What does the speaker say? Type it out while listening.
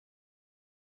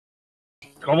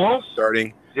Comment?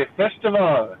 Starting. The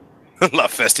festival. La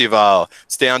Festival.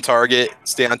 Stay on target.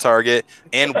 Stay on target.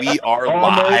 And we are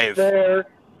Almost live. there.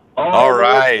 All Almost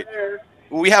right. there.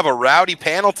 We have a rowdy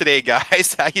panel today,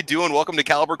 guys. How you doing? Welcome to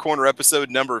Caliber Corner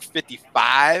episode number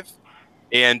 55.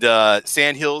 And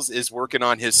Sandhills is working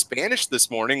on his Spanish this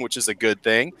morning, which is a good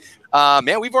thing.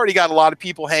 Man, we've already got a lot of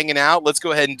people hanging out. Let's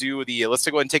go ahead and let's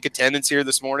go ahead and take attendance here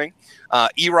this morning.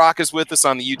 E-Rock is with us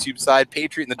on the YouTube side.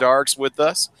 Patriot in the Dark's with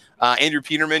us. Andrew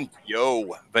Peterman,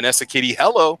 yo. Vanessa Kitty,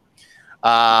 hello.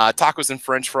 Tacos and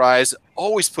French fries,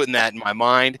 always putting that in my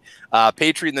mind.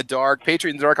 Patriot in the Dark,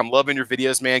 I'm loving your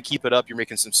videos, man. Keep it up. You're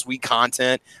making some sweet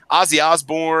content. Ozzy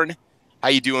Osbourne, how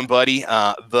you doing, buddy?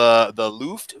 The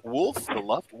Luft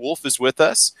Wolf is with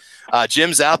us.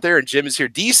 Jim's out there, and Jim is here.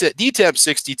 DTEP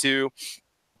 62.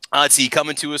 Let's see,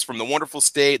 coming to us from the wonderful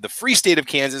state, the free state of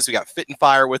Kansas. We got Fit and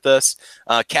Fire with us.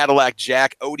 Cadillac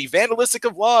Jack, Odie, Vandalistic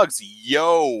Vlogs.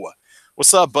 Yo,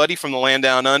 what's up, buddy, from the land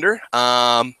down under?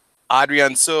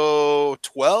 Adrian So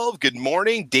 12, good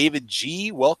morning. David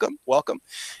G, welcome.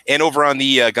 And over on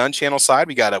the gun channel side,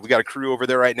 we got a crew over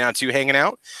there right now too, hanging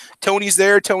out. Tony's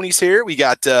there, Tony's here. We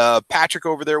got Patrick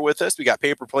over there with us. We got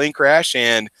Paper Plane Crash,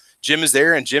 and Jim is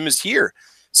there, and Jim is here.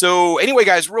 So anyway,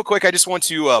 guys, real quick, I just want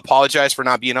to apologize for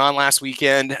not being on last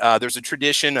weekend. There's a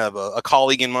tradition of a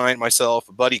colleague in mine, myself,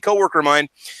 a buddy, coworker of mine.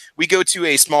 We go to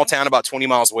a small town about 20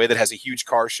 miles away that has a huge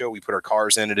car show. We put our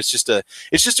cars in it. It's just a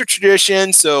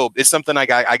tradition. So it's something I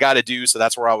got to do. So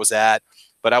that's where I was at.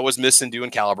 But I was missing doing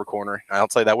Caliber Corner. I'll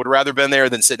tell you that. Would have rather been there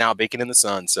than sitting out baking in the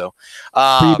sun. So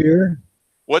free beer.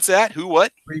 What's that? Who?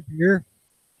 What? Free beer.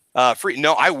 Free?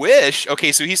 No, I wish.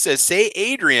 Okay, so he says, say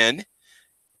Adrian,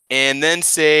 and then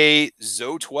say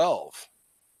Zo 12.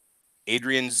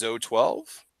 Adrian Zo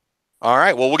 12. All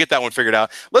right, well, we'll get that one figured out.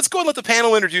 Let's go and let the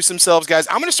panel introduce themselves, guys.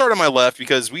 I'm going to start on my left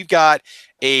because we've got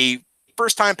a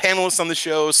first-time panelist on the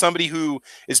show, somebody who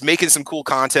is making some cool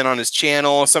content on his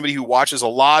channel, somebody who watches a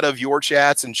lot of your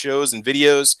chats and shows and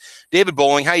videos. David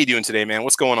Bowling, how you doing today, man?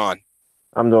 What's going on?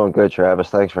 I'm doing good, Travis.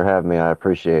 Thanks for having me. I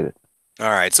appreciate it. All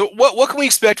right, so what can we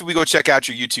expect if we go check out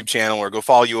your YouTube channel or go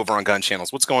follow you over on Gun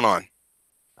Channels? What's going on?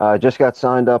 I just got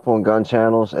signed up on Gun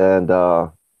Channels, and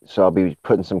so I'll be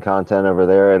putting some content over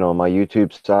there. And on my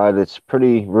YouTube side, it's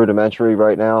pretty rudimentary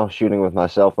right now, shooting with my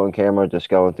cell phone camera, just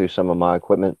going through some of my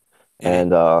equipment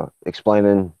and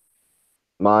explaining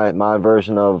my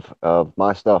version of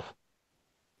my stuff,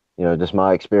 just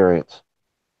my experience.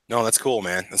 No, that's cool,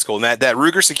 man. That's cool. And that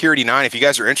Ruger Security 9, if you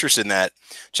guys are interested in that,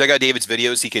 check out David's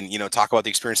videos. He can, talk about the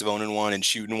experience of owning one and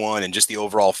shooting one and just the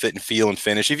overall fit and feel and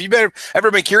finish. If you've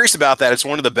ever been curious about that, it's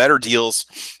one of the better deals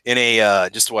in a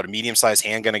medium-sized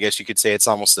handgun, I guess you could say. It's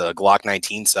almost a Glock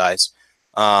 19 size.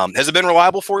 Has it been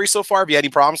reliable for you so far? Have you had any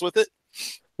problems with it?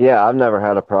 Yeah, I've never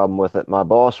had a problem with it. My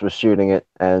boss was shooting it,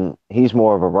 and he's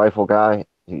more of a rifle guy.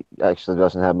 He actually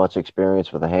doesn't have much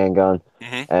experience with a handgun.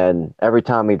 And every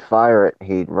time he'd fire it,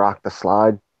 he'd rock the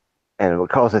slide, and it would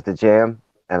cause it to jam.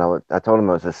 And I told him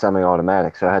it was a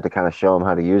semi-automatic, so I had to kind of show him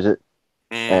how to use it.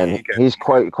 And he's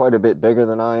quite a bit bigger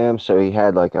than I am, so he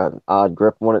had like an odd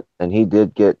grip on it, and he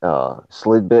did get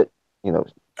slid bit,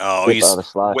 Oh, he's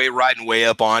riding way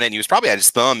up on it, and he was probably had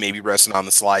his thumb maybe resting on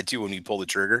the slide too when he pulled the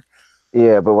trigger.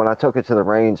 Yeah, but when I took it to the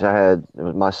range, it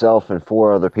was myself and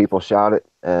 4 other people shot it,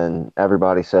 and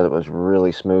everybody said it was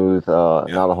really smooth.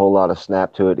 Not a whole lot of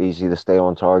snap to it, easy to stay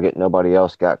on target. Nobody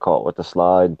else got caught with the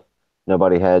slide.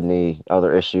 Nobody had any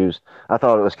other issues. I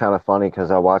thought it was kind of funny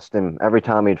because I watched him every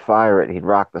time he'd fire it, he'd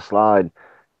rock the slide,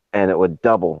 and it would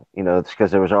double. It's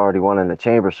because there was already one in the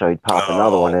chamber, so he'd pop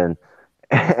another one in.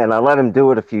 And I let him do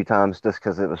it a few times just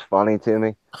because it was funny to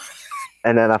me.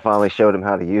 And then I finally showed him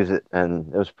how to use it,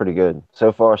 and it was pretty good.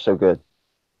 So far, so good.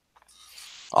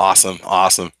 Awesome.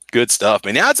 Good stuff,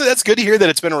 man. Yeah, that's good to hear that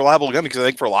it's been a reliable gun, because I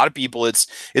think for a lot of people, it's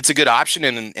a good option.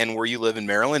 And where you live in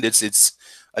Maryland, it's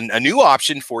a new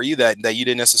option for you that you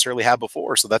didn't necessarily have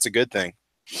before. So that's a good thing.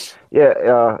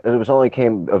 Yeah, it was only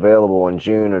came available in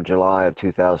June or July of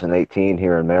 2018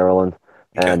 here in Maryland.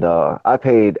 Okay. And I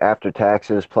paid after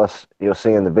taxes, plus you'll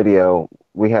see in the video,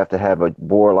 we have to have a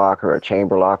bore lock or a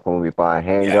chamber lock when we buy a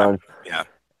handgun. Yeah.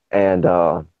 And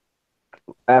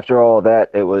after all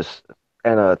that, it was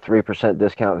and a 3%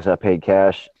 discount because I paid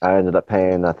cash. I ended up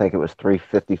paying, I think it was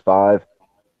 $355.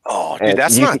 Oh, dude,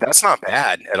 that's not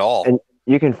bad at all. And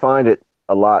you can find it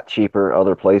a lot cheaper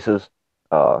other places.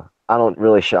 I don't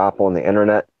really shop on the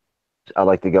internet. I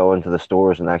like to go into the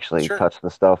stores and actually touch the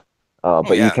stuff.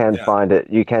 But you can find it.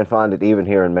 You can find it even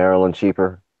here in Maryland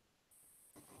cheaper.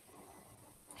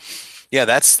 Yeah,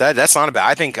 that's not bad.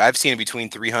 I think I've seen it between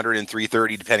 300 and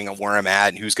 330, depending on where I'm at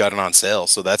and who's got it on sale.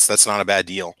 So that's not a bad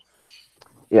deal.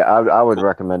 Yeah, I would Cool.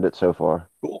 recommend it so far.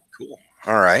 Cool. Cool.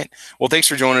 All right. Well, thanks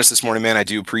for joining us this morning, man. I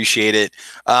do appreciate it.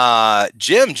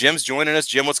 Jim's joining us.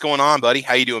 Jim, what's going on, buddy?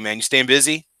 How you doing, man? You staying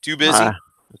busy? Too busy?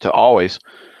 To always.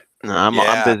 No, I'm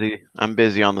Yeah. busy. I'm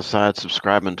busy on the side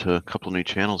subscribing to a couple new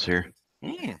channels here. Hmm.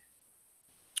 Who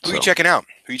are you So, checking out?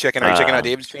 Who are you checking out? Are you checking out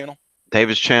David's channel?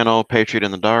 David's channel, Patriot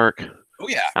in the Dark. Oh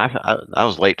yeah. I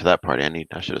was late to that party.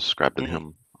 I should have subscribed to Mhm.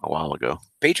 him a while ago.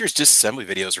 Patriots disassembly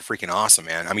videos are freaking awesome,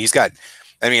 man. I mean, he's got,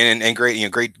 I mean, and great,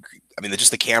 great. I mean,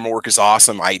 just the camera work is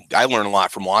awesome. I learn a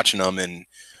lot from watching them, and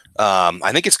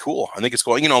I think it's cool. I think it's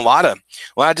cool. You know, a lot of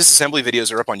disassembly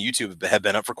videos are up on YouTube, have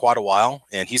been up for quite a while,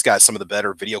 and he's got some of the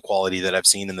better video quality that I've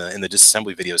seen in the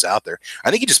disassembly videos out there. I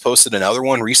think he just posted another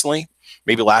one recently,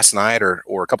 maybe last night or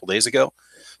a couple days ago.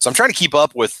 So I'm trying to keep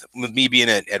up with me being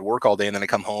at work all day, and then I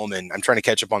come home and I'm trying to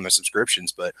catch up on my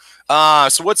subscriptions. But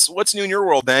so what's new in your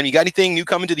world, man? You got anything new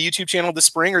coming to the YouTube channel this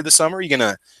spring or this summer? Are you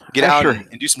gonna get out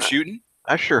and do some shooting?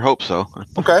 I sure hope so.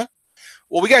 Okay.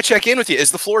 Well, we gotta check in with you.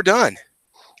 Is the floor done?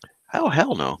 Oh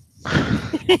hell no. I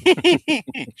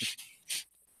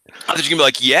thought you gonna be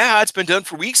like, yeah, it's been done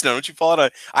for weeks now. Don't you follow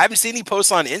it? I haven't seen any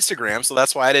posts on Instagram, so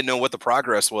that's why I didn't know what the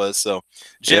progress was. So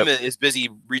Jim is busy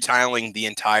retiling the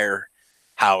entire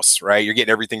house, right? You're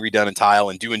getting everything redone in tile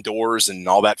and doing doors and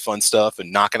all that fun stuff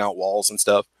and knocking out walls and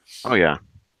stuff. Oh yeah.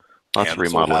 Lots of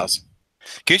remodeling.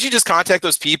 Could you just contact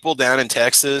those people down in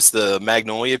Texas, the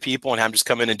Magnolia people, and have them just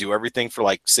come in and do everything for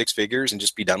like 6 figures and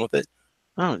just be done with it?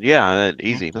 Oh yeah,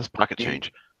 easy. That's pocket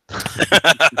change.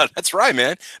 That's right,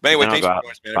 man. But anyway, thanks for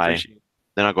joining us, man. I appreciate it.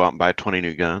 Then I'll go out and buy 20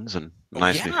 new guns and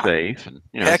nice new safe. And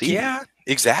heck yeah,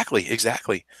 exactly.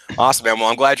 Awesome, man. Well,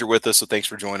 I'm glad you're with us, so thanks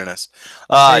for joining us.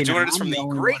 Joining us from the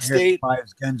great state.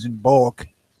 Buys guns in bulk.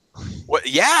 Well,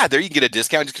 yeah, there you can get a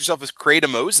discount. Just get yourself a crate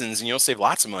of Mosins, and you'll save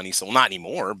lots of money. So, well, not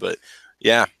anymore, but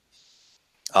yeah.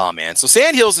 Oh man. So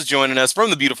Sandhills is joining us from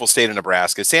the beautiful state of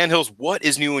Nebraska. Sandhills, what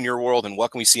is new in your world, and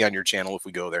what can we see on your channel if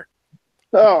we go there?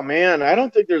 Oh man, I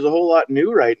don't think there's a whole lot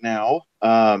new right now.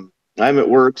 I'm at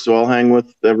work, so I'll hang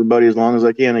with everybody as long as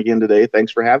I can again today.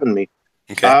 Thanks for having me.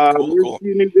 Okay, cool. There's a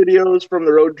few new videos from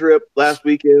the road trip last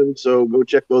weekend, so go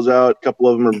check those out. A couple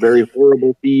of them are very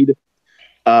horrible feed.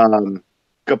 A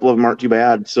couple of them aren't too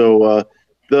bad. So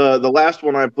the last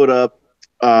one I put up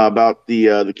about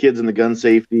the kids and the gun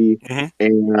safety,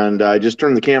 and I just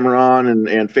turned the camera on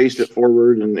and faced it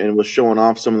forward and was showing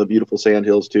off some of the beautiful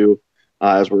sandhills too.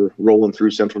 As we're rolling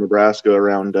through central Nebraska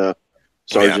around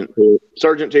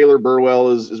Sergeant Taylor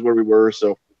Burwell is where we were.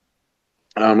 So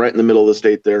right in the middle of the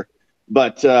state there.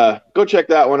 But go check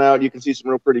that one out. You can see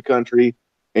some real pretty country.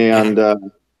 And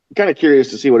kind of curious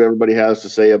to see what everybody has to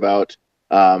say about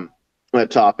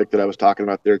that topic that I was talking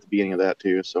about there at the beginning of that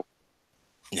too. So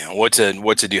yeah, what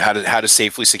to do, how to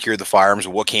safely secure the firearms,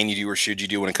 what can you do or should you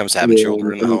do when it comes to having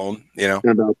children in the home,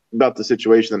 about the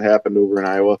situation that happened over in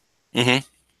Iowa.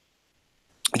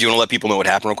 Do you want to let people know what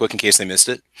happened real quick in case they missed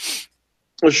it?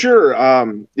 Well, sure.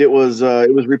 It was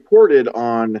reported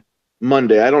on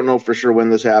Monday. I don't know for sure when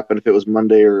this happened, if it was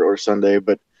Monday or Sunday,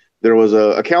 but there was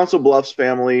a Council Bluffs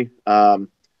family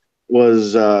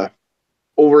was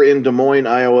over in Des Moines,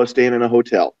 Iowa, staying in a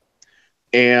hotel.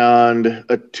 And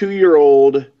a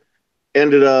 2-year-old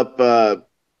ended up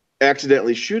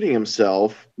accidentally shooting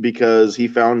himself because he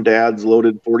found dad's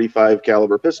loaded .45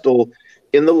 caliber pistol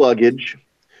in the luggage.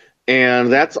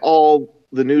 And that's all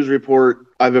the news report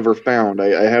I've ever found.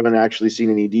 I haven't actually seen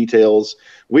any details.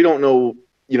 We don't know,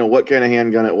 what kind of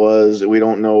handgun it was. We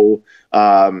don't know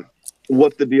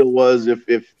what the deal was.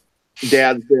 If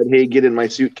dad said, hey, get in my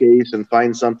suitcase and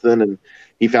find something, and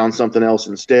he found something else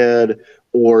instead,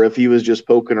 or if he was just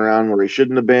poking around where he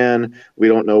shouldn't have been. We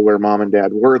don't know where mom and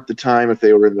dad were at the time, if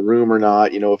they were in the room or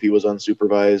not, if he was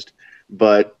unsupervised.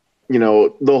 But,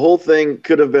 the whole thing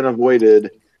could have been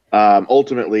avoided.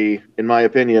 Ultimately, in my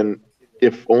opinion,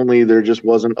 if only there just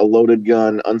wasn't a loaded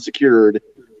gun unsecured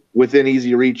within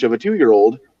easy reach of a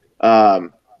 2-year-old.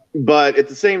 But at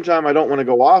the same time, I don't want to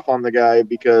go off on the guy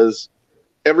because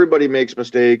everybody makes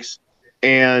mistakes,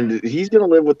 and he's going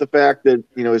to live with the fact that,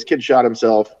 his kid shot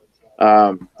himself.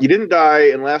 He didn't die,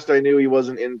 and last I knew, he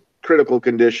wasn't in critical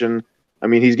condition. I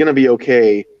mean, he's going to be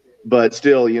okay, but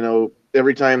still,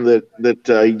 every time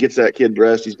that he gets that kid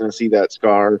dressed, he's going to see that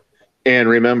scar and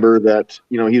remember that,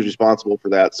 he's responsible for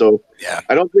that. So yeah,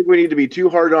 I don't think we need to be too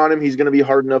hard on him. He's going to be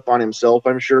hard enough on himself,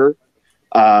 I'm sure.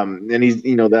 And he's,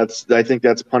 I think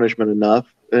that's punishment enough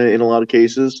in a lot of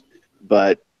cases.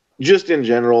 But just in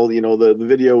general, the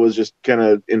video was just kind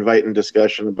of inviting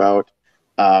discussion about,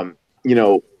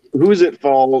 who's at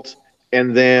fault,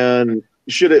 and then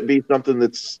should it be something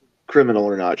that's criminal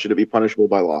or not? Should it be punishable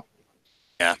by law?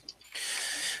 Yeah.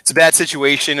 it's a bad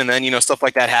situation, and then stuff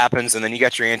like that happens, and then you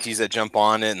got your aunties that jump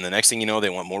on it, and the next thing you know, they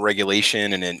want more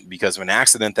regulation, and then because of an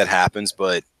accident that happens.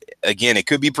 But again, it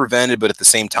could be prevented, but at the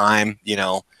same time,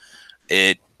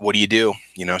 what do you do?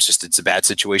 It's a bad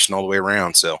situation all the way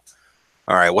around. So,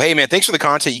 all right, well, hey man, thanks for the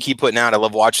content you keep putting out. I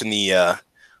love watching the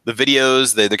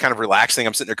videos. They're kind of relaxing.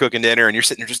 I'm sitting there cooking dinner, and you're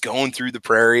sitting there just going through the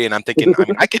prairie, and I'm thinking, I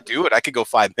mean, I could do it. I could go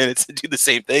 5 minutes and do the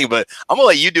same thing, but I'm gonna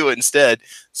let you do it instead.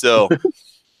 So.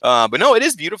 But no, it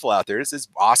is beautiful out there. This is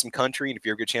awesome country, and if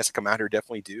you ever get a chance to come out here,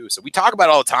 definitely do. So we talk about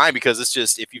it all the time because it's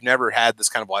just, if you've never had this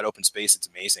kind of wide open space, it's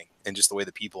amazing, and just the way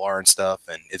the people are and stuff,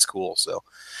 and it's cool. So,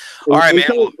 all right, man.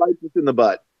 Until it bites us in the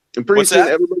butt, and pretty soon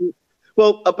everybody.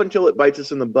 Well, up until it bites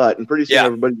us in the butt, and pretty soon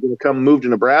everybody's going to come move to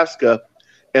Nebraska,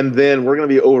 and then we're going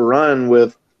to be overrun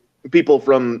with people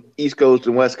from East Coast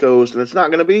and West Coast, and it's not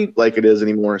going to be like it is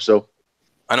anymore. So.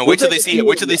 I know. Wait till they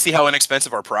see how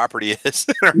inexpensive our property is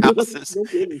in our houses.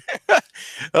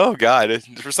 Oh God!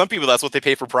 For some people, that's what they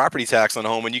pay for property tax on a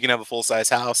home, and you can have a full size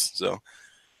house. So,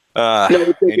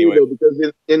 anyway,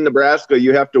 because in Nebraska,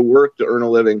 you have to work to earn a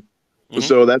living,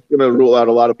 so that's going to rule out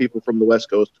a lot of people from the West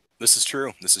Coast. This is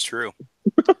true.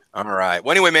 All right.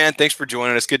 Well, anyway, man, thanks for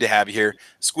joining us. Good to have you here,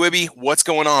 Squibby. What's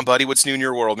going on, buddy? What's new in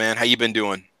your world, man? How you been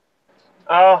doing?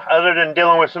 Oh, other than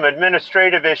dealing with some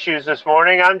administrative issues this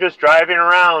morning, I'm just driving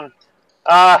around.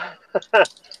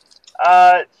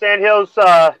 Sandhills,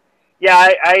 I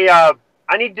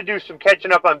need to do some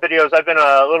catching up on videos. I've been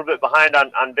a little bit behind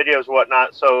on videos and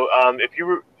whatnot. So I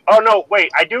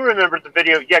do remember the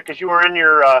video. Yeah, because you were in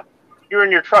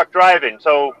your truck driving.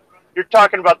 So you're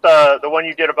talking about the one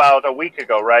you did about a week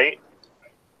ago, right?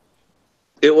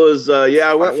 It was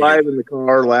I went live in the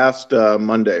car last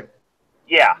Monday.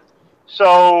 Yeah.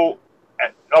 So,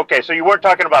 okay, so you weren't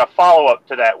talking about a follow-up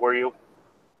to that, were you?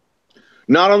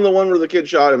 Not on the one where the kid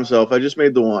shot himself. I just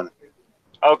made the one.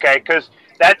 Okay, because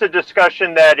that's a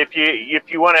discussion that if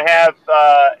you want to have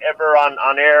ever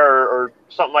on air or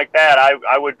something like that,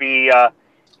 I would be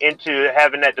into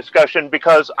having that discussion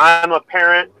because I'm a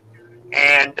parent,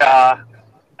 and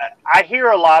I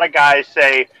hear a lot of guys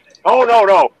say, "Oh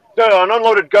no, an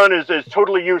unloaded gun is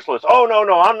totally useless. Oh,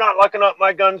 no, I'm not locking up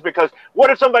my guns because what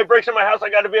if somebody breaks in my house? I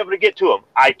got to be able to get to them."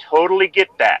 I totally get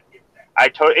that.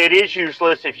 It is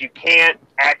useless if you can't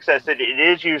access it. It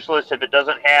is useless if it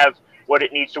doesn't have what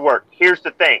it needs to work. Here's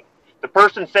the thing. The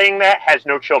person saying that has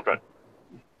no children.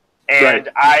 And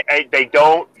they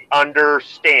don't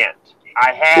understand.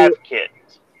 I have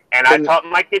kids. And I taught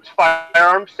my kids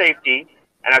firearm safety.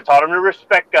 And I've taught them to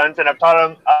respect guns, and I've taught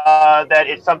them that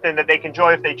it's something that they can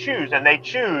enjoy if they choose, and they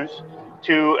choose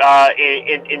to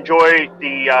enjoy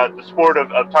the sport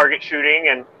of target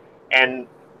shooting, and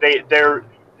they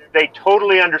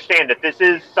totally understand that this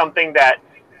is something that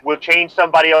will change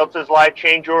somebody else's life,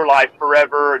 change your life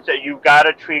forever. So you've got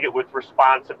to treat it with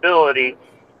responsibility,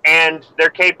 and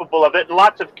they're capable of it, and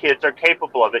lots of kids are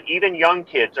capable of it. Even young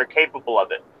kids are capable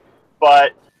of it,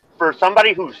 but for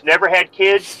somebody who's never had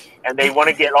kids and they want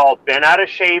to get all bent out of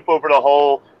shape over the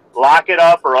whole lock it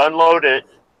up or unload it,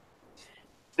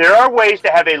 there are ways to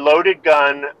have a loaded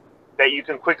gun that you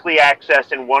can quickly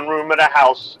access in one room at a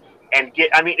house and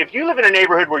get. I mean, if you live in a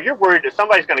neighborhood where you're worried that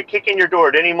somebody's going to kick in your door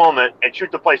at any moment and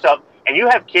shoot the place up, and you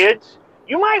have kids,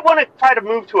 you might want to try to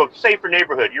move to a safer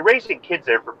neighborhood. You're raising kids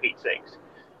there, for Pete's sakes.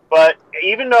 But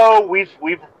even though we've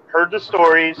heard the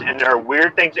stories, and there are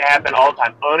weird things that happen all the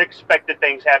time. Unexpected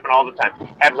things happen all the time.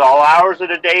 Happens all hours of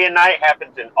the day and night.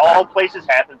 Happens in all places.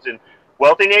 Happens in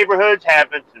wealthy neighborhoods.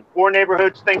 Happens in poor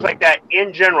neighborhoods. Things like that.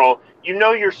 In general, you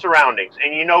know your surroundings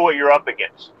and you know what you're up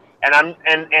against. And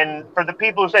for the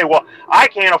people who say, "Well, I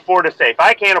can't afford a safe.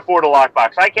 I can't afford a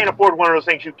lockbox. I can't afford one of those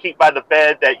things you keep by the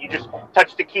bed that you just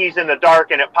touch the keys in the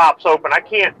dark and it pops open. I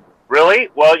can't." Really?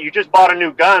 Well, you just bought a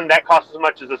new gun. That costs as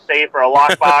much as a safe or a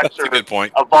lockbox or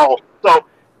a vault. So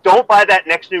don't buy that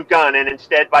next new gun and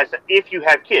instead buy some if you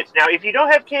have kids. Now, if you don't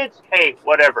have kids, hey,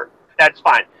 whatever. That's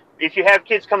fine. If you have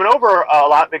kids coming over a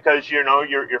lot because, you know,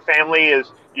 your family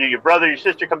is, your brother, your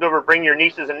sister comes over, bring your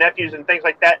nieces and nephews and things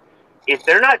like that. If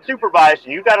they're not supervised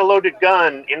and you've got a loaded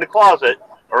gun in the closet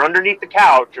or underneath the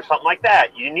couch or something like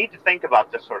that, you need to think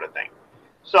about this sort of thing.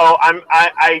 So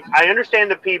I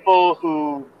understand the people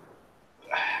who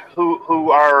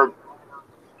are,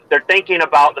 they're thinking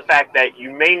about the fact that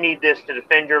you may need this to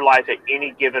defend your life at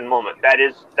any given moment. That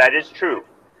is true.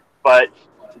 But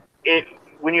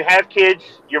when you have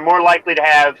kids, you're more likely to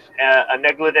have a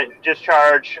negligent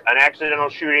discharge, an accidental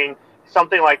shooting,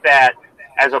 something like that,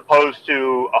 as opposed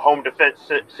to a home defense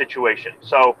situation.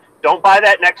 So don't buy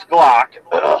that next Glock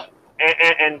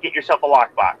and get yourself a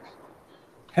lockbox.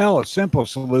 Hell, a simple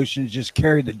solution is just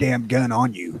carry the damn gun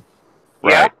on you.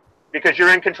 Yeah. Right. because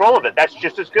you're in control of it. That's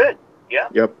just as good. Yeah.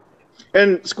 Yep.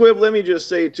 And Squib, let me just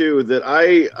say too that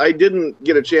I didn't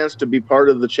get a chance to be part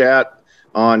of the chat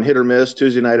on Hit or Miss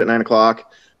Tuesday night at 9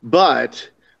 o'clock, but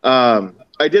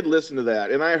I did listen to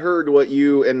that, and I heard what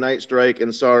you and Night Strike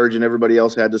and Sarge and everybody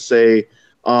else had to say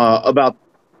about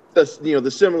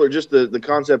the similar, just the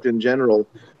concept in general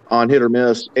on Hit or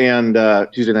Miss and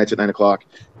Tuesday nights at 9 o'clock.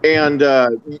 And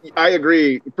I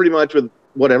agree pretty much with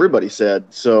what everybody said.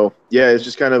 So yeah, it's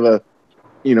just kind of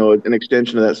an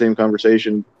extension of that same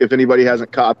conversation. If anybody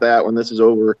hasn't caught that when this is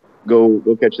over, go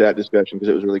catch that discussion because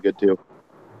it was really good too.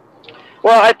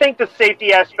 Well, I think the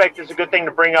safety aspect is a good thing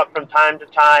to bring up from time to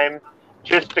time,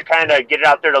 just to kind of get it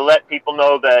out there to let people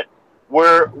know that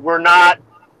we're not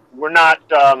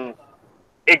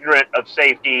ignorant of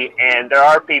safety, and there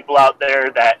are people out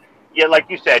there that, yeah, like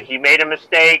you said, he made a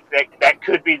mistake. That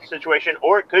could be the situation,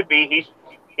 or it could be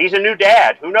he's a new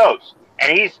dad. Who knows?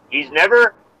 And he's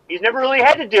never really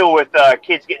had to deal with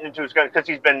kids getting into his gun because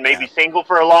he's been maybe single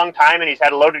for a long time and he's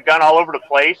had a loaded gun all over the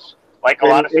place, like a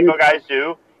lot of single guys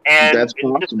do. And that's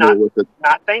it's just not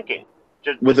thinking.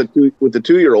 With a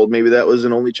 2-year-old, maybe that was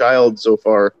an only child so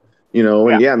far,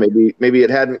 and maybe it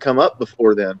hadn't come up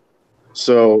before then.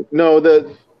 So no,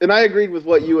 and I agreed with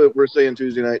what you were saying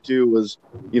Tuesday night too. Was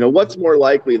what's more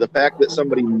likely, the fact that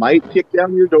somebody might kick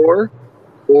down your door,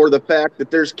 or the fact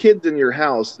that there's kids in your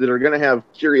house that are going to have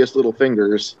curious little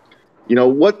fingers?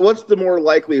 What's the more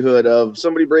likelihood of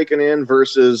somebody breaking in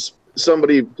versus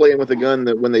somebody playing with a gun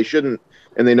that when they shouldn't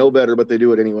and they know better, but they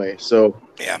do it anyway? So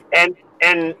yeah, and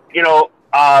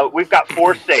we've got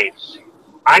 4 safes.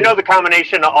 I know the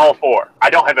combination of all 4.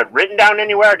 I don't have it written down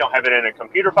anywhere. I don't have it in a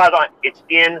computer file. It's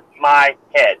in my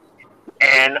head.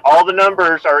 And all the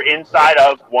numbers are inside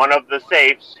of one of the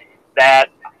safes that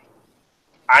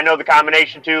I know the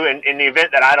combination to. And in the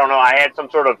event that I don't know, I had some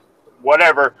sort of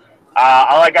whatever,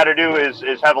 all I got to do is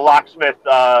have a locksmith,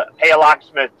 pay a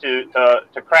locksmith to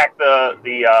crack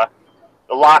the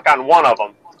lock on one of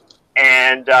them.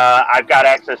 And I've got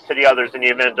access to the others in the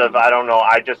event of, I don't know,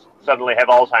 I just suddenly have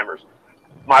Alzheimer's.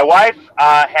 My wife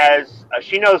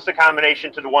she knows the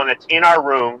combination to the one that's in our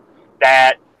room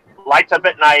that lights up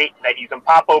at night, that you can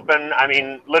pop open. I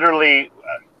mean, literally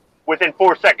within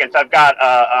 4 seconds, I've got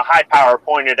a high power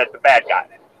pointed at the bad guy.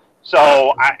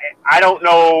 So I don't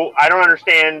know. I don't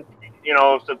understand,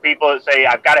 some people that say,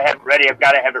 I've got to have it ready. I've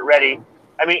got to have it ready.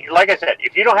 I mean, like I said,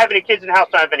 if you don't have any kids in the house,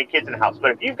 don't have any kids in the house. But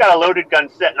if you've got a loaded gun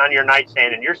sitting on your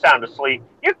nightstand and you're sound asleep,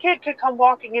 your kid could come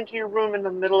walking into your room in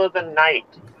the middle of the night.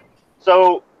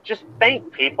 So just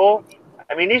think, people.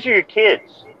 I mean, these are your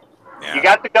kids. Yeah. You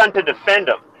got the gun to defend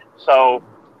them. So,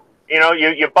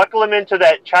 you buckle them into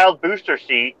that child booster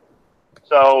seat.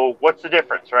 So what's the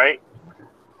difference, right?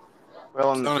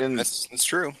 Well, that's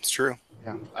true. It's true.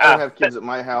 Yeah, I don't have kids at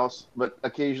my house, but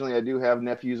occasionally I do have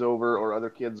nephews over or other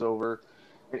kids over.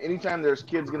 And anytime there's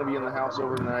kids going to be in the house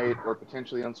overnight or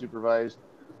potentially unsupervised,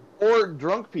 or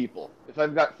drunk people, if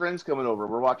I've got friends coming over,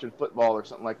 we're watching football or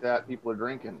something like that, people are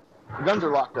drinking, the guns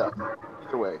are locked up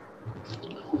either way.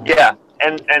 Yeah,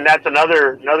 and that's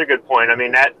another good point. I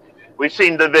mean, that we've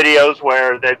seen the videos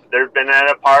where they've been at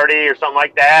a party or something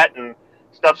like that, and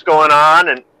stuff's going on,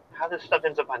 and how this stuff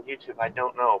ends up on YouTube, I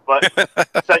don't know. But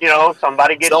so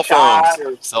somebody gets shot.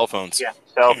 Cell phones. Yeah,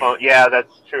 cell phone. Yeah,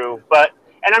 that's true. But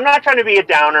I'm not trying to be a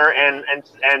downer, and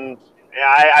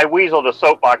I weaseled a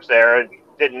soapbox there.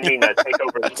 Didn't mean to take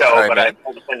over the show, but I have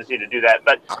a tendency to do that.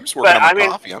 But I'm just working on my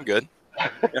coffee. I'm good.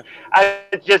 Yeah.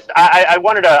 I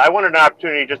wanted an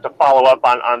opportunity just to follow up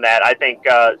on that. I think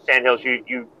Sandhills,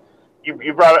 you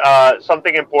brought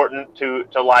something important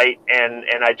to light, and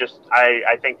I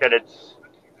think that it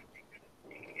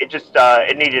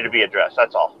needed to be addressed.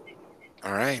 That's all.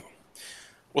 All right.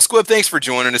 Well, Squib, thanks for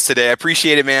joining us today. I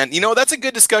appreciate it, man. That's a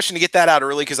good discussion to get that out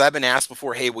early because I've been asked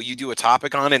before, hey, will you do a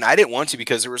topic on it? And I didn't want to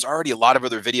because there was already a lot of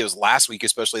other videos last week,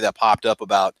 especially that popped up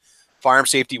about firearm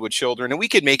safety with children. And we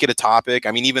could make it a topic.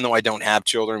 I mean, even though I don't have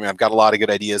children, I've got a lot of good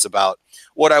ideas about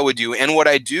what I would do and what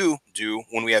I do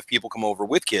when we have people come over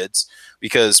with kids,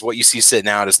 because what you see sitting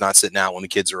out is not sitting out when the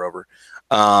kids are over.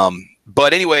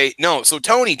 But anyway, no. So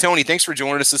Tony, thanks for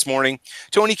joining us this morning.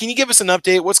 Tony, can you give us an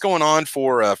update? What's going on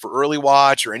for Early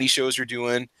Watch or any shows you're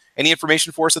doing? Any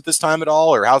information for us at this time at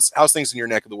all, or how's things in your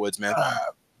neck of the woods, man?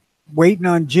 Waiting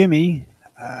on Jimmy.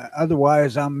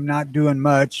 Otherwise, I'm not doing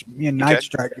much. Me and Night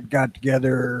Strike got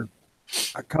together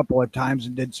a couple of times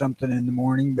and did something in the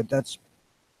morning, but that's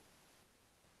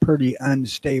pretty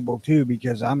unstable too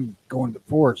because I'm going to the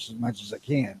forest as much as I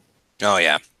can. Oh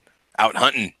yeah, out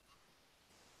hunting.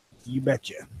 You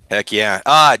betcha. Heck yeah.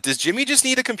 Does Jimmy just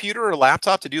need a computer or a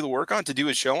laptop to do the work on, to do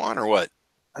his show on, or what?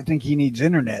 I think he needs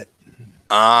internet.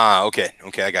 Ah, okay,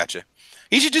 I gotcha.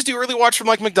 He should just do early watch from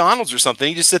like McDonald's or something.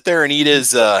 He just sit there and eat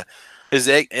his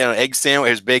egg, egg sandwich,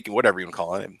 his bacon, whatever you want to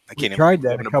call it. I can't even. Tried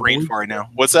that I'm a in a couple brain weeks fart right ago. now.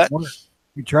 What's that?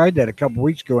 We tried that a couple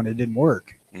weeks ago and it didn't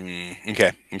work.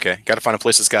 Okay. Got to find a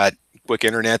place that's got quick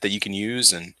internet that you can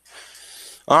use. And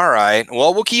all right,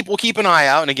 well, we'll keep an eye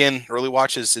out. And again, early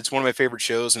watch it's one of my favorite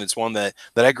shows, and it's one that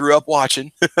I grew up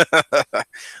watching.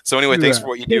 So anyway, thanks for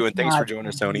what you do, and thanks for joining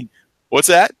us, Tony. What's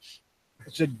that? I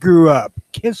said, grew up.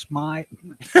 Kiss my.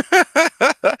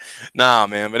 Nah,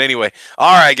 man. But anyway,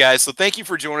 all right, guys. So thank you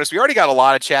for joining us. We already got a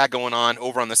lot of chat going on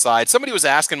over on the side. Somebody was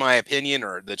asking my opinion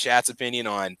or the chat's opinion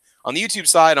on the YouTube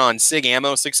side on SIG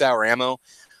ammo, 6-hour ammo.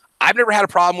 I've never had a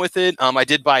problem with it. I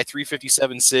did buy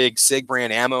 357 SIG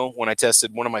brand ammo when I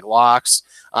tested one of my Glocks.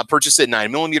 Purchased it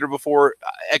 9mm before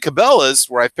at Cabela's,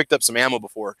 where I've picked up some ammo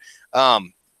before.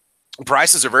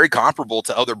 Prices are very comparable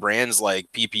to other brands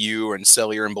like PPU and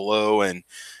Cellular and Below, and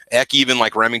heck, even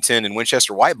like Remington and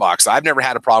Winchester White Box. I've never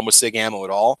had a problem with SIG ammo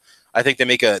at all. I think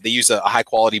they use a high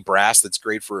quality brass that's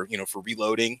great for for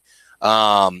reloading.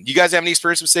 You guys have any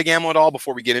experience with SIG ammo at all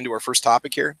before we get into our first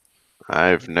topic here?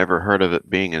 I've never heard of it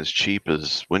being as cheap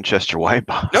as Winchester White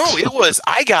Box. No, it was.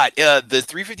 I got the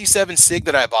 357 SIG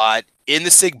that I bought in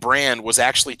the SIG brand was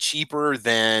actually cheaper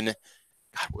than.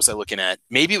 God, what was I looking at?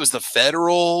 Maybe it was the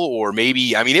Federal, or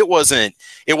maybe it wasn't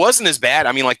as bad.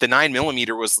 I mean, like the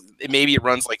 9mm was maybe it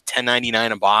runs like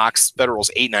 $10.99 a box. Federal's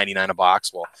 $8.99 a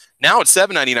box. Well, now it's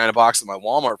 $7.99 a box at my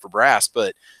Walmart for brass,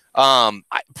 but.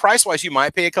 Price wise, you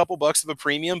might pay a couple bucks of a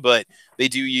premium, but they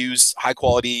do use high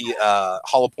quality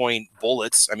hollow point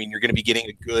bullets. I mean, you're going to be getting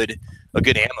a good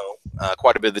ammo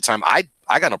quite a bit of the time. I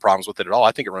got no problems with it at all.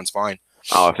 I think it runs fine.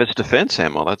 Oh, if it's defense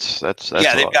ammo, that's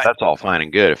all fine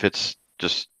and good. If it's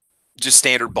just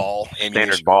standard ball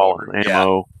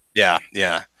ammo,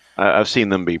 yeah. I've seen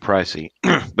them be pricey,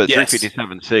 but Yes.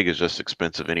 357 SIG is just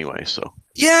expensive anyway. So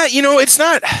yeah, it's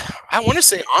not. I want to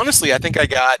say honestly, I think I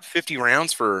got 50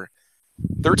 rounds for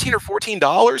 $13 or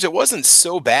 $14. It wasn't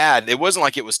so bad. It wasn't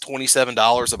like it was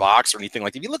 $27 a box or anything.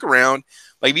 Like if you look around,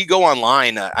 like if you go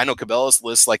online, I know Cabela's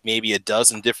lists like maybe a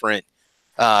dozen different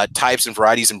types and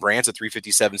varieties and brands of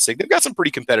 357 SIG. They've got some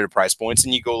pretty competitive price points,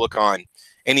 and you go look on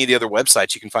any of the other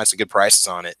websites, you can find some good prices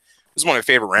on it. This is one of my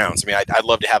favorite rounds. I mean, I'd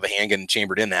love to have a handgun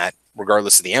chambered in that,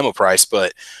 regardless of the ammo price.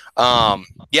 But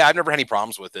yeah, I've never had any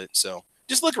problems with it. So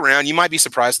just look around. You might be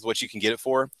surprised with what you can get it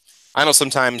for. I know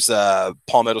sometimes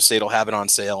Palmetto State will have it on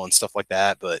sale and stuff like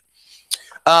that. But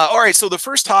all right, so the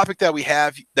first topic that we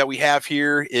have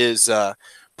here is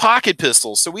pocket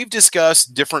pistols. So we've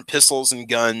discussed different pistols and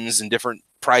guns and different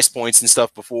price points and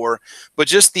stuff before, but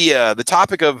just the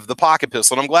topic of the pocket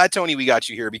pistol. And I'm glad, Tony, we got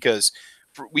you here because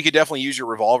we could definitely use your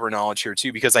revolver knowledge here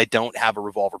too, because I don't have a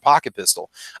revolver pocket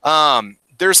pistol.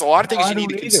 There's a lot of things you need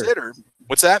to consider.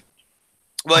 What's that?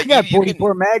 But I got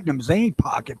 44 Magnums. They ain't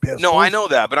pocket pistols. No, I know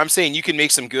that, but I'm saying you can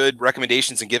make some good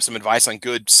recommendations and give some advice on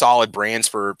good, solid brands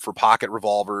for pocket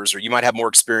revolvers, or you might have more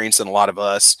experience than a lot of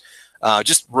us.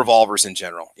 Just revolvers in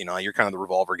general. You're kind of the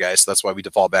revolver guy, so that's why we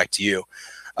default back to you.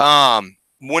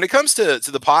 When it comes to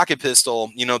the pocket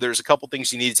pistol, there's a couple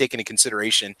things you need to take into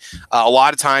consideration. A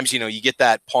lot of times, you get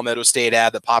that Palmetto State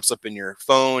ad that pops up in your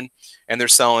phone, and they're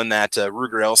selling that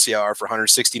Ruger LCR for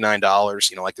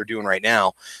 $169, like they're doing right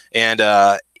now. And,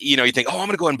 you think, oh, I'm going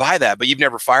to go and buy that, but you've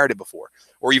never fired it before.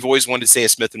 Or you've always wanted to say a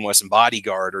Smith & Wesson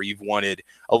Bodyguard, or you've wanted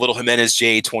a little Jimenez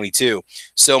JA-22.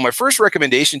 So my first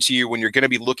recommendation to you when you're going to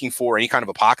be looking for any kind of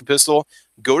a pocket pistol,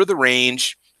 go to the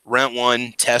range, rent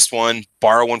one, test one,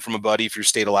 borrow one from a buddy if your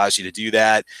state allows you to do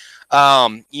that.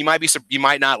 You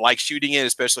might not like shooting it,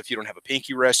 especially if you don't have a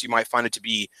pinky rest. You might find it to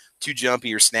be too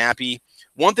jumpy or snappy.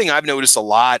 One thing I've noticed a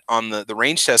lot on the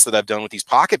range tests that I've done with these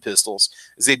pocket pistols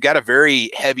is they've got a very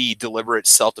heavy, deliberate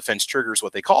self-defense trigger is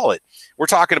what they call it. We're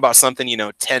talking about something,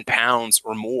 10 pounds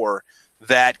or more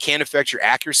that can affect your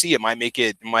accuracy. It might make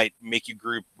you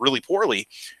group really poorly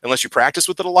unless you practice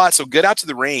with it a lot. So get out to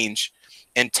the range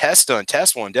and test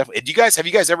one. Definitely. Have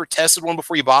you guys ever tested one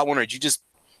before you bought one, or did you just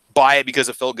buy it because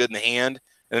it felt good in the hand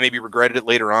and then maybe regretted it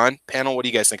later on? Panel, what do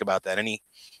you guys think about that? Any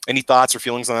thoughts or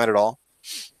feelings on that at all?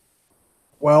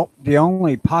 Well, the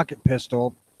only pocket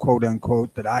pistol, quote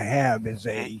unquote, that I have is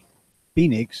a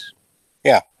Phoenix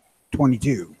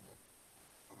 22.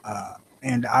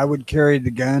 And I would carry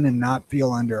the gun and not feel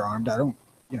underarmed. I don't,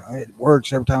 it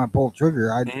works every time I pull the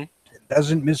trigger. It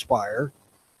doesn't misfire.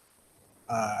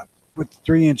 With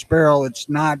the 3-inch barrel, it's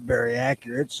not very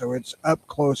accurate, so it's up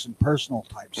close and personal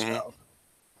type stuff.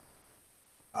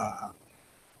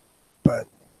 But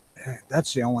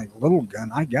that's the only little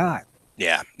gun I got.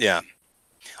 Yeah.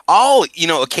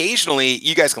 Occasionally,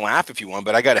 you guys can laugh if you want,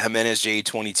 but I got a Jimenez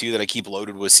J22 that I keep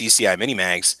loaded with CCI mini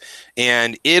mags,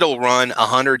 and it'll run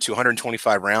 100 to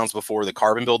 125 rounds before the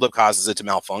carbon buildup causes it to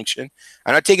malfunction.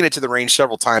 And I've taken it to the range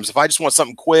several times. If I just want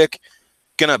something quick,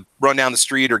 gonna run down the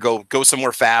street or go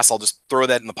somewhere fast, I'll just throw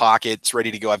that in the pocket. It's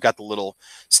ready to go. I've got the little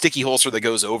sticky holster that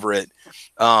goes over it.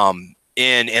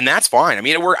 And that's fine. I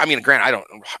mean, Grant, I don't,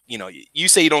 you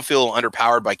say you don't feel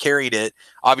underpowered by carrying it.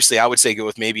 Obviously, I would say go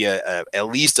with maybe at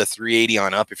least a 380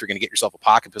 on up if you're going to get yourself a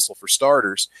pocket pistol for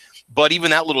starters. But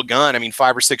even that little gun, I mean,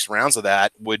 5 or 6 rounds of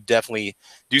that would definitely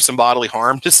do some bodily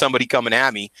harm to somebody coming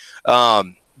at me.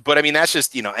 But I mean, that's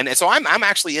just, and so I'm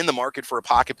actually in the market for a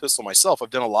pocket pistol myself. I've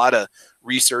done a lot of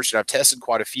research and I've tested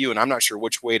quite a few, and I'm not sure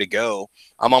which way to go.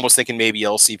 I'm almost thinking maybe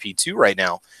LCP2 right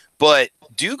now. But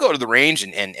do go to the range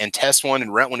and test one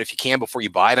and rent one if you can before you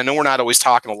buy it. I know we're not always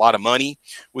talking a lot of money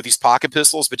with these pocket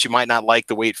pistols, but you might not like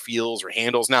the way it feels or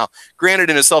handles. Now,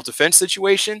 granted, in a self-defense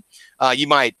situation, you're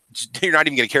not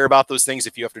even going to care about those things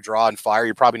if you have to draw and fire.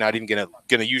 You're probably not even going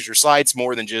to use your sights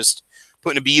more than just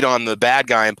putting a bead on the bad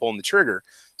guy and pulling the trigger.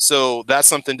 So that's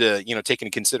something to take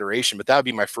into consideration. But that would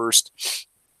be my first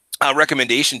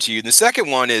recommendation to you. The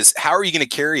second one is, how are you going to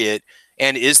carry it,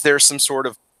 and is there some sort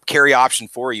of carry option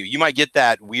for you? You might get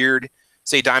that weird,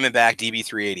 say, Diamondback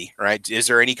DB380, right? Is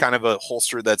there any kind of a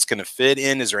holster that's going to fit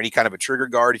in? Is there any kind of a trigger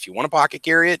guard if you want to pocket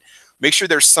carry it? Make sure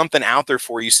there's something out there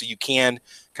for you so you can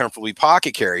comfortably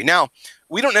pocket carry. Now,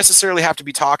 we don't necessarily have to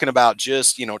be talking about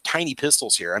just, tiny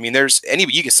pistols here. I mean,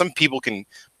 some people can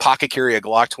pocket carry a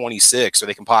Glock 26, or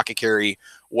they can pocket carry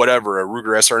whatever, a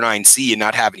Ruger SR9C, and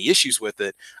not have any issues with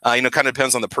it. Kind of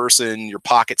depends on the person, your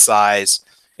pocket size,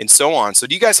 and so on. So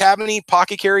do you guys have any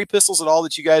pocket carry pistols at all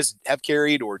that you guys have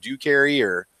carried or do carry,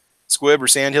 or Squib or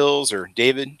Sandhills or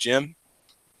David, Jim?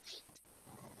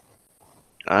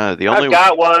 I've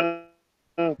got one,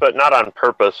 but not on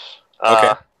purpose.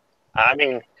 Okay. I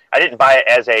mean, I didn't buy it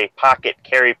as a pocket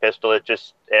carry pistol. It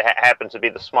happens to be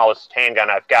the smallest handgun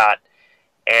I've got.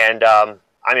 And,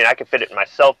 I can fit it in my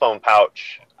cell phone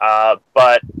pouch,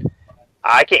 but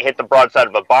I can't hit the broadside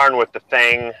of a barn with the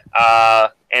thing.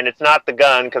 And it's not the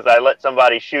gun, because I let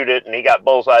somebody shoot it and he got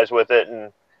bullseyes with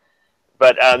it.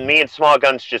 But me and small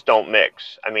guns just don't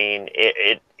mix. I mean,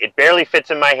 it barely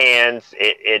fits in my hands.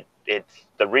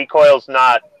 The recoil's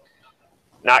not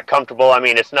comfortable. I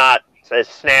mean, it's not as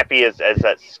snappy as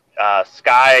that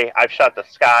Sky. I've shot the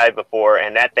Sky before,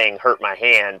 and that thing hurt my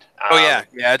hand. Yeah.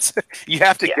 It's you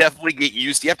have to definitely get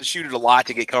used. You have to shoot it a lot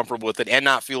to get comfortable with it, and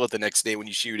not feel it the next day when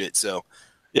you shoot it. So,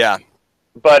 yeah.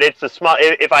 But it's a small.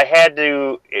 If I had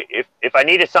to, if I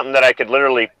needed something that I could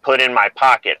literally put in my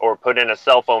pocket or put in a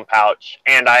cell phone pouch,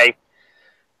 and I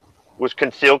was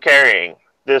concealed carrying,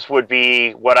 this would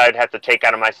be what I'd have to take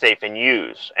out of my safe and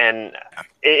use. And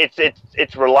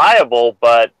it's reliable,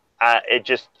 but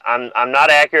I'm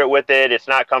not accurate with it. It's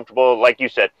not comfortable. Like you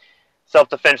said,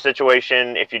 self-defense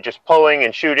situation, if you're just pulling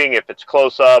and shooting, if it's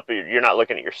close up, you're not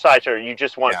looking at your sights, or you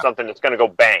just want something that's going to go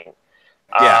bang.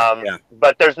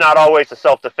 But there's not always a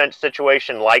self-defense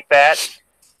situation like that.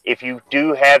 If you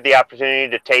do have the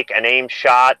opportunity to take an aimed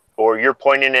shot, or you're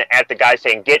pointing it at the guy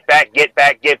saying, get back, get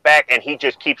back, get back, and he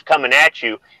just keeps coming at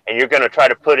you, and you're going to try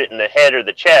to put it in the head or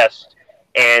the chest,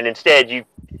 and instead you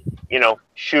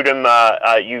shoot him,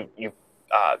 you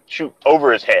shoot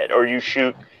over his head, or you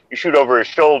shoot over his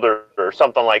shoulder or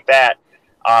something like that,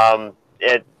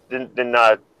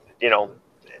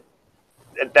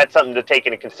 that's something to take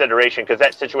into consideration, because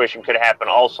that situation could happen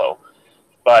also.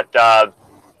 But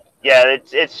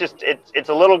it's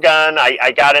a little gun.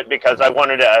 I got it because I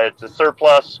wanted it's a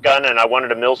surplus gun, and I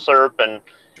wanted a milsurp, and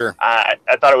sure. I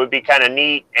thought it would be kind of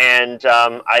neat, and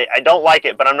I don't like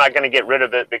it, but I'm not going to get rid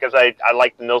of it, because I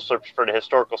like the milsurps for the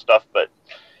historical stuff. But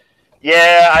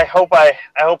yeah, I hope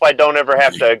I don't ever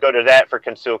have to go to that for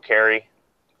concealed carry.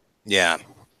 Yeah.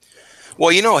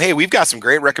 Well, hey, we've got some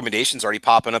great recommendations already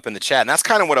popping up in the chat, and that's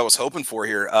kind of what I was hoping for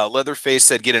here. Leatherface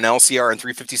said get an LCR and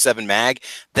 357 mag.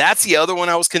 That's the other one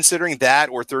I was considering, that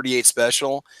or 38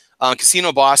 Special.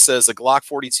 Casino Boss says a Glock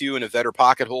 42 and a Vetter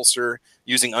pocket holster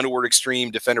using Underwood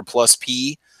Extreme Defender Plus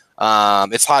P.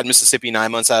 It's hot in Mississippi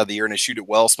 9 months out of the year, and I shoot it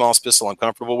well. Smallest pistol I'm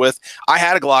comfortable with. I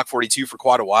had a Glock 42 for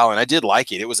quite a while, and I did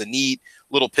like it. It was a neat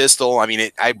little pistol. I mean,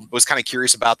 I was kind of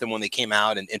curious about them when they came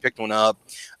out, and picked one up.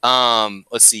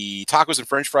 Let's see. Tacos and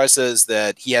French Fries says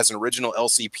that he has an original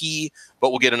LCP, but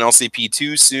we'll get an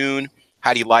LCP2 soon.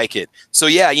 How do you like it? So,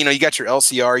 yeah, you got your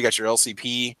LCR, you got your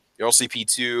LCP, your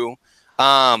LCP2.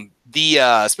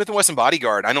 The Smith & Wesson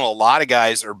Bodyguard, I know a lot of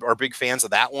guys are big fans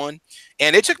of that one.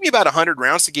 And it took me about 100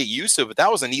 rounds to get used to it, but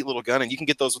that was a neat little gun. And you can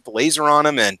get those with the laser on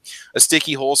them and a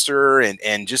sticky holster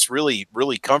and just really,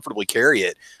 really comfortably carry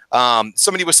it.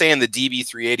 Somebody was saying the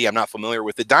DB380, I'm not familiar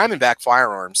with it. Diamondback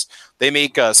Firearms, they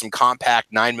make some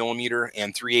compact 9mm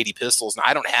and 380 pistols. And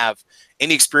I don't have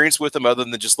any experience with them other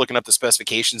than just looking up the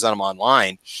specifications on them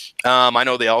online. I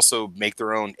know they also make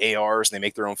their own ARs and they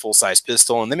make their own full-size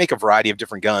pistol, and they make a variety of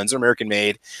different guns. They're American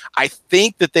made. I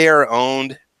think that they are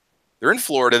owned, they're in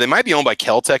Florida. They might be owned by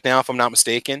Keltec now, if I'm not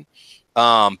mistaken.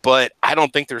 But I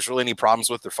don't think there's really any problems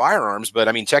with their firearms. But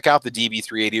I mean, check out the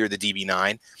DB380 or the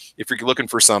DB9 if you're looking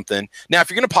for something. Now, if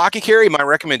you're going to pocket carry, my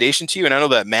recommendation to you, and I know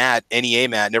that Matt, NEA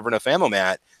Matt, Never Enough Ammo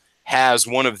Matt, has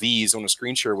one of these. I want to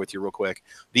screen share with you real quick.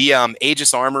 The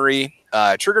Aegis Armory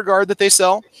trigger guard that they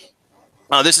sell.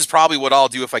 This is probably what I'll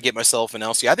do if I get myself an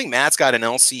LC. I think Matt's got an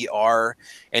LCR,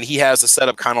 and he has a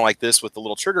setup kind of like this with the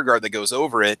little trigger guard that goes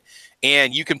over it.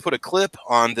 And you can put a clip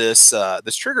on this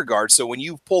this trigger guard, so when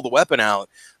you pull the weapon out,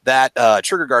 that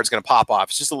trigger guard is going to pop off.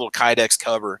 It's just a little Kydex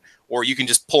cover, or you can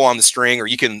just pull on the string, or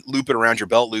you can loop it around your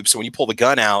belt loop. So when you pull the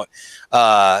gun out,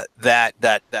 that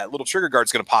little trigger guard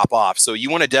is going to pop off. So you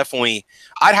want to definitely,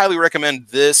 I'd highly recommend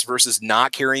this versus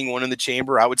not carrying one in the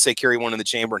chamber. I would say carry one in the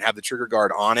chamber and have the trigger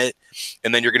guard on it,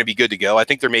 and then you're going to be good to go. I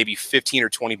think there may be 15 or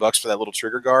 20 bucks for that little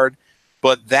trigger guard.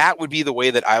 But that would be the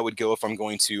way that I would go if I'm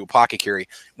going to pocket carry.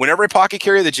 Whenever I pocket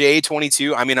carry the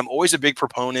JA-22, I mean, I'm always a big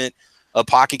proponent of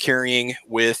pocket carrying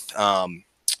with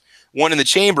one in the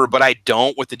chamber, but I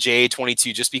don't with the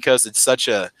JA-22 just because it's such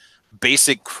a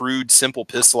basic, crude, simple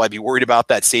pistol. I'd be worried about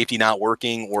that safety not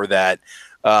working or that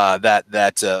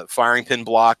firing pin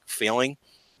block failing.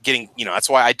 That's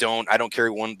why I don't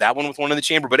carry that one with one in the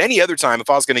chamber. But any other time,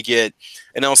 if I was going to get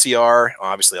an LCR,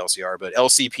 obviously LCR, but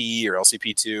LCP or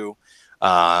LCP2,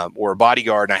 or a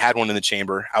bodyguard, and I had one in the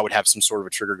chamber, I would have some sort of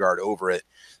a trigger guard over it.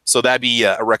 So that'd be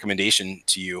a recommendation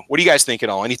to you. What do you guys think at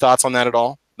all? Any thoughts on that at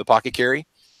all? The pocket carry?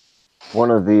 One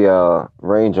of the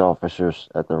range officers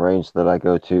at the range that I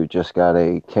go to just got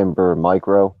a Kimber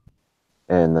Micro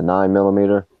and the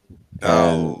 9mm.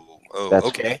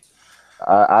 Okay.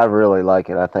 I really like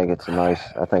it. I think it's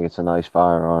a nice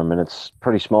firearm, and it's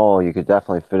pretty small. You could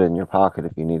definitely fit it in your pocket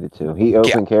if you needed to. He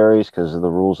open carries because of the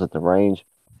rules at the range,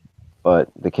 but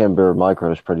the Kimber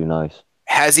Micro is pretty nice.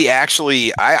 Has he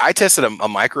actually? I tested a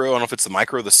micro. I don't know if it's the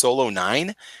micro, the Solo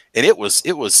 9, and it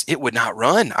would not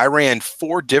run. I ran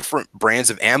 4 different brands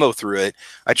of ammo through it.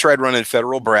 I tried running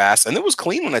Federal Brass, and it was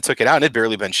clean when I took it out, and it had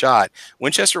barely been shot.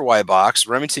 Winchester Y box,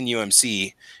 Remington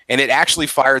UMC, and it actually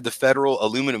fired the Federal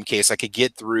aluminum case. I could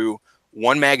get through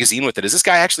one magazine with it. Has this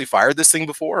guy actually fired this thing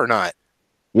before or not?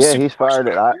 Yeah, he's fired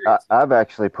it. I've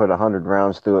actually put 100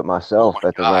 rounds through it myself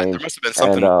at the range. There must have been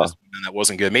something that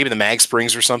wasn't good. Maybe the mag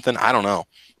springs or something. I don't know.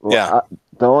 Well,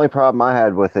 the only problem I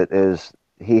had with it is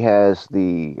he has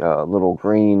the little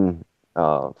green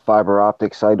fiber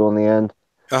optic sight on the end,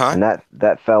 and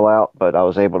that fell out. But I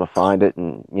was able to find it,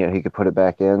 and he could put it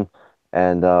back in.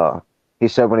 And he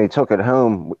said when he took it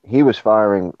home, he was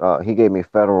firing. He gave me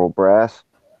Federal Brass.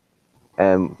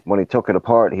 And when he took it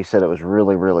apart, he said it was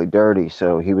really, really dirty,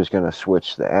 so he was going to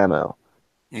switch the ammo.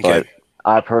 Okay. But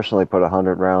I personally put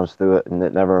 100 rounds through it, and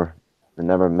it never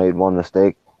made one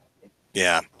mistake.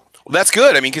 Yeah. Well, that's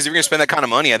good. I mean, because if you're going to spend that kind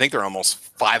of money, I think they're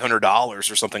almost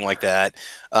 $500 or something like that.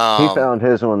 He found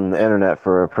his on the internet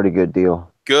for a pretty good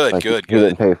deal. Good. He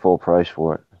didn't pay full price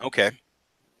for it. Okay.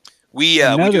 We do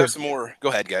have some more. Go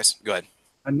ahead, guys. Go ahead.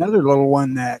 Another little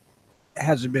one that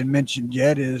hasn't been mentioned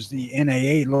yet is the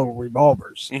NAA little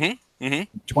revolvers.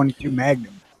 22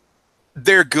 Magnum.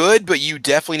 They're good, but you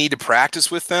definitely need to practice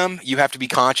with them. You have to be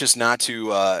conscious not to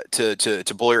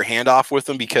blow your hand off with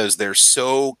them because they're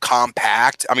so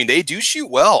compact. I mean, they do shoot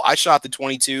well. I shot the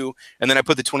 22, and then I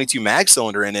put the 22 mag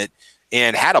cylinder in it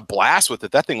and had a blast with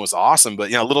it. That thing was awesome.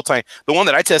 But little tiny. The one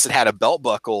that I tested had a belt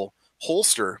buckle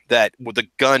holster that with the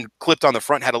gun clipped on the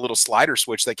front had a little slider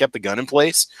switch that kept the gun in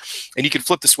place, and you could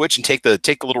flip the switch and take the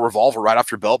little revolver right off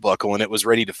your belt buckle, and it was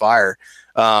ready to fire.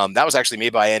 That was actually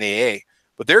made by NAA,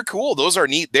 but they're cool. Those are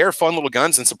neat. They're fun little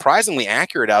guns and surprisingly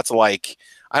accurate out to like,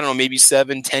 I don't know, maybe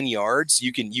 7-10 yards.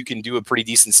 You can do a pretty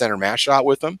decent center mass shot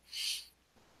with them.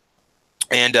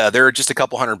 And they're just a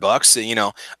couple $100.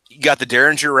 You got the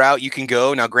Derringer route you can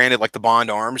go. Now, granted, like the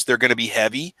Bond arms, they're going to be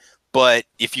heavy. But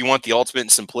if you want the ultimate in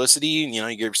simplicity, you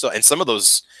give yourself, and some of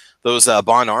those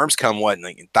Bond arms come I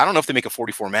don't know if they make a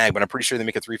 44 mag, but I'm pretty sure they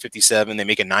make a 357. They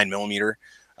make a 9mm,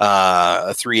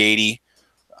 a 380,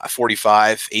 a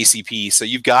 45 ACP. So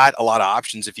you've got a lot of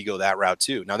options if you go that route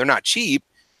too. Now they're not cheap,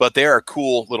 but they are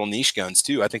cool little niche guns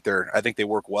too. I think they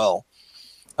work well.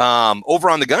 Over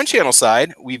on the gun channel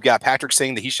side, we've got Patrick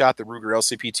saying that he shot the Ruger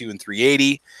LCP2 in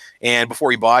 380, and before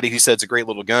he bought it, he said it's a great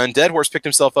little gun. Dead Horse picked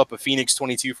himself up a Phoenix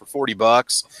 22 for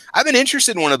 $40. I've been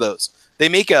interested in one of those. They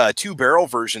make a 2-barrel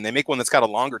version. They make one that's got a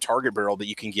longer target barrel that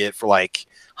you can get for like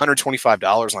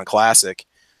 $125 on Classic.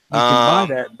 You can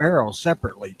buy that barrel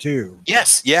separately too.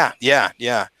 Yes, yeah.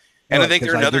 And I think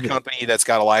there's another company that's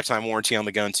got a lifetime warranty on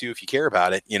the gun too, if you care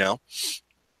about it, you know.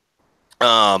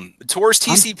 Taurus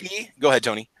TCP. Go ahead,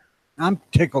 Tony. I'm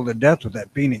tickled to death with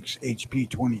that Phoenix HP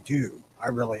 22. I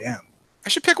really am. I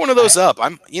should pick one of those up.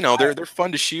 They're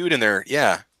fun to shoot, and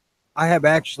I have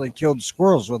actually killed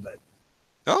squirrels with it.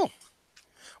 Oh.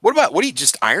 What do you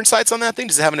just iron sights on that thing?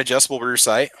 Does it have an adjustable rear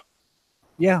sight?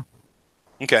 Yeah.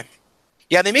 Okay.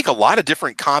 Yeah, they make a lot of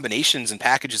different combinations and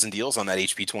packages and deals on that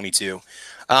HP 22.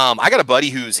 I got a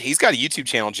buddy he's got a YouTube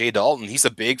channel, Jay Dalton. He's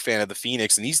a big fan of the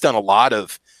Phoenix, and he's done a lot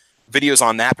of videos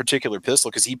on that particular pistol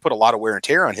because he put a lot of wear and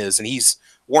tear on his, and he's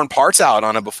worn parts out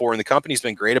on it before, and the company's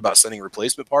been great about sending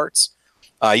replacement parts.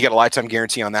 You got a lifetime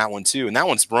guarantee on that one too, and that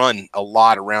one's run a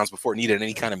lot of rounds before it needed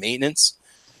any kind of maintenance.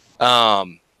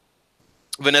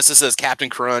 Vanessa says Captain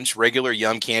Crunch, regular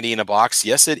Yum candy in a box.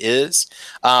 Yes, it is.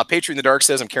 Patriot in the Dark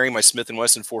says I'm carrying my Smith &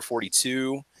 Wesson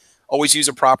 442. Always use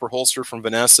a proper holster from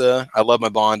Vanessa. I love my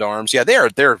Bond arms. Yeah,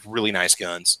 they're really nice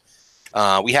guns.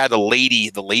 We had the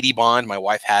lady Bond. My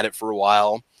wife had it for a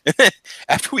while.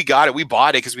 After we got it, we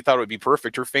bought it because we thought it would be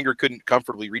perfect. Her finger couldn't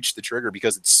comfortably reach the trigger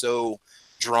because it's so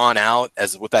drawn out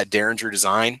with that Derringer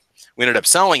design. We ended up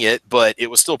selling it, but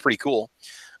it was still pretty cool.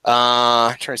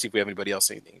 Trying to see if we have anybody else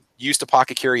saying anything. Used to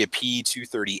pocket carry a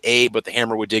P238, but the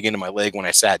hammer would dig into my leg when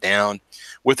I sat down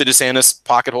with the DeSantis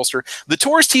pocket holster. The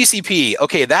Taurus TCP,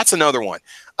 okay, that's another one.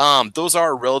 Those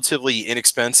are relatively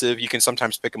inexpensive. You can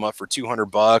sometimes pick them up for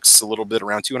 $200, a little bit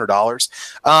around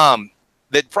 $200.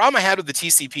 The problem I had with the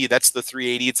TCP, that's the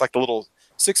 380. It's like the little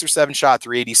 6 or 7 shot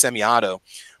 380 semi-auto,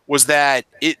 was that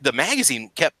the magazine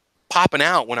kept popping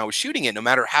out when I was shooting it, no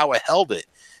matter how I held it.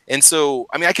 And so,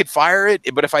 I mean, I could fire it,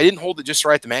 but if I didn't hold it just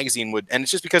right, the magazine would. And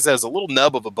it's just because it has a little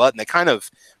nub of a button that kind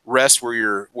of rests where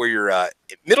your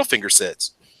middle finger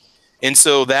sits. And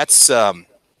so that's I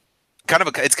don't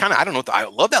know. I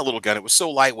love that little gun. It was so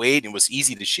lightweight and it was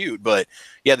easy to shoot. But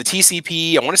yeah, the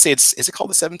TCP, I want to say is it called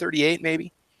the 738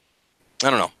 maybe? I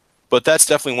don't know. But that's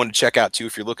definitely one to check out too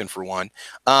if you're looking for one.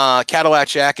 Cadillac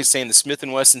Jack is saying the Smith &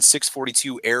 Wesson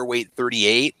 642 Airweight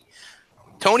 38.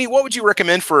 Tony, what would you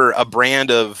recommend for a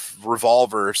brand of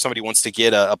revolver if somebody wants to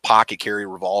get a pocket carry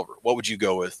revolver? What would you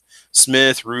go with?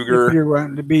 Smith, Ruger? If you're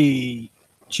wanting to be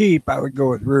cheap, I would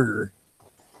go with Ruger.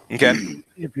 Okay.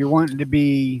 If you're wanting to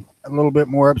be a little bit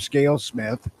more upscale,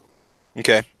 Smith.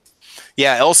 Okay.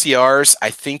 Yeah, LCRs,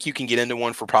 I think you can get into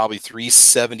one for probably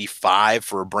 $375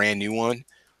 for a brand new one.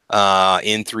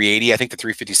 In 380, I think the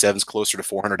 357 is closer to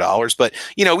 $400, but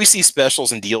we see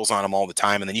specials and deals on them all the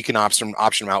time, and then you can option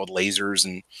them out with lasers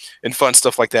and fun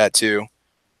stuff like that too.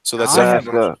 So that's I have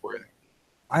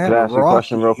a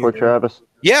question real quick, Travis.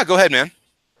 Yeah, go ahead, man.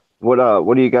 What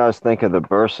do you guys think of the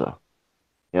Bursa?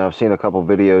 I've seen a couple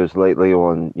videos lately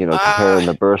on comparing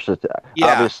the Bursa.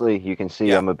 Obviously, you can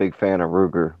see I'm a big fan of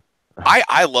Ruger.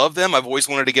 I love them. I've always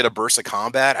wanted to get a Bursa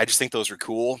Combat. I just think those are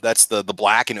cool. That's the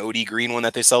black and OD green one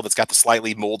that they sell that's got the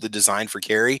slightly molded design for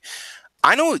carry.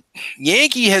 I know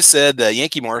Yankee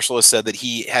Marshall has said that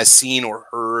he has seen or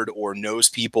heard or knows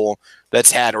people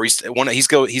that's had, or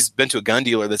he's been to a gun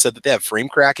dealer that said that they have frame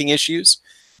cracking issues,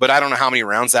 but I don't know how many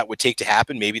rounds that would take to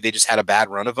happen. Maybe they just had a bad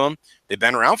run of them. They've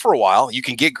been around for a while. You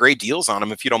can get great deals on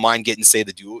them if you don't mind getting, say,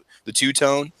 the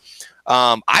two-tone.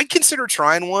 I'd consider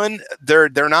trying one. They're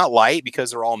not light because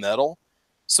they're all metal,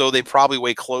 so they probably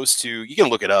weigh close to. You can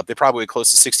look it up. They probably weigh close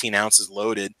to 16 ounces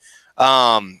loaded.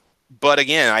 But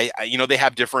again, I they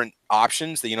have different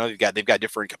options. They've got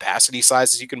different capacity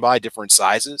sizes you can buy, different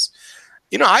sizes.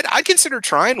 I'd consider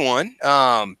trying one.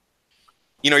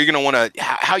 You're going to want to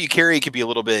how you carry it could be a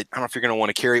little bit. I don't know if you're going to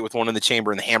want to carry it with one in the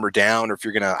chamber and the hammer down, or if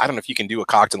you're going to. I don't know if you can do a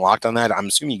cocked and locked on that. I'm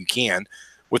assuming you can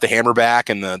with the hammer back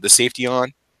and the safety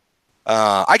on.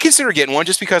 I consider getting one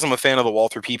just because I'm a fan of the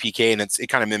Walther PPK, and it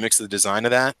kind of mimics the design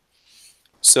of that.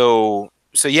 So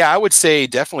yeah, I would say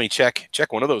definitely check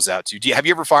one of those out too. Have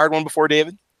you ever fired one before,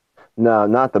 David? No,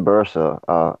 not the Bursa.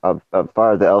 I've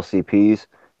fired the LCPs,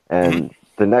 and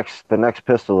the next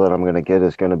pistol that I'm going to get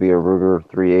is going to be a Ruger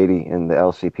 380 in the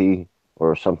LCP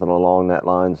or something along that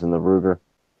lines in the Ruger.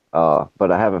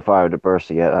 But I haven't fired the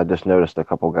Bursa yet. I just noticed a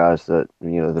couple guys that the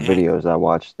videos I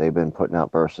watched, they've been putting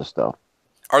out Bursa stuff.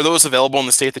 Are those available in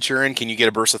the state that you're in? Can you get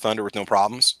a Bursa Thunder with no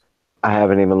problems? I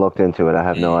haven't even looked into it. I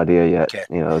have no idea yet. Okay.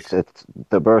 It's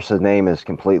the Bursa name is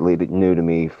completely new to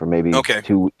me for maybe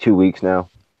 2 weeks now.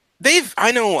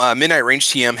 I know Midnight Range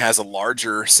TM has a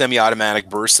larger semi-automatic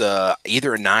Bursa,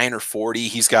 either a 9 or 40.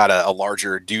 He's got a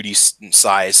larger duty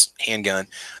size handgun.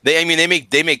 They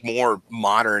make more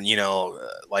modern,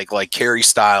 like carry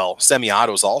style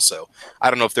semi-autos. Also, I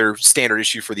don't know if they're standard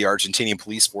issue for the Argentinian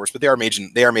police force, but they are made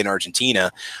in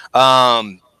Argentina.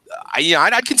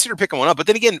 I'd consider picking one up. But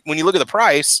then again, when you look at the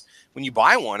price, when you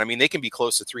buy one, I mean, they can be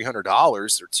close to $300 or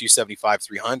 $275,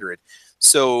 $300.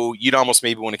 So you'd almost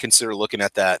maybe want to consider looking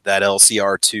at that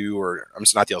LCR2, or I'm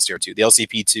not the LCR2, the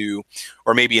LCP2,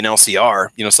 or maybe an LCR.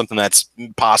 Something that's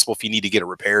possible if you need to get a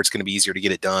repair. It's going to be easier to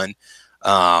get it done.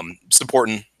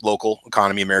 Supporting local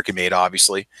economy, American made,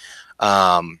 obviously.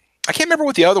 I can't remember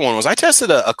what the other one was. I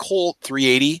tested a Colt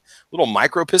 380 little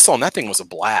micro pistol, and that thing was a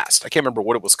blast. I can't remember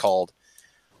what it was called.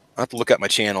 I have to look at my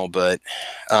channel, but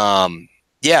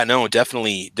yeah, no,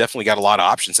 definitely got a lot of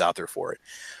options out there for it.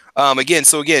 Again,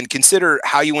 consider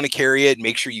how you want to carry it.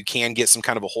 Make sure you can get some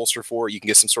kind of a holster for it. You can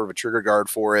get some sort of a trigger guard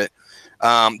for it.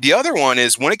 The other one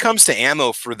is when it comes to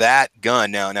ammo for that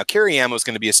gun. Now carry ammo is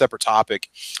going to be a separate topic.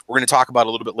 We're going to talk about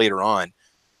a little bit later on.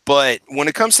 But when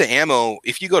it comes to ammo,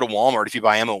 if you go to Walmart, if you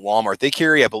buy ammo at Walmart, they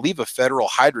carry, I believe, a Federal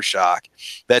Hydroshock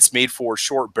that's made for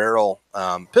short barrel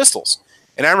pistols.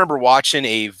 And I remember watching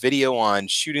a video on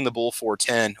Shooting the Bull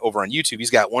 410 over on YouTube. He's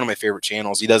got one of my favorite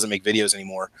channels. He doesn't make videos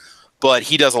anymore, but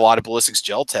he does a lot of ballistics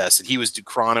gel tests, and he was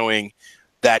chronoing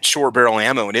that short barrel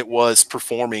ammo, and it was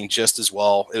performing just as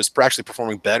well. It was actually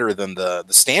performing better than the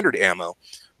standard ammo,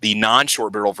 the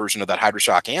non-short barrel version of that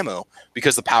Hydroshock ammo,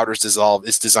 because the powder is dissolved.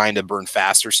 It's designed to burn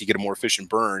faster, so you get a more efficient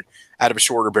burn out of a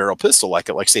shorter barrel pistol, like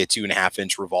say a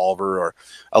 2.5-inch revolver or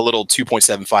a little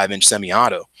 2.75-inch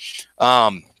semi-auto.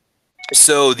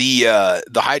 So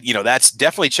that's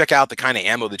definitely check out the kind of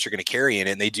ammo that you're going to carry in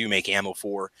it. And they do make ammo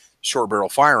for short barrel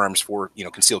firearms for,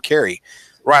 concealed carry.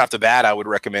 Right off the bat, I would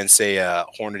recommend, say, a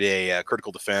Hornady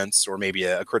critical defense, or maybe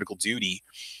a critical duty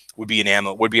would be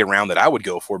a round that I would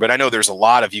go for. But I know there's a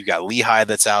lot of, you've got Lehigh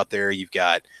that's out there. You've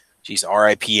got,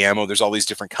 RIP ammo. There's all these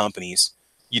different companies.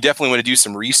 You definitely want to do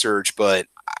some research, but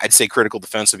I'd say critical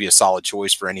defense would be a solid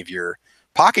choice for any of your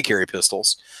pocket carry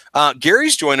pistols.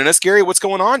 Gary's joining us. Gary, what's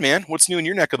going on, man? What's new in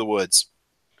your neck of the woods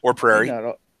or prairie?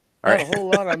 Not a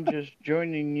whole lot. I'm just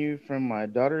joining you from my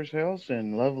daughter's house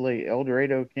in lovely El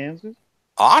Dorado, Kansas.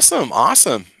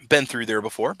 Awesome. Been through there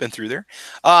before.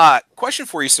 Question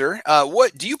for you, sir.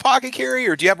 What do you pocket carry,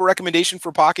 or do you have a recommendation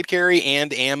for pocket carry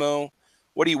and ammo?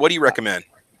 What do you recommend?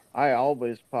 I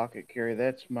always pocket carry.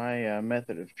 That's my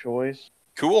method of choice.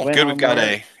 Cool. Good. We've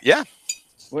got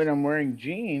When I'm wearing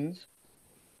jeans,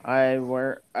 I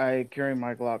carry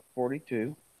my Glock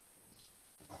 42,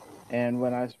 and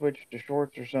when I switch to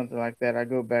shorts or something like that, I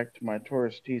go back to my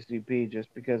Taurus TCP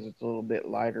just because it's a little bit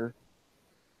lighter,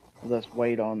 less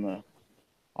weight on the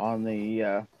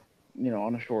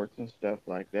shorts and stuff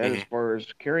like that. As far as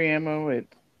carry ammo,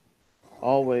 it's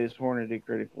always Hornady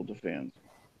Critical Defense.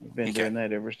 I've been doing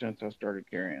that ever since I started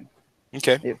carrying.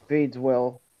 Okay. It feeds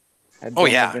well. I don't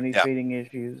have any feeding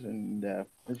issues, and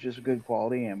it's just good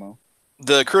quality ammo.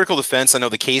 The critical defense, I know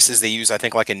the cases they use, I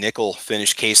think, like a nickel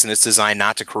finish case, and it's designed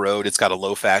not to corrode. It's got a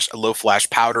low flash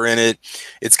powder in it.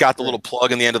 It's got the little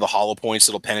plug in the end of the hollow points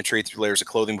that'll penetrate through layers of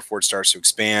clothing before it starts to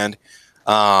expand.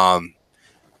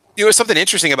 Something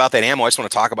interesting about that ammo. I just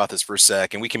want to talk about this for a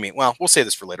sec, and we'll save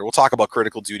this for later. We'll talk about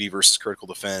critical duty versus critical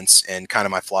defense and kind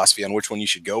of my philosophy on which one you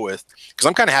should go with, because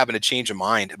I'm kind of having a change of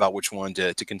mind about which one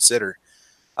to consider.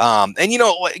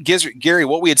 Gary,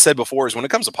 what we had said before is when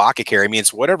it comes to pocket carry,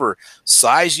 it's whatever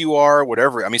size you are,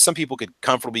 whatever. Some people could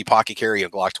comfortably pocket carry a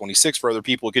Glock 26. For other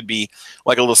people, it could be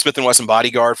like a little Smith & Wesson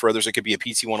Bodyguard. For others, it could be a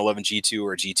PT-111 G2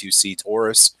 or a G2C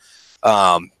Taurus.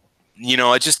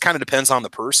 It just kind of depends on the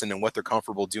person and what they're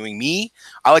comfortable doing. Me,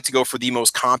 I like to go for the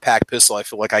most compact pistol I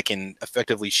feel like I can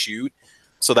effectively shoot.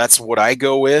 So that's what I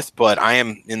go with, but I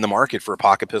am in the market for a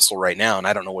pocket pistol right now, and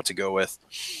I don't know what to go with.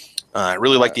 I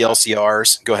really like the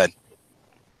LCRs. Go ahead.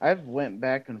 I've went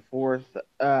back and forth.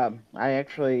 I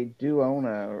actually do own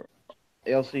a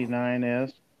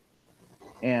LC9S,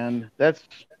 and that's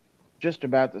just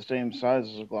about the same size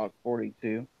as a Glock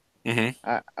 42.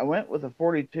 I went with a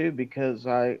 42 because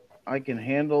I can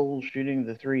handle shooting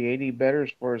the 380 better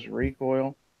as far as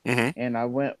recoil, and I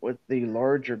went with the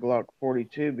larger Glock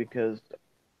 42 because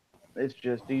it's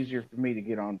just easier for me to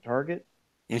get on target.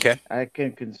 Okay. I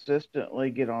can consistently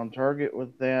get on target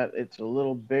with that. It's a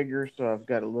little bigger, so I've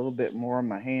got a little bit more on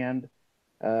my hand,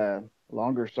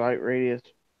 longer sight radius,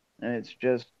 and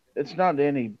it's not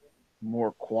any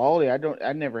more quality.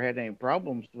 I never had any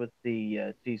problems with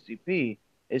the TCP.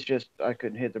 It's just I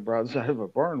couldn't hit the broadside of a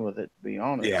barn with it, to be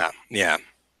honest. Yeah.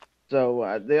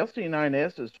 So the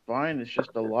LC9S is fine. It's just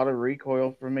a lot of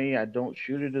recoil for me. I don't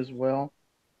shoot it as well.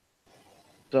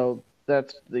 So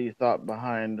that's the thought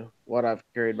behind what I've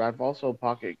carried. I've also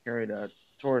pocket carried a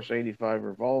Taurus 85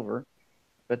 revolver,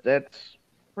 but that's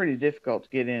pretty difficult to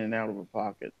get in and out of a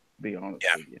pocket, to be honest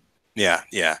with you. Yeah,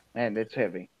 yeah. And it's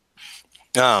heavy.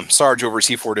 Sarge over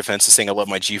C4 Defense is saying, I love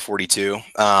my G42.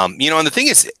 And the thing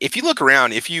is, if you look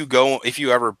around, if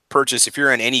you ever purchase, if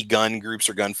you're in any gun groups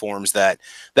or gun forums that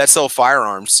sell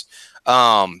firearms,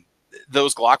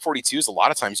 those Glock 42s, a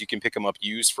lot of times you can pick them up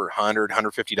used for $100,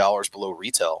 $150 below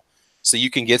retail. So you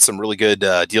can get some really good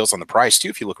deals on the price too,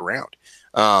 if you look around.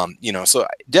 So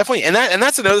definitely, and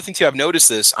that's another thing too. I've noticed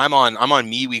this. I'm on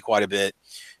MeWe quite a bit.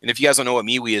 And if you guys don't know what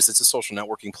MeWe is, it's a social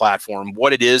networking platform.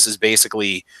 What it is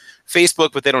basically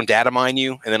Facebook, but they don't data mine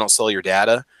you and they don't sell your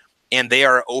data. And they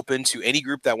are open to any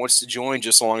group that wants to join,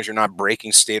 just so long as you're not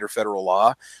breaking state or federal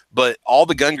law. But all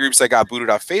the gun groups that got booted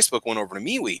off Facebook went over to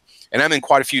MeWe. And I'm in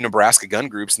quite a few Nebraska gun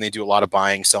groups, and they do a lot of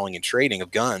buying, selling, and trading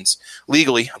of guns,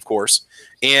 legally, of course.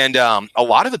 And a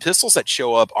lot of the pistols that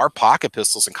show up are pocket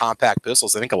pistols and compact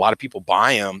pistols. I think a lot of people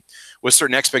buy them with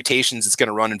certain expectations it's going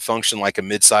to run and function like a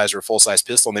mid-size or a full-size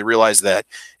pistol, and they realize that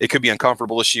it could be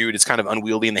uncomfortable to shoot. It's kind of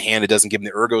unwieldy in the hand. It doesn't give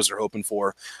them the ergos they're hoping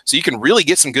for. So you can really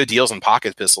get some good deals on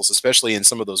pocket pistols, especially in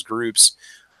some of those groups,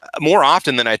 more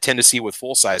often than I tend to see with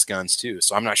full-size guns too.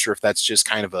 So I'm not sure if that's just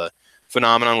kind of a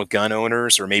phenomenon with gun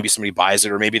owners, or maybe somebody buys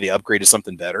it, or maybe they upgrade to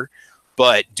something better.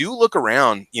 But do look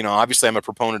around. Obviously I'm a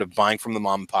proponent of buying from the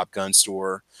mom and pop gun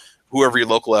store, whoever your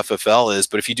local FFL is.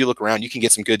 But if you do look around, you can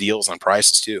get some good deals on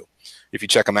prices too, if you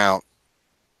check them out.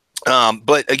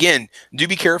 But again, do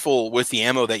be careful with the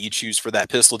ammo that you choose for that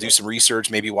pistol. Do some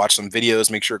research, maybe watch some videos,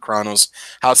 make sure it chronos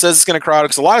how it says it's going to chrono.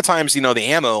 Because a lot of times, the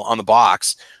ammo on the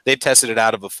box, they've tested it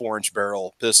out of a 4-inch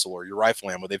barrel pistol, or your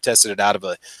rifle ammo. They've tested it out of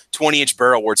a 20-inch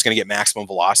barrel where it's going to get maximum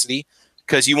velocity.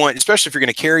 Because you want, especially if you're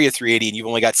going to carry a 380 and you've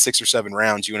only got 6 or 7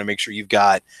 rounds, you want to make sure you've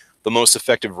got the most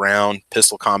effective round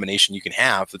pistol combination you can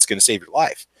have that's going to save your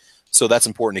life. So that's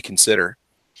important to consider.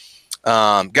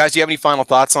 Guys, do you have any final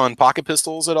thoughts on pocket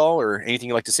pistols at all, or anything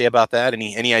you'd like to say about that?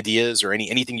 Any ideas, or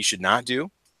anything you should not do?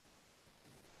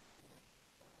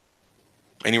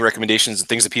 Any recommendations and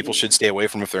things that people should stay away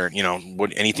from if they're,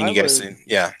 anything you guys say?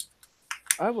 Yeah.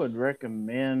 I would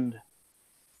recommend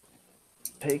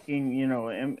taking,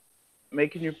 and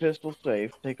making your pistol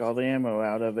safe, take all the ammo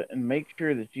out of it, and make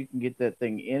sure that you can get that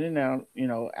thing in and out,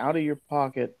 out of your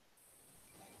pocket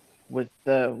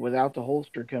without the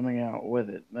holster coming out with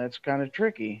it. That's kind of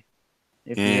tricky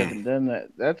if you haven't done that.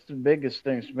 That's the biggest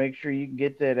thing, is make sure you can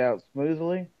get that out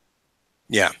smoothly.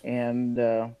 Yeah. And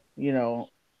you know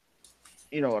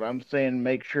what I'm saying,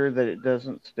 make sure that it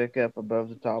doesn't stick up above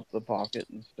the top of the pocket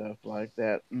and stuff like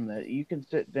that, and that you can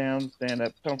sit down, stand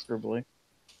up comfortably.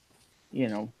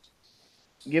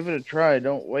 Give it a try.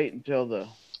 Don't wait until the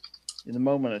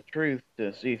moment of truth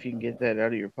to see if you can get that out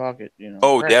of your pocket.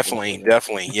 Oh, definitely.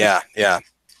 Yeah.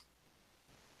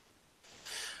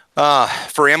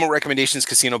 For ammo recommendations,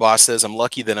 Casino Boss says, I'm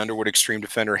lucky that Underwood Extreme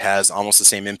Defender has almost the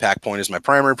same impact point as my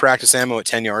primary practice ammo at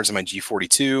 10 yards on my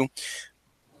G42,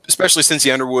 especially since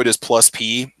the Underwood is plus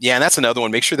P. Yeah, and that's another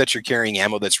one. Make sure that you're carrying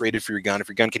ammo that's rated for your gun. If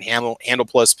your gun can handle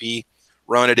plus P,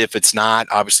 run it. If it's not,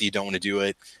 obviously you don't want to do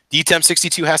it. DTEM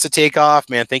 62 has to take off.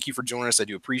 Man, thank you for joining us. I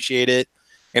do appreciate it.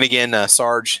 And again,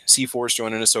 Sarge C4 is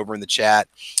joining us over in the chat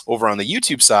over on the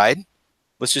YouTube side.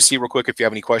 Let's just see real quick if you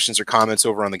have any questions or comments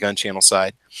over on the gun channel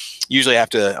side. Usually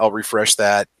I'll refresh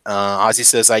that. Ozzy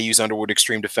says, I use Underwood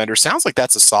Extreme Defender. Sounds like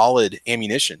that's a solid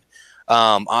ammunition.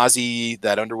 Ozzy,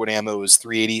 that Underwood ammo is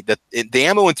 380. The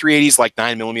ammo in 380 is like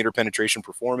 9mm penetration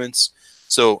performance.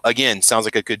 So again, sounds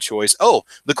like a good choice. Oh,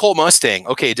 the Colt Mustang.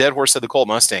 Okay, Dead Horse said the Colt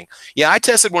Mustang. Yeah, I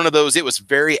tested one of those. It was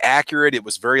very accurate. It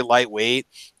was very lightweight.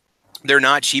 They're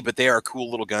not cheap, but they are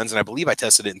cool little guns, and I believe I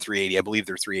tested it in 380. I believe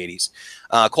they're 380s.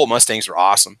 Colt Mustangs are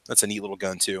awesome. That's a neat little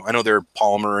gun too. I know they're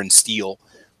polymer and steel,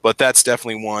 but that's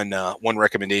definitely one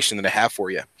recommendation that I have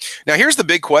for you. Now, here's the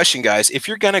big question, guys. If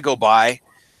you're gonna go buy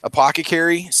a pocket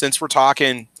carry, since we're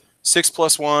talking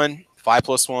 6+1,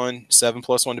 5+1,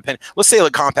 7+1, depending. Let's say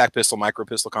a compact pistol, micro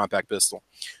pistol, compact pistol.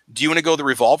 Do you want to go the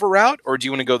revolver route, or do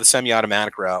you want to go the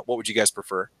semi-automatic route? What would you guys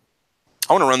prefer?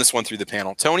 I want to run this one through the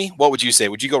panel. Tony, what would you say?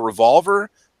 Would you go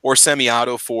revolver or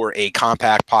semi-auto for a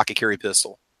compact pocket carry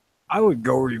pistol? I would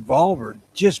go revolver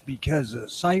just because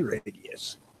of sight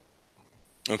radius.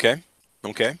 Okay.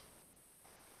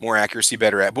 More accuracy,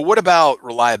 better at. But what about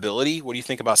reliability? What do you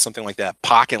think about something like that?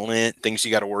 Pocket lint, things you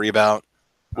got to worry about.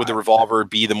 Would the revolver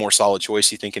be the more solid choice,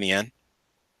 you think, in the end?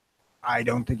 I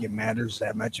don't think it matters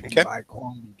that much. If you buy a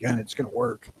quality gun, it's going to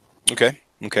work. Okay.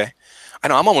 Okay. I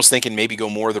know I'm almost thinking maybe go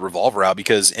more of the revolver route,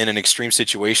 because in an extreme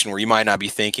situation where you might not be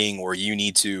thinking, or you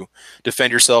need to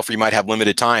defend yourself, or you might have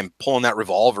limited time, pulling that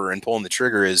revolver and pulling the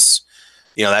trigger is,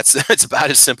 that's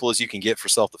about as simple as you can get for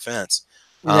self-defense.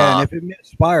 Yeah, and if it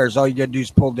misfires, all you got to do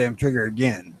is pull the damn trigger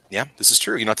again. Yeah, this is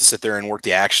true. You don't have to sit there and work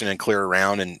the action and clear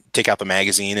around and take out the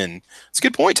magazine. And it's a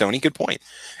good point, Tony. Good point.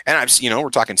 And we're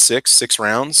talking six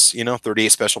rounds, 38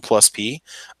 special plus P.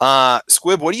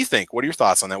 Squib, what do you think? What are your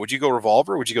thoughts on that? Would you go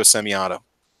revolver, or would you go semi-auto?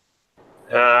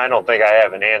 I don't think I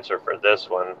have an answer for this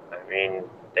one. I mean,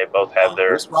 they both have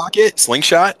their rocket,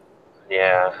 slingshot.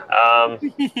 Yeah. Well,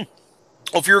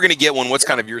 if you were going to get one, what's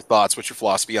kind of your thoughts? What's your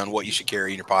philosophy on what you should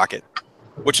carry in your pocket?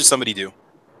 What should somebody do?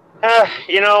 Yeah,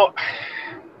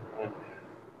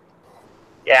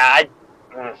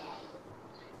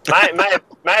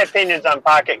 my opinions on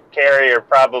pocket carry are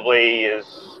probably as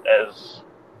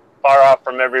far off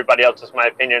from everybody else as my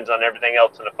opinions on everything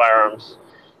else in the firearms.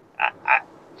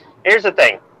 Here's the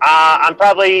thing. I'm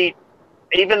probably,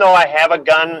 even though I have a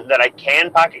gun that I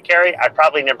can pocket carry, I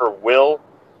probably never will.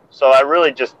 So I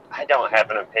don't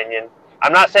have an opinion.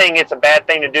 I'm not saying it's a bad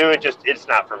thing to do. It's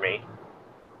not for me.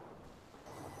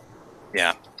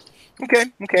 Yeah. Okay.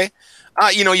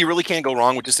 You really can't go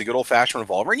wrong with just a good old-fashioned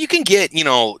revolver. And you can get,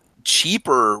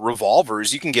 cheaper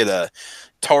revolvers. You can get a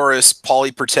Taurus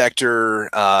Poly Protector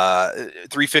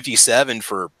 357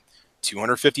 for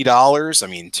 $250. I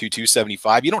mean,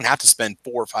 $275. You don't have to spend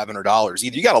 $400 or $500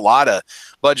 either. You got a lot of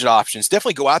budget options.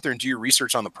 Definitely go out there and do your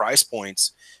research on the price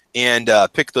points, and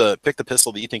pick the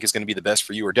pistol that you think is going to be the best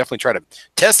for you, or definitely try to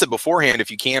test it beforehand if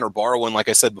you can, or borrow one, like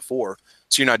I said before,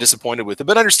 so you're not disappointed with it.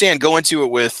 But understand, go into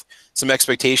it with some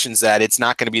expectations that it's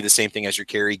not going to be the same thing as your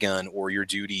carry gun or your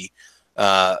duty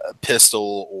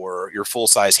pistol or your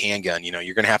full-size handgun.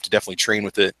 You're going to have to definitely train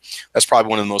with it. That's probably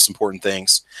one of the most important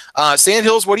things.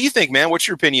 Sandhills, what do you think, man? What's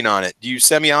your opinion on it? Do you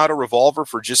semi-auto, revolver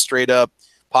for just straight up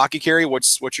pocket carry?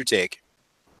 What's your take?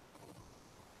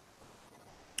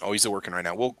 Oh, he's working right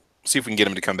now. We'll see if we can get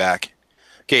him to come back.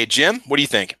 Okay, Jim, what do you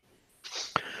think?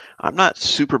 I'm not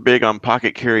super big on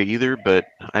pocket carry either, but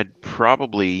I'd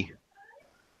probably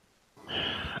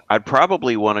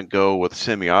want to go with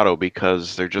semi-auto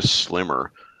because they're just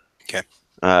slimmer. Okay.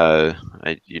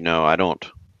 I'd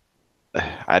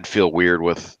feel weird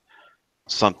with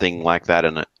something like that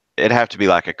it'd have to be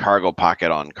like a cargo pocket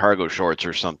on cargo shorts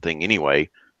or something anyway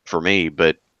for me,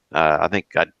 but I think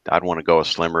I'd want to go a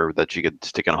slimmer that you could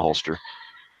stick in a holster.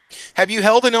 Have you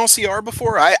held an LCR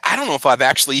before? I don't know if I've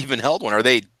actually even held one. Are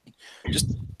they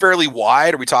just fairly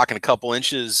wide? Are we talking a couple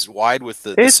inches wide with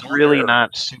the It's cylinder? really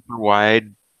not super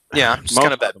wide. Yeah, just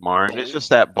kind of that. It's just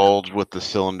that bulge with the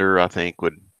cylinder, I think,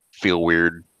 would feel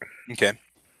weird. Okay.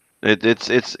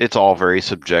 It's all very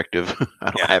subjective.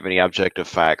 I don't have any objective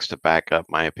facts to back up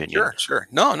my opinion. Sure.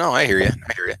 No, I hear you.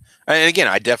 And again,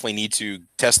 I definitely need to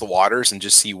test the waters and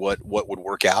just see what would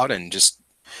work out, and just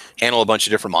handle a bunch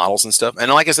of different models and stuff. And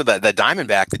like I said, that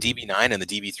Diamondback, the DB9 and the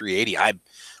DB380, I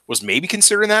was maybe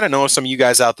considering that. I know some of you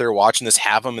guys out there watching this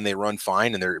have them, and they run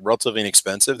fine, and they're relatively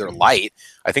inexpensive. They're light.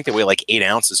 I think they weigh like 8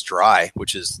 ounces dry,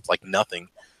 which is like nothing.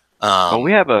 Well,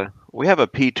 we have a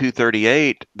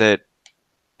P238 that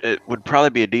it would probably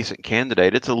be a decent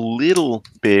candidate. It's a little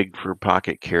big for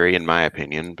pocket carry, in my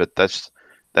opinion, but that's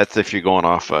if you're going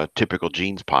off typical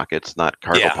jeans pockets, not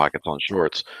cargo pockets on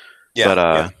shorts. Yeah.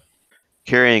 But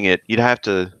carrying it, you'd have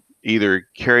to either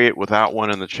carry it without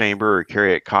one in the chamber or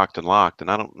carry it cocked and locked,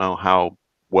 and I don't know how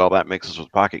well that mixes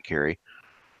with pocket carry.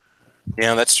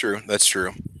 Yeah, that's true.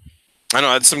 I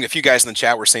know a few guys in the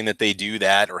chat were saying that they do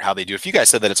that, or how they do it. A few guys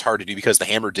said that it's hard to do because the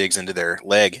hammer digs into their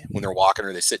leg when they're walking,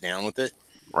 or they sit down with it.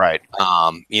 Right.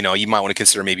 You might want to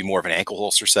consider maybe more of an ankle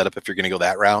holster setup if you're going to go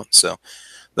that route. So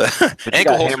the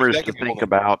ankle hammers to think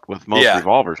about with most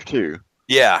revolvers too.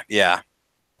 Yeah.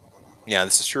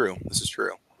 This is true.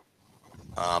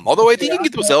 Although I think you can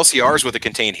get those LCRs with a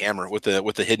contained hammer, with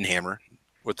the hidden hammer,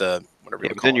 with the whatever.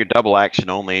 Yeah, then you're double action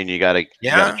only, and you got to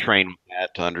train with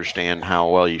that to understand how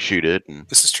well you shoot it. And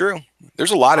this is true.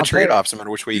 There's a lot of trade-offs no matter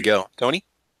which way you go. Tony,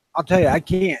 I'll tell you, I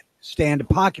can't stand a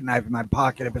pocket knife in my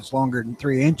pocket if it's longer than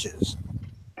 3 inches.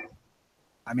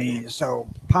 I mean, so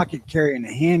pocket carrying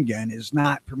a handgun is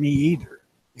not for me either.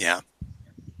 Yeah.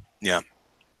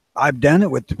 I've done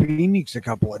it with the Phoenix a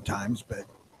couple of times, but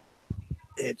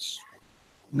it's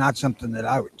not something that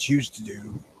I would choose to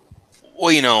do.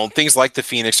 Well, things like the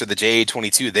Phoenix or the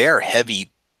JA-22, they are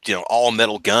heavy, all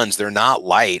metal guns. They're not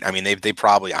light. I mean, they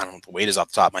probably, I don't know what the weight is off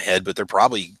the top of my head, but they're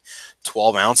probably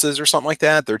 12 ounces or something like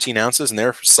that, 13 ounces, and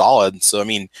they're solid. So, I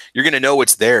mean, you're going to know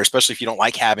what's there, especially if you don't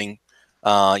like having,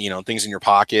 things in your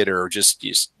pocket, or just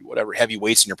whatever heavy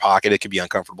weights in your pocket. It could be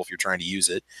uncomfortable if you're trying to use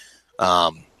it.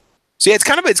 So yeah, it's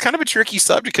kind of a tricky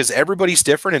subject because everybody's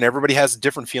different and everybody has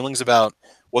different feelings about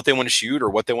what they want to shoot or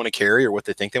what they want to carry or what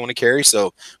they think they want to carry.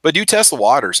 So, but do test the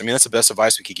waters. I mean, that's the best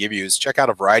advice we could give you is check out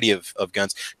a variety of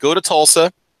guns. Go to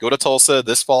Tulsa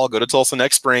this fall, go to Tulsa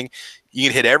next spring. You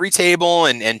can hit every table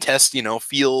and test,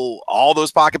 feel all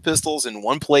those pocket pistols in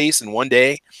one place in one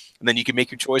day. And then you can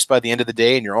make your choice by the end of the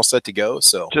day and you're all set to go.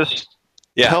 So just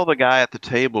tell the guy at the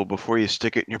table before you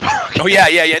stick it in your pocket. Oh,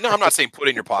 yeah. No, I'm not saying put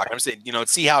it in your pocket. I'm saying,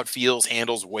 see how it feels,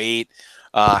 handles, weight.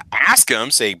 Ask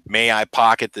them, say, may I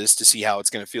pocket this to see how it's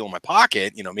going to feel in my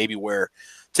pocket? Maybe wear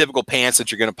typical pants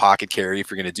that you're going to pocket carry if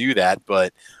you're going to do that.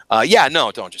 But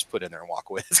no, don't just put it in there and walk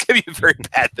away. It's going to be a very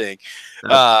bad thing.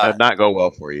 That'd not go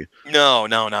well for you. No,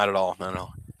 not at all.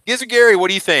 No. Gizzard Gary, what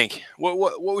do you think?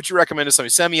 What would you recommend to somebody?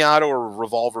 Semi-auto or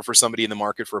revolver for somebody in the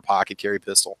market for a pocket carry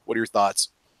pistol? What are your thoughts?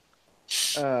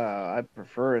 I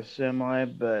prefer a semi,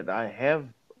 but I have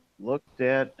looked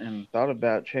at and thought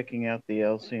about checking out the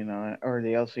LC9 or the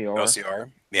LCR. LCR,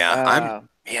 yeah.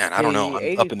 I don't know.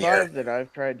 I'm up in the air. That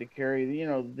I've tried to carry,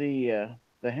 the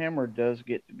hammer does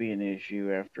get to be an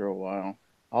issue after a while.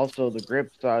 Also, the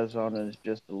grip size on it is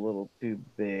just a little too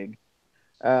big.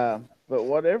 But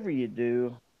whatever you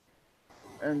do,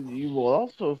 and you will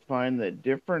also find that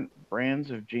different brands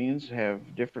of jeans have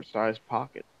different size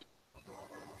pockets.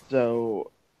 So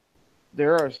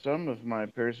there are some of my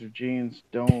pairs of jeans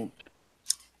don't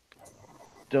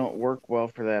work well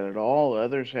for that at all.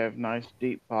 Others have nice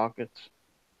deep pockets.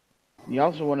 You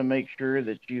also want to make sure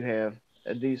that you have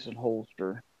a decent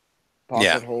holster,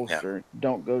 holster. Yeah.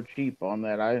 Don't go cheap on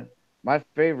that. My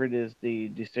favorite is the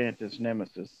DeSantis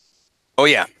Nemesis.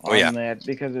 That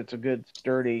because it's a good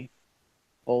sturdy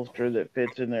holster that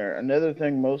fits in there. Another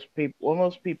thing most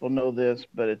people know this,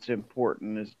 but it's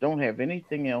important, is don't have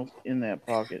anything else in that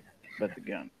pocket but the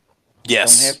gun.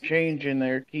 Yes. Don't have change in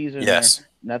there, keys in there,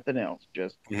 nothing else.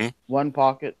 Just one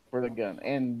pocket for the gun.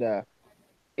 And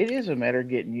it is a matter of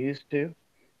getting used to.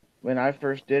 When I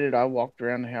first did it, I walked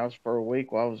around the house for a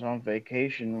week while I was on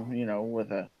vacation,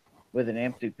 with an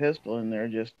empty pistol in there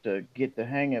just to get the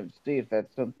hang of it, to see if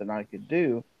that's something I could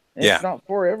do. And it's not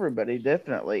for everybody,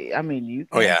 definitely. I mean, you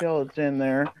can tell it's in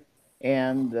there,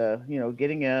 and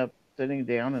getting up, sitting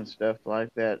down, and stuff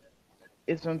like that,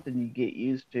 it's something you get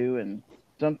used to. And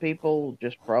some people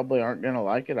just probably aren't going to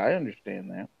like it. I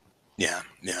understand that. Yeah.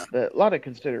 But a lot of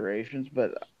considerations,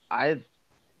 but I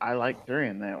like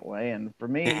carrying that way. And for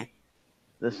me,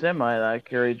 the semi that I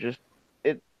carry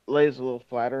it lays a little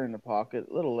flatter in the pocket,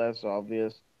 a little less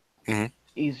obvious,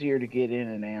 easier to get in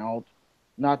and out.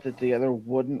 Not that the other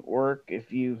wouldn't work.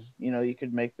 If you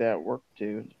could make that work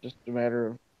too. It's just a matter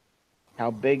of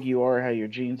how big you are, how your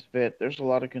jeans fit. There's a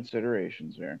lot of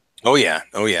considerations there. Oh yeah.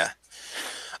 A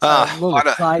little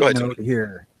side note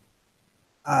here.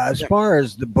 As far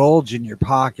as the bulge in your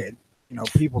pocket,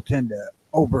 people tend to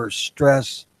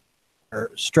overstress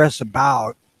or stress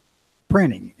about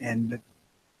printing, and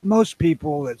most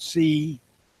people that see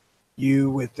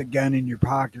you with the gun in your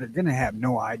pocket are going to have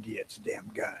no idea it's a damn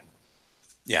gun.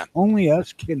 Yeah. Only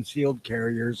us concealed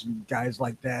carriers and guys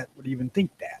like that would even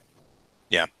think that.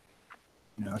 Yeah.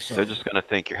 So they're just going to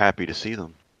think you're happy to see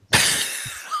them.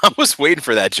 I was waiting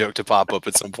for that joke to pop up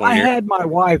at some point. I had my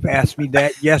wife ask me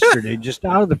that yesterday, just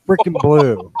out of the freaking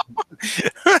blue.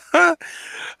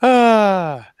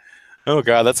 Oh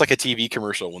God, that's like a TV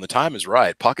commercial. When the time is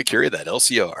right, pocket carry that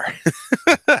LCR.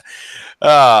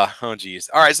 Oh geez.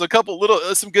 All right, so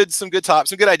some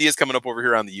good ideas coming up over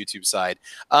here on the YouTube side.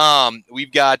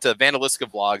 We've got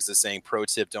Vandalistica Vlogs that's saying, pro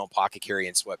tip: don't pocket carry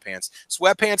in sweatpants.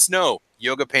 Sweatpants, no.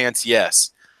 Yoga pants,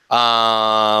 yes.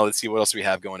 Let's see what else we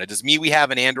have going. Does we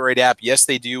have an Android app? Yes,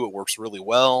 they do. It works really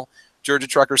well. Georgia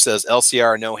Trucker says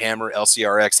LCR, no hammer.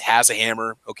 LCRX has a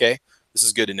hammer. Okay. This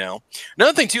is good to know.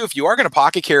 Another thing, too, if you are going to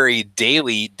pocket carry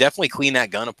daily, definitely clean that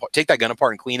gun apart. Take that gun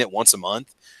apart and clean it once a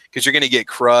month, because you're going to get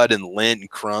crud and lint and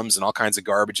crumbs and all kinds of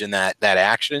garbage in that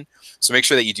action. So make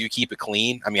sure that you do keep it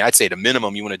clean. I mean, I'd say at a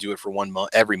minimum, you want to do it for 1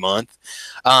 month, every month.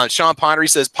 Sean Pondery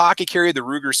says, pocket carry the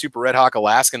Ruger Super Red Hawk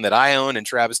Alaskan that I own and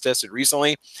Travis tested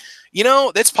recently.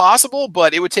 That's possible,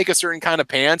 but it would take a certain kind of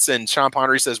pants. And Sean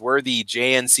Pondery says, wear the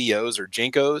JNCOs or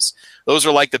Jinkos. Those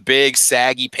are like the big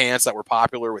saggy pants that were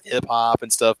popular with hip hop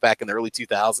and stuff back in the early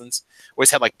 2000s.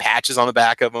 Always had like patches on the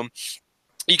back of them.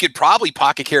 You could probably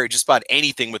pocket carry just about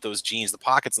anything with those jeans. The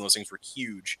pockets in those things were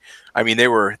huge. I mean, they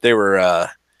were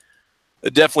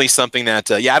definitely something that,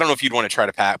 I don't know if you'd want to try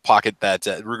to pocket that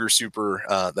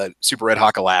Ruger that Super Red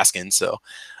Hawk Alaskan. So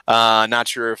not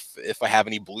sure if I have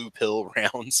any blue pill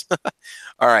rounds.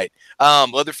 All right.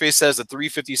 Leatherface says the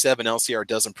 357 LCR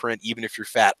doesn't print even if you're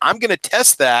fat. I'm going to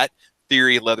test that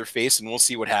theory, Leatherface, and we'll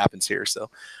see what happens here. So,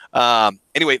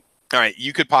 anyway, all right,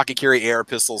 you could pocket carry AR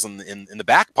pistols in the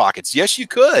back pockets. Yes, you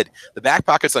could. The back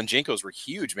pockets on Jinkos were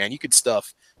huge, man. You could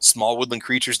stuff small woodland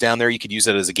creatures down there. You could use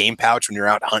it as a game pouch when you're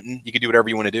out hunting. You could do whatever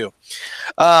you want to do.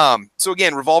 So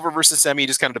again, revolver versus semi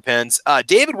just kind of depends.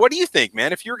 David, what do you think,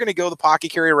 man? If you were going to go the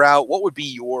pocket carry route, what would be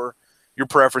your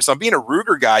preference? I'm being a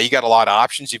Ruger guy. You got a lot of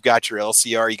options. You've got your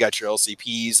LCR, you got your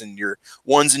LCPs, and your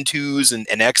 1s and 2s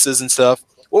and X's and stuff.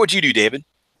 What would you do, David?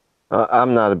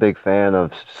 I'm not a big fan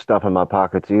of stuff in my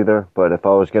pockets either, but if I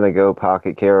was going to go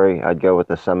pocket carry, I'd go with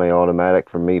the semi-automatic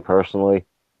for me personally.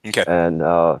 Okay. And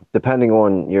depending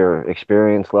on your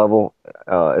experience level,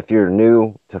 if you're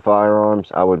new to firearms,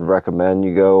 I would recommend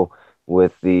you go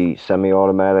with the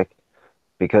semi-automatic,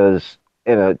 because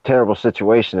in a terrible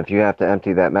situation, if you have to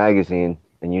empty that magazine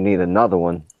and you need another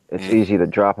one, it's easy to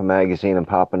drop a magazine and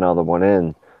pop another one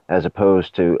in, as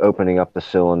opposed to opening up the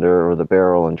cylinder or the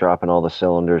barrel and dropping all the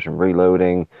cylinders and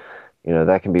reloading. You know,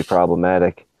 that can be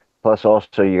problematic. Plus,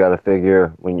 also, you got to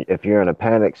figure if you're in a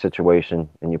panic situation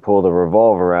and you pull the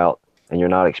revolver out and you're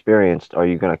not experienced, are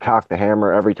you going to cock the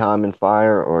hammer every time and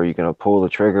fire, or are you going to pull the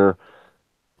trigger?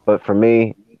 But for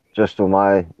me, just with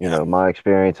my my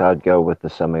experience, I'd go with the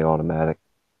semi-automatic.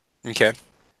 Okay.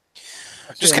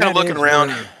 Just kind of looking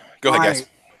around. Go ahead, guys.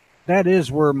 That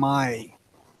is where my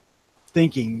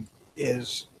thinking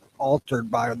is altered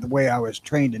by the way I was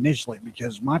trained initially,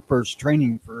 because my first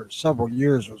training for several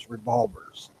years was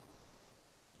revolvers.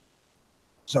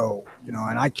 So, and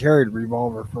I carried a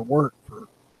revolver for work for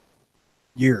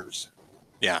years.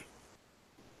 Yeah.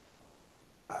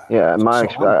 Yeah,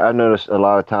 I noticed a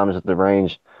lot of times at the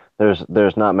range,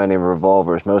 there's not many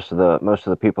revolvers. Most of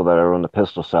the people that are on the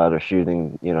pistol side are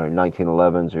shooting,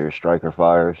 1911s or your striker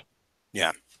fires.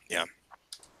 Yeah. Yeah.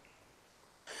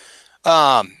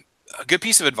 A good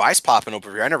piece of advice popping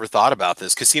over here. I never thought about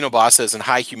this. Casino Boss says, in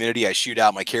high humidity, I shoot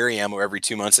out my carry ammo every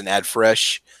 2 months and add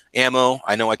fresh ammo.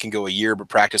 I know I can go a year, but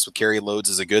practice with carry loads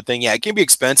is a good thing. Yeah, it can be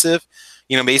expensive.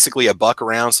 Basically $1 a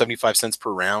round, 75 cents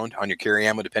per round on your carry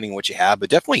ammo, depending on what you have. But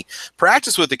definitely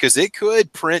practice with it, because it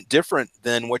could print different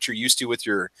than what you're used to with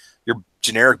your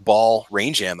generic ball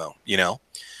range ammo.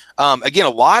 Again, a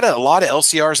lot of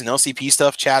LCRs and LCP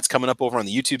stuff, chats coming up over on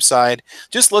the YouTube side.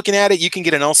 Just looking at it, you can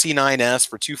get an LC9S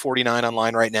for $249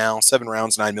 online right now, 7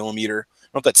 rounds, 9mm. I don't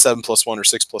know if that's 7+1 or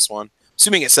 6+1.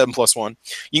 Assuming it's 7+1.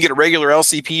 You can get a regular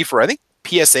LCP for, I think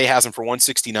PSA has them for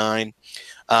 $169.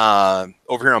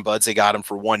 Over here on Buds, they got them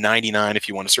for $199 if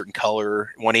you want a certain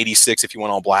color, $186 if you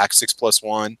want all black,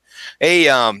 6+1. Hey,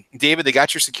 David, they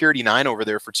got your Security 9 over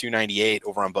there for $298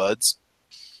 over on Buds.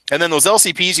 And then those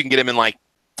LCPs, you can get them in like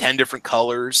 10 different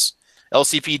colors.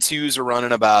 LCP2s are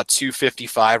running about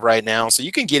 $255 right now. So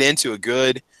you can get into a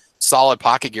good, solid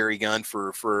pocket carry gun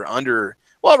for under,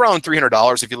 around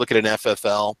 $300 if you look at an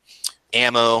FFL.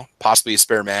 Ammo, possibly a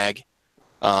spare mag.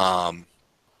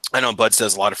 I know Buds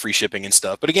does a lot of free shipping and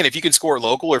stuff. But again, if you can score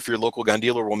local, or if your local gun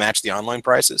dealer will match the online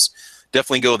prices,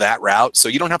 definitely go that route. So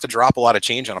you don't have to drop a lot of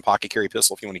change on a pocket carry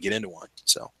pistol if you want to get into one.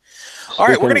 So, all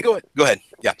right, we're going to go ahead.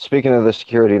 Yeah. Speaking of the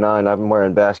Security 9, I'm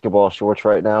wearing basketball shorts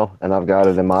right now, and I've got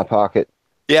it in my pocket.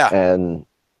 Yeah. And,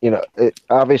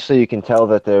 obviously you can tell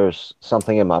that there's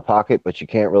something in my pocket, but you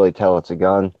can't really tell it's a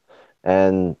gun.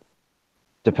 And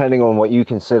depending on what you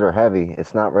consider heavy,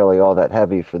 it's not really all that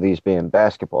heavy for these being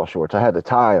basketball shorts. I had to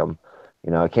tie them.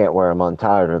 I can't wear them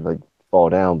untied or they fall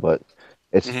down, but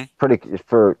it's pretty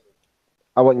for,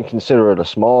 I wouldn't consider it a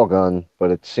small gun, but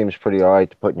it seems pretty all right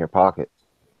to put in your pocket.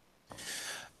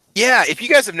 Yeah, if you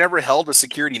guys have never held a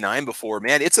Security 9 before,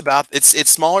 man, it's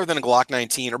smaller than a Glock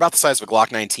 19, or about the size of a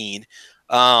Glock 19.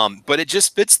 But it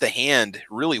just fits the hand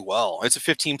really well. It's a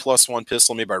 15+1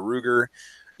 pistol made by Ruger.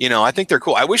 I think they're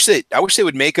cool. I wish they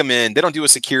would make them in. They don't do a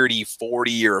Security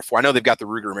 40 or 4. I know they've got the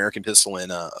Ruger American pistol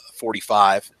in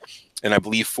 45, and I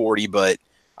believe 40. But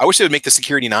I wish they would make the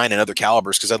Security 9 in other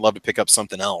calibers, because I'd love to pick up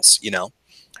something else.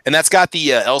 And that's got the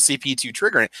LCP2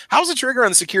 trigger in it. How's the trigger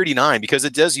on the Security 9? Because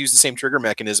it does use the same trigger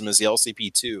mechanism as the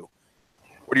LCP2.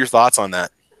 What are your thoughts on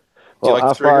that? Well,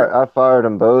 I fired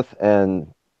them both,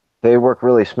 and they work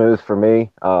really smooth for me.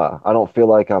 I don't feel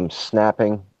like I'm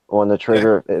snapping on the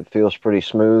trigger. Okay. It feels pretty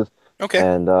smooth. Okay.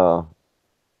 And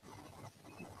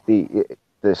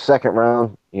the second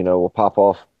round, will pop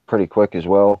off pretty quick as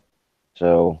well.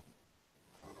 So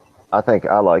I think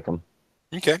I like them.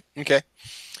 Okay.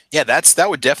 Yeah, that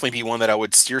would definitely be one that I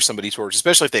would steer somebody towards,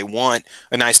 especially if they want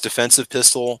a nice defensive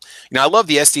pistol. I love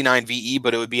the SD9 VE,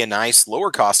 but it would be a nice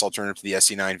lower cost alternative to the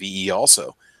SD9 VE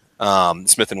also.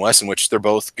 Smith & Wesson, which they're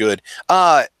both good.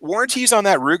 Warranties on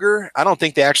that Ruger, I don't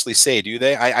think they actually say, do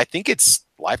they? I think it's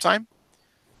lifetime.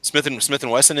 Smith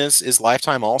and Wesson is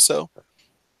lifetime also.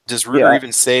 Does Ruger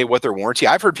even say what their warranty?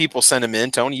 I've heard people send them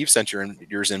in. Tony, you've sent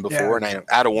yours in before, and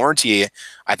out of warranty,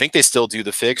 I think they still do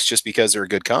the fix just because they're a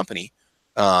good company.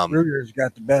 Ruger's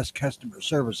got the best customer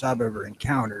service I've ever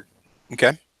encountered.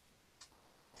 Okay.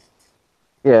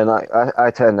 Yeah, and I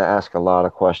tend to ask a lot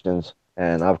of questions,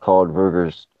 and I've called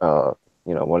Ruger's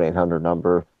 1-800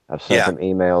 number. I've sent them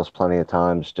emails plenty of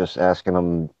times, just asking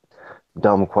them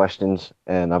dumb questions,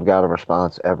 and I've got a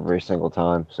response every single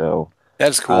time. So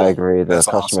that's cool. I agree. The That's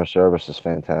customer awesome. service is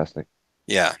fantastic.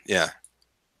 Yeah, yeah.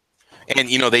 And,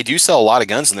 they do sell a lot of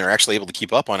guns, and they're actually able to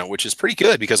keep up on it, which is pretty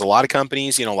good because a lot of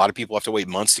companies, a lot of people have to wait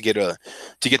months to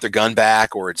get their gun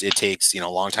back, or it takes, a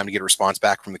long time to get a response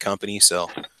back from the company. So,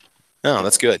 no,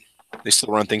 that's good. They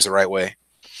still run things the right way.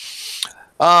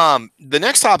 The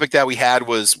next topic that we had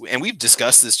was, and we've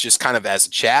discussed this just kind of as a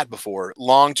chat before,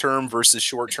 long-term versus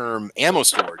short-term ammo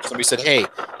storage. Somebody said, hey,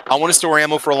 I want to store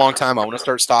ammo for a long time. I want to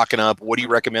start stocking up. What do you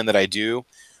recommend that I do?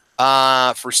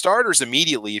 For starters,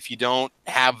 immediately, if you don't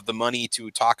have the money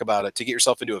to talk about it, to get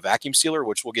yourself into a vacuum sealer,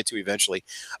 which we'll get to eventually,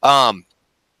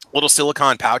 little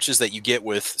silicone pouches that you get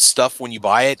with stuff when you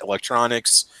buy it,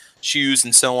 electronics, shoes,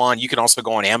 and so on. You can also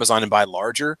go on Amazon and buy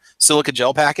larger silica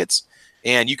gel packets,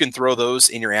 and you can throw those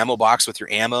in your ammo box with your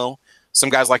ammo.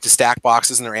 Some guys like to stack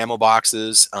boxes in their ammo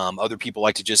boxes. Other people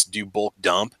like to just do bulk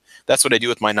dump. That's what I do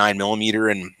with my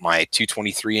 9mm and my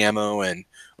 223 ammo and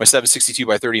my 762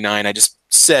 by 39. I just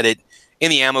set it in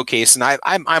the ammo case, and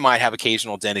I might have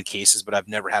occasional dented cases, but I've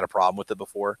never had a problem with it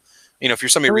before. If you're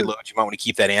somebody who reloads, you might want to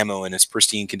keep that ammo in as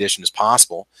pristine condition as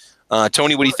possible.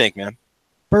 Tony, what do you think, man?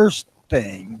 First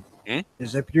thing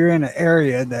is, if you're in an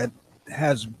area that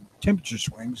has temperature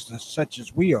swings such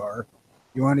as we are,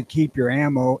 you want to keep your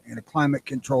ammo in a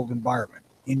climate-controlled environment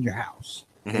in your house.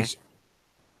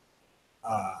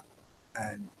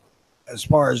 And as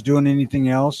far as doing anything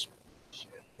else,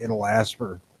 it'll last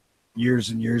for years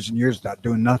and years and years without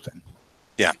doing nothing.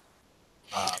 Yeah.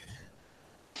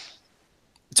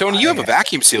 Tony, you have a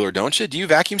vacuum sealer, don't you? Do you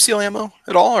vacuum seal ammo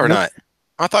at all or not?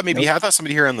 I thought maybe I thought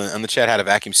somebody here on the chat had a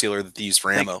vacuum sealer that they use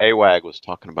for ammo. AWAG was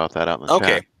talking about that out in the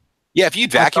chat. Yeah, if you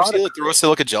vacuum seal it, throw a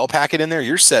silica gel packet in there,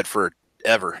 you're set for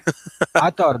ever. I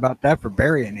thought about that for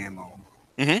burying ammo.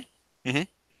 Yeah,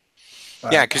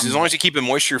 because as long as you keep it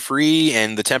moisture free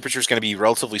and the temperature is going to be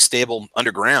relatively stable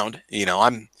underground,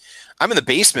 I'm in the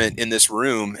basement in this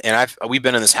room, and we've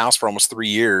been in this house for almost 3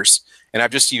 years, and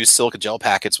I've just used silica gel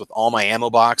packets with all my ammo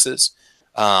boxes.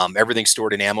 Everything's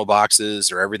stored in ammo boxes,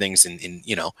 or everything's in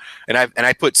and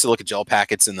I put silica gel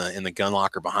packets in the gun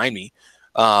locker behind me.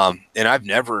 And I've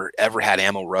never ever had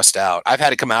ammo rust out. I've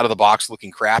had it come out of the box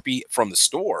looking crappy from the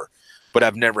store, but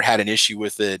I've never had an issue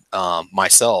with it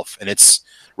myself. And it's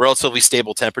relatively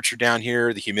stable temperature down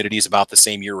here. The humidity is about the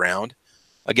same year round.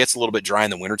 It gets a little bit dry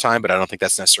in the wintertime, but I don't think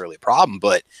that's necessarily a problem.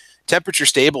 But temperature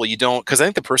stable, you don't, because I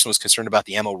think the person was concerned about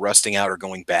the ammo rusting out or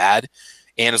going bad.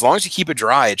 And as long as you keep it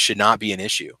dry, it should not be an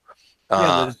issue.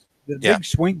 The big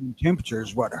swing in temperature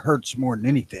is what hurts more than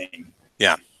anything.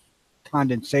 Yeah.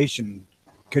 Condensation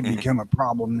could become a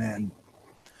problem then.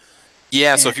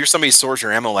 Yeah, so if you're somebody who stores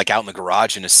your ammo like out in the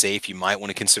garage in a safe, you might want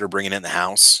to consider bringing it in the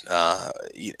house.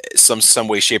 Some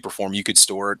way, shape, or form you could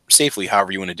store it safely,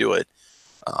 however you want to do it.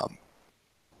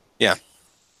 Yeah.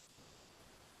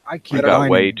 I keep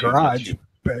mine in the garage,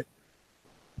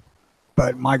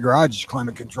 but my garage is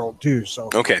climate controlled too. So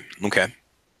okay.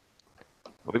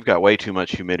 We've got way too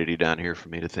much humidity down here for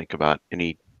me to think about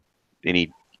any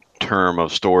term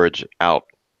of storage out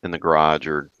in the garage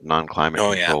or non-climate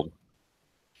controlled.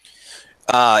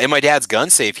 In my dad's gun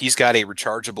safe, he's got a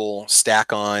rechargeable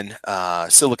stack-on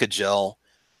silica gel.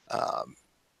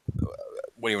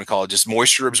 What do you want to call it? Just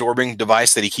moisture absorbing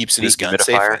device that he keeps in his gun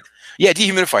safe. Yeah,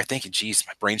 dehumidifier. Thank you. Jeez,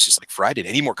 my brain's just like fried. I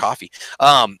need more coffee.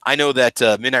 I know that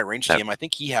Midnight Range GM, I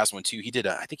think he has one too.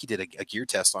 I think he did a gear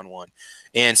test on one,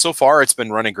 and so far it's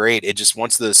been running great. It just,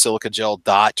 once the silica gel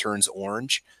dot turns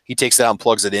orange, he takes it out and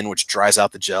plugs it in, which dries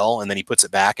out the gel, and then he puts it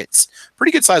back. It's a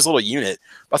pretty good sized little unit,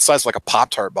 about the size of like a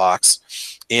Pop-Tart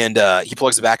box. And he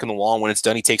plugs it back in the wall, and when it's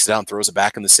done, he takes it out and throws it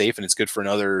back in the safe, and it's good for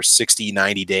another 60,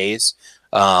 90 days.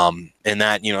 And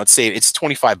that, it's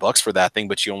 $25 for that thing,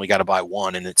 but you only got to buy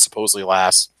one, and it supposedly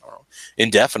lasts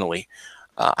indefinitely.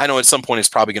 I know at some point it's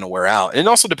probably going to wear out. And it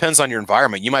also depends on your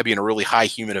environment. You might be in a really high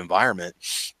humid environment.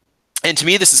 And to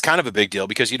me, this is kind of a big deal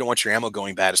because you don't want your ammo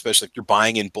going bad, especially if you're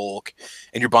buying in bulk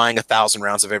and you're buying 1,000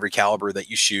 rounds of every caliber that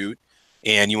you shoot.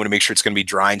 And you want to make sure it's going to be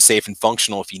dry and safe and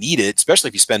functional if you need it, especially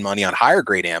if you spend money on higher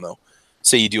grade ammo.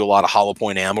 Say you do a lot of hollow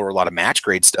point ammo or a lot of match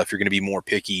grade stuff, you're going to be more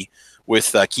picky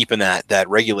with keeping that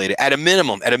regulated. At a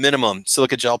minimum,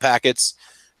 silica gel packets,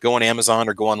 go on Amazon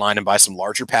or go online and buy some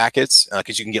larger packets,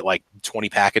 because you can get like 20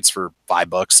 packets for $5,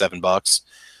 $7,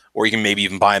 or you can maybe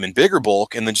even buy them in bigger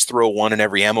bulk and then just throw one in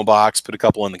every ammo box, put a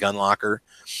couple in the gun locker.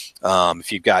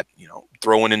 If you've got,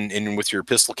 throw one in with your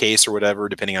pistol case or whatever,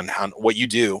 depending on what you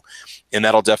do, and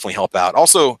that'll definitely help out.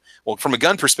 Also, well, from a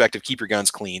gun perspective, keep your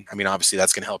guns clean. I mean, obviously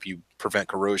that's going to help you prevent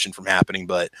corrosion from happening,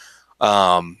 but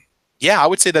yeah, I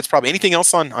would say that's probably anything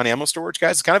else on ammo storage,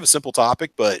 guys. It's kind of a simple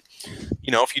topic, but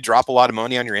if you drop a lot of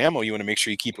money on your ammo, you want to make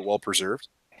sure you keep it well preserved.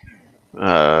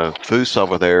 Foos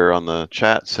over there on the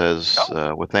chat says,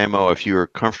 with ammo, if you are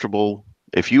comfortable,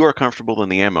 then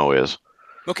the ammo is.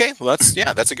 Okay, well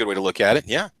that's a good way to look at it.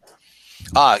 Yeah.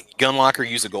 Gun locker,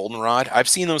 use a goldenrod. I've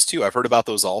seen those too. I've heard about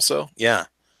those also. Yeah.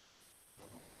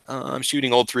 I'm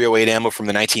shooting old 308 ammo from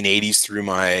the 1980s through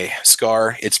my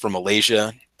SCAR. It's from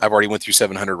Malaysia. I've already went through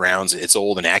 700 rounds. It's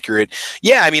old and accurate.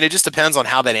 Yeah, I mean, it just depends on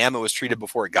how that ammo was treated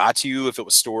before it got to you. If it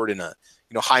was stored in a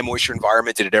high moisture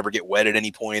environment, did it ever get wet at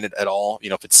any point at all?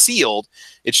 If it's sealed,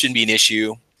 it shouldn't be an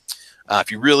issue.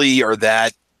 If you really are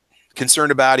that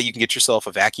concerned about it, you can get yourself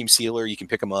a vacuum sealer. You can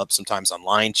pick them up sometimes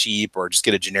online cheap, or just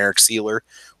get a generic sealer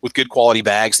with good quality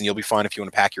bags, and you'll be fine if you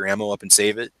want to pack your ammo up and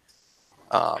save it.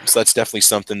 So that's definitely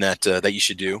something that you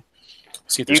should do.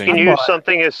 See if you can use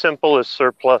something as simple as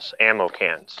surplus ammo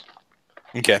cans.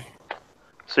 Okay.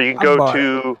 So you can go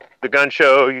to the gun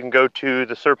show, you can go to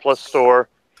the surplus store,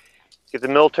 get the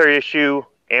military issue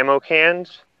ammo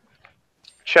cans,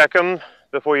 check them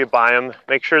before you buy them,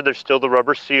 make sure there's still the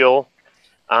rubber seal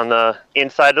on the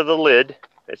inside of the lid.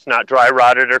 It's not dry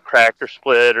rotted or cracked or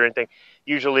split or anything.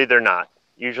 Usually they're not.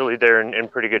 Usually they're in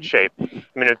pretty good shape. I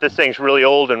mean, if this thing's really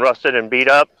old and rusted and beat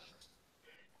up,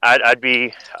 I'd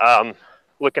be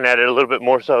looking at it a little bit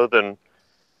more so than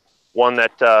one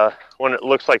that when it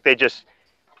looks like they just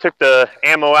took the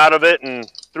ammo out of it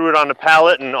and threw it on the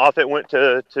pallet and off it went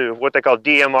to what they call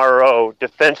DMRO,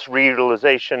 Defense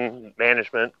Reutilization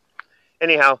Management.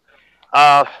 Anyhow,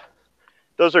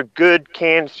 those are good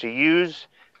cans to use.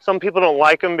 Some people don't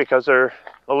like them because they're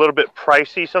a little bit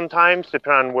pricey sometimes,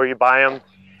 depending on where you buy them,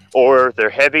 or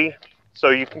they're heavy. So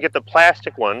you can get the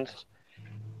plastic ones,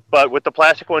 but with the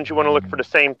plastic ones, you want to look for the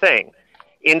same thing.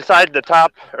 Inside the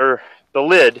top, or the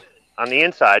lid on the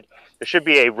inside, there should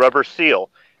be a rubber seal.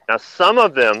 Now, some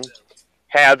of them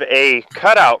have a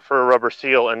cutout for a rubber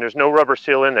seal, and there's no rubber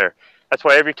seal in there. That's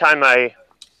why every time I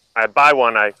buy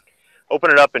one, I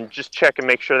open it up and just check and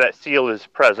make sure that seal is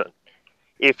present.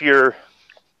 If you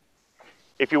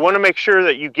want to make sure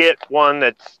that you get one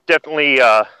that's definitely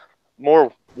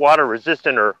more water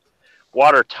resistant or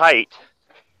watertight,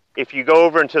 if you go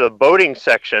over into the boating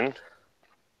section,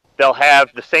 they'll have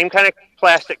the same kind of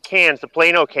plastic cans, the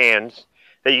Plano cans,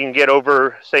 that you can get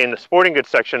over, say, in the sporting goods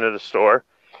section of the store.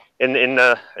 In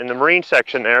the marine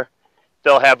section there,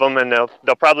 they'll have them, and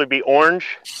they'll probably be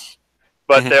orange,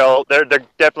 but they're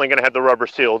definitely going to have the rubber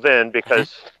sealed in,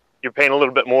 because you're paying a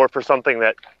little bit more for something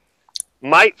that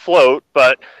might float,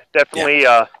 but definitely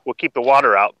will keep the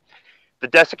water out. The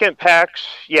desiccant packs,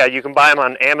 yeah, you can buy them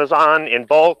on Amazon in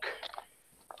bulk.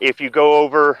 If you go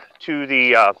over to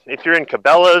the, if you're in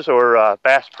Cabela's or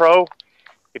Bass Pro,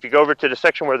 if you go over to the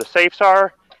section where the safes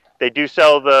are, they do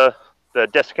sell the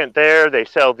desiccant there. They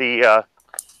sell the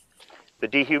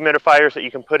dehumidifiers that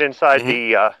you can put inside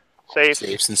the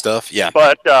safes and stuff. Yeah.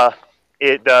 But the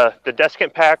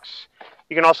desiccant packs,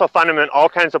 you can also find them in all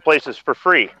kinds of places for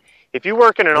free. If you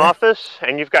work in an office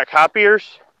and you've got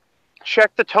copiers,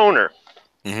 check the toner.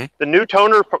 The new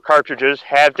toner cartridges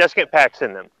have desiccant packs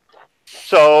in them.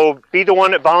 So be the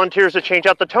one that volunteers to change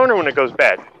out the toner when it goes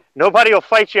bad. Nobody will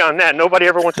fight you on that. Nobody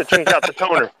ever wants to change out the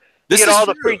toner. You get all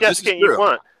the free desiccant you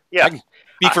want. Yeah. I can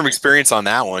speak from experience on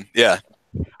that one. Yeah.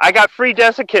 I got free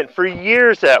desiccant for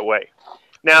years that way.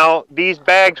 Now, these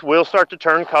bags will start to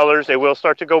turn colors. They will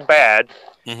start to go bad.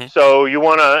 So you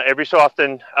want to, every so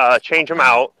often, change them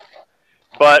out.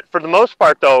 But for the most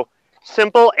part, though,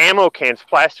 simple ammo cans,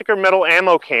 plastic or metal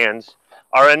ammo cans,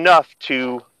 are enough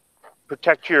to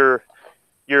protect your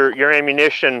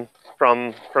ammunition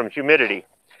from humidity.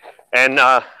 And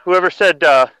whoever said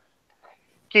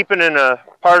keeping in a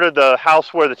part of the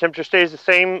house where the temperature stays the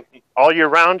same all year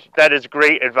round, that is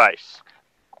great advice.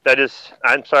 That is,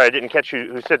 I'm sorry, I didn't catch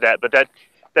who said that, but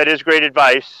that is great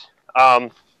advice.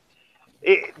 The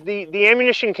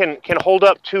ammunition can hold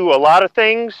up to a lot of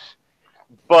things,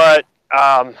 but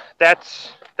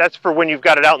that's for when you've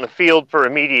got it out in the field for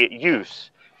immediate use.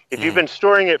 If you've been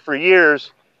storing it for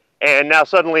years and now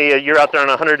suddenly you're out there on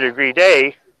a 100-degree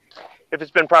day, if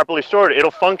it's been properly stored,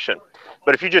 it'll function.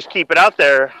 But if you just keep it out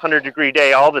there 100-degree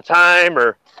day all the time,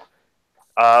 or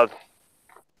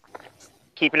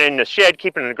keeping it in the shed,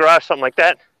 keeping it in the garage, something like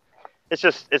that,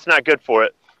 it's not good for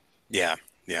it. Yeah,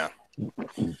 yeah.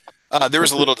 There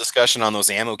was a little discussion on those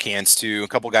ammo cans too. A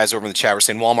couple guys over in the chat were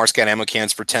saying Walmart's got ammo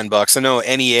cans for $10. I know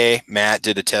NEA Matt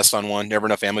did a test on one. Never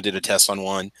Enough Ammo did a test on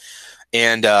one,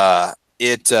 and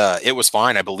it was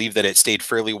fine. I believe that it stayed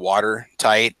fairly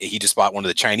watertight. He just bought one of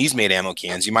the Chinese-made ammo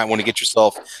cans. You might want to get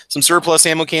yourself some surplus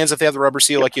ammo cans if they have the rubber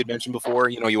seal, like you had mentioned before.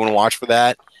 You know, you want to watch for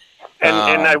that. And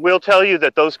I will tell you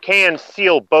that those cans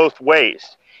seal both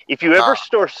ways. If you ever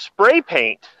store spray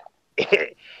paint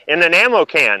in an ammo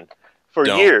can for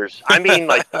years, I mean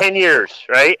like 10 years,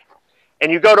 right?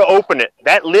 And you go to open it,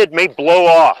 that lid may blow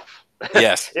off.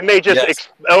 Yes. It may just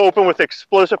open with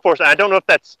explosive force. I don't know if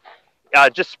that's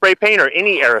just spray paint or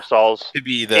any aerosols. Could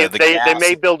be the they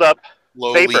may build up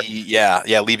slowly, vapor.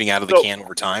 yeah, leaving out of the can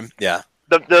over time. Yeah.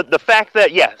 The fact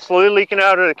that, slowly leaking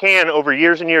out of the can over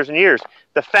years and years and years,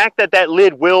 the fact that that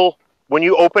lid will, when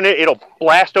you open it, it'll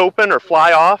blast open or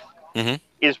fly off,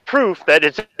 is proof that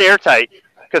it's airtight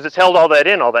because it's held all that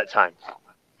in all that time.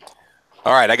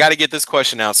 All right, I got to get this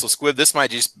question out. So, Squib, this might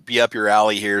just be up your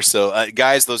alley here. So,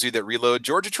 guys, those of you that reload,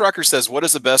 Georgia Trucker says, what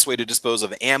is the best way to dispose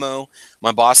of ammo?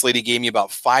 My boss lady gave me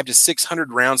about 500 to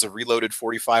 600 rounds of reloaded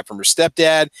 45 from her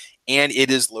stepdad, and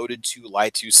it is loaded too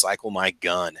light to cycle my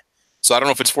gun. So, I don't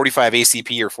know if it's 45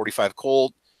 ACP or 45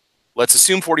 Colt. Let's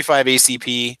assume 45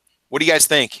 ACP. What do you guys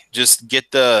think? Just get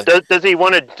the... Does he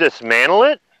want to dismantle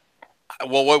it?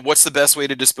 Well, what's the best way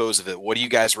to dispose of it? What do you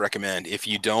guys recommend? If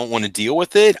you don't want to deal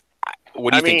with it,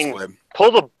 what do you think, Squib?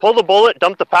 Pull the bullet,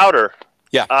 dump the powder.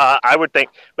 Yeah. I would think.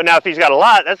 But now if he's got a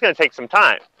lot, that's going to take some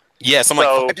time. Yes, I'm like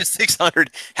 500 to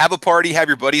 600. Have a party, have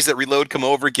your buddies that reload come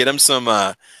over, get them some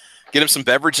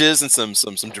beverages and some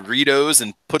Doritos,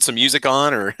 and put some music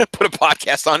on, or put a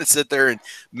podcast on and sit there and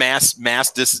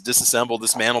dismantle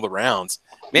the rounds.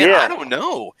 Man, I don't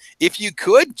know. If you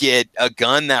could get a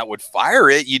gun that would fire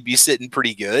it, you'd be sitting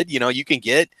pretty good. You know, you can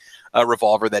get a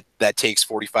revolver that takes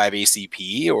 45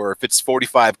 ACP, or if it's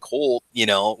 45 Colt, you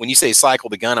know, when you say cycle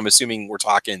the gun, I'm assuming we're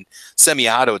talking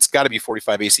semi-auto. It's got to be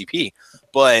 45 ACP.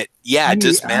 But yeah,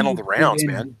 dismantle the rounds,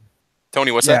 man.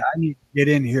 Tony, what's that? I need to get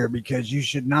in here because you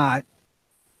should not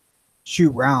shoot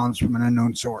rounds from an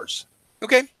unknown source.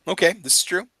 Okay, this is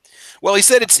true. Well, he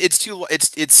said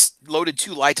it's loaded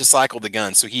too light to cycle the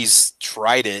gun, so he's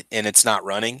tried it and it's not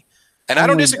running. And I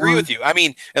don't disagree with you. I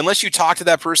mean, unless you talk to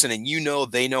that person and you know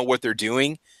they know what they're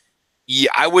doing,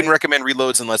 I wouldn't recommend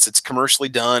reloads unless it's commercially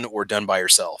done or done by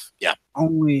yourself. Yeah.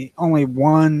 Only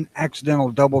one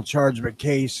accidental double charge of a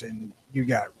case and you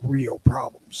got real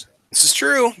problems. This is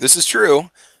true.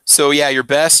 So yeah, your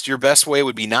best way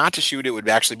would be not to shoot it. Would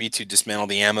actually be to dismantle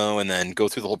the ammo and then go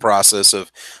through the whole process of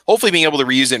hopefully being able to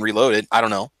reuse it and reload it. I don't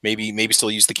know. Maybe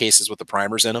still use the cases with the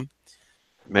primers in them.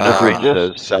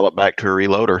 Just sell it back to a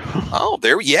reloader. Oh,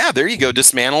 there you go.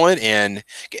 Dismantle it. And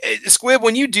Squib,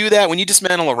 when you do that, when you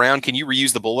dismantle a round, can you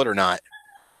reuse the bullet or not?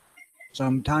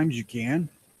 Sometimes you can.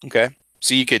 Okay.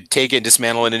 So you could take it,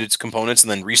 dismantle it into its components,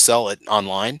 and then resell it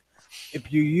online?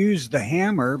 If you use the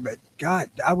hammer, but God,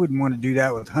 I wouldn't want to do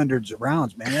that with hundreds of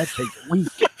rounds, man. That'd take a week.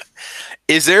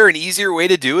 Is there an easier way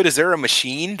to do it? Is there a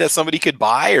machine that somebody could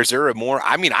buy, or is there a more?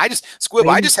 I mean, I just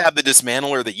have the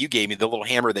dismantler that you gave me, the little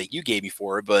hammer that you gave me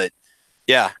for it. But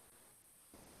yeah,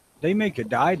 they make a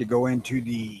die to go into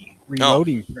the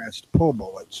reloading press to pull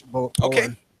bullets.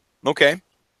 Okay.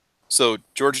 So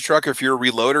Georgia Trucker, if you're a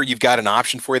reloader, you've got an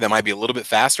option for you that might be a little bit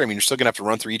faster. I mean, you're still gonna have to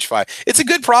run through each 5. It's a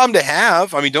good problem to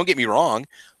have. I mean, don't get me wrong,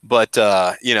 but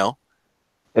you know,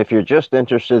 if you're just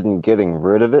interested in getting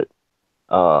rid of it,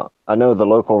 I know the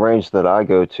local range that I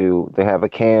go to, they have a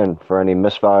can for any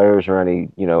misfires or any,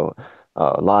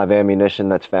 live ammunition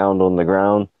that's found on the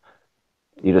ground.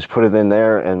 You just put it in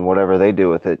there and whatever they do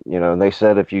with it, they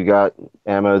said if you got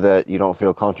ammo that you don't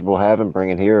feel comfortable having,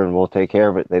 bring it here and we'll take care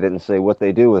of it. They didn't say what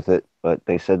they do with it, but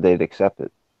they said they'd accept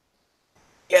it.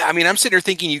 Yeah, I mean, I'm sitting here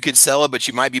thinking you could sell it, but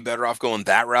you might be better off going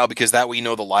that route because that way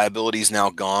the liability is now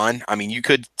gone. I mean, you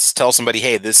could tell somebody,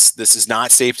 hey, this is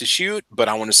not safe to shoot, but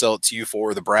I want to sell it to you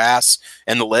for the brass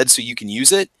and the lead so you can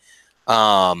use it.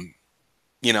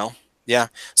 Yeah.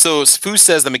 So Foo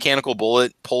says the mechanical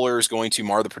bullet puller is going to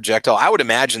mar the projectile. I would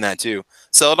imagine that too.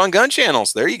 Sell it on gun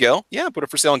channels. There you go. Yeah, put it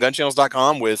for sale on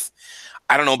gunchannels.com with,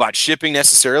 I don't know about shipping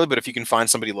necessarily, but if you can find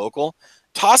somebody local,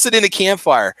 toss it in a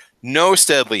campfire. No,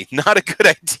 Steadley, not a good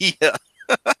idea.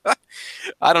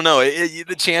 I don't know.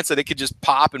 The chance that it could just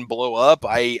pop and blow up,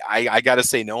 I got to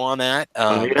say no on that.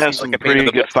 It has some pretty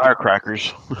good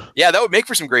firecrackers. Yeah, that would make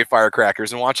for some great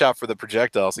firecrackers, and watch out for the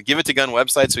projectiles. So give it to gun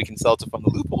website so we can sell it to Fund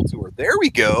the Loophole Tour. There we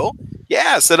go.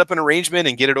 Yeah, set up an arrangement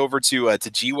and get it over to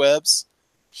G-Webs.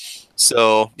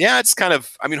 So yeah, it's kind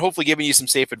of, I mean, hopefully giving you some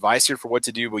safe advice here for what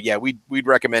to do. But yeah, we'd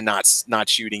recommend not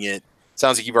shooting it.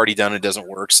 Sounds like you've already done it, it doesn't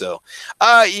work. So,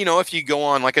 you know, if you go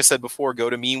on, like I said before, go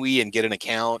to MeWe and get an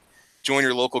account, join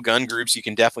your local gun groups. You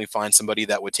can definitely find somebody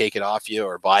that would take it off you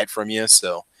or buy it from you.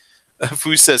 So,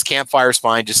 Foo says campfire's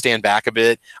fine, just stand back a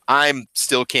bit. I'm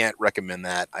still can't recommend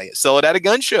that. I sell it at a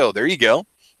gun show. There you go.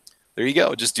 There you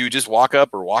go. Just walk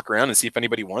up or walk around and see if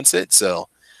anybody wants it. So,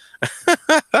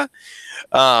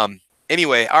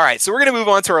 anyway, all right. So we're gonna move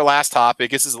on to our last topic.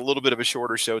 This is a little bit of a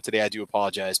shorter show today. I do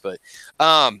apologize, but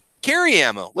carry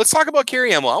ammo. Let's talk about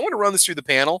carry ammo. I want to run this through the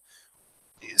panel.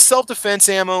 Self-defense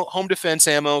ammo, home defense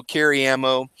ammo, carry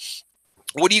ammo.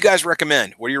 What do you guys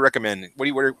recommend? What do you recommend? What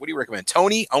do you recommend?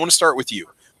 Tony, I want to start with you.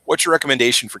 What's your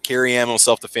recommendation for carry ammo,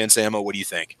 self-defense ammo? What do you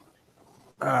think?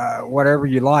 Whatever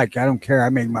you like. I don't care. I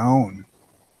make my own.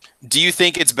 Do you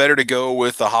think it's better to go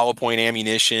with the hollow point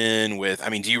ammunition with, I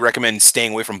mean, do you recommend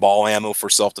staying away from ball ammo for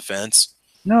self-defense?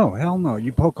 No, hell no.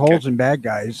 You poke holes in bad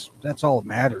guys. That's all that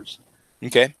matters.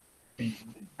 Okay.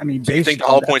 I mean, so you think the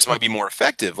hollow points might be more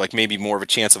effective, like maybe more of a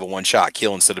chance of a one-shot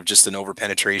kill instead of just an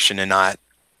over-penetration and not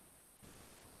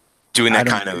doing that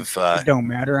kind of... it don't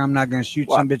matter. I'm not going to shoot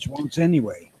some bitch once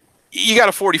anyway. You got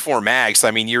a 44 mag, so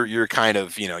I mean, you're kind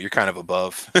of, you know, you're kind of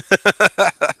above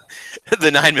the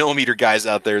 9mm guys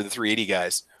out there, the 380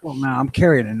 guys. Well, now I'm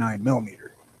carrying a 9mm.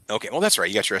 Okay, well that's right.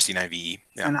 You got your SD9VE.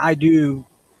 Yeah. And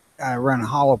I run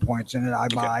hollow points in it. I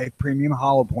buy premium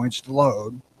hollow points to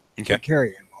load. Okay.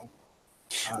 Carry ammo.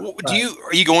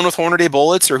 Are you going with Hornady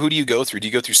bullets, or who do you go through? Do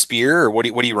you go through Spear, or what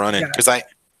are you running? Because I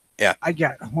got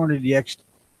Hornady X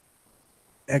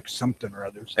something or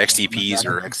others. XTPs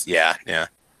or X, yeah.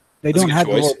 They don't have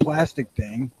the little plastic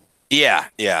thing. Yeah.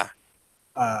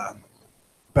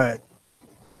 But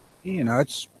you know,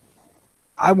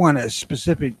 I want a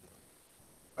specific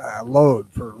load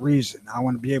for a reason. I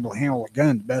want to be able to handle a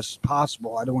gun the best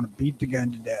possible. I don't want to beat the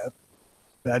gun to death,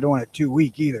 but I don't want it too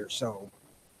weak either. So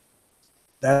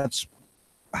that's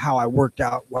how I worked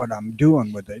out what I'm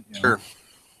doing with it. Sure.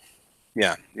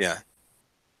 Yeah.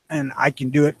 And I can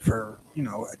do it for, you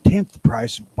know, a 10th the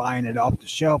price of buying it off the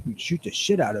shelf and shoot the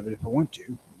shit out of it if I want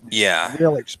to. Yeah. The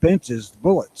real expense is the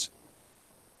bullets.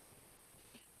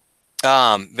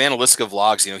 Vanalisca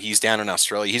Vlogs, you know, he's down in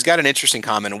Australia. He's got an interesting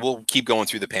comment, and we'll keep going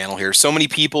through the panel here. So many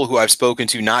people who I've spoken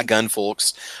to, not gun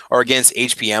folks, are against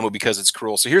HP ammo because it's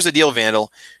cruel. So here's the deal,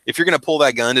 Vandal. If you're going to pull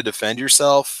that gun to defend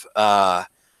yourself,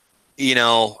 you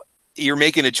know, you're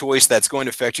making a choice that's going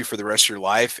to affect you for the rest of your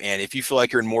life. And if you feel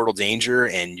like you're in mortal danger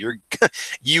and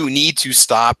you need to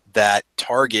stop that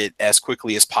target as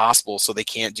quickly as possible so they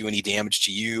can't do any damage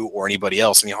to you or anybody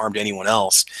else, any harm to anyone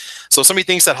else. So if somebody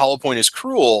thinks that hollow point is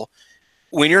cruel,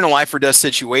 when you're in a life or death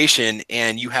situation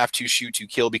and you have to shoot to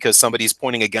kill because somebody's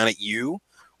pointing a gun at you,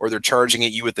 or they're charging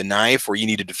at you with a knife, or you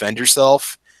need to defend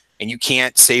yourself and you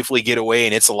can't safely get away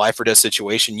and it's a life or death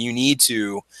situation, you need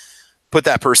to put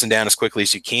that person down as quickly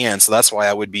as you can. So that's why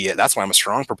that's why I'm a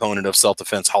strong proponent of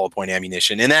self-defense hollow point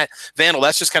ammunition. And that, Vandal,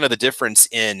 that's just kind of the difference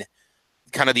in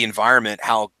kind of the environment,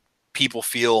 how people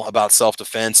feel about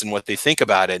self-defense and what they think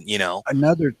about it, you know.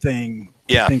 Another thing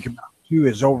to think about too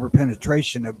is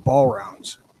over-penetration of ball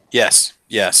rounds. Yes.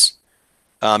 You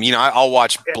know, I'll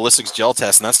watch ballistics gel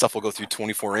tests, and that stuff will go through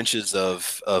 24 inches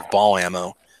of ball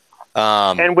ammo.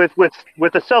 And with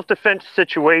the self-defense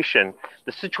situation,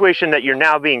 the situation that you're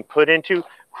now being put into,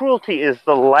 cruelty is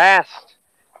the last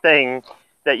thing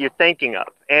that you're thinking of.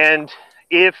 And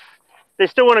if they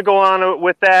still want to go on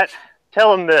with that,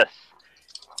 tell them this.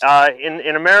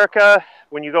 In America,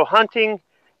 when you go hunting,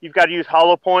 you've got to use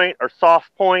hollow point or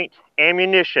soft point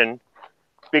ammunition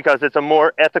because it's a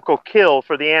more ethical kill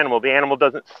for the animal. The animal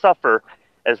doesn't suffer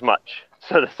as much.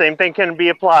 So the same thing can be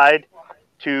applied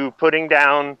to putting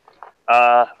down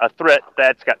a threat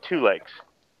that's got two legs.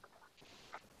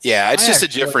 Yeah, it's just a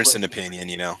difference in opinion,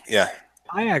 you know. Yeah.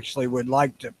 I actually would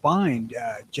like to find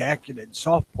jacketed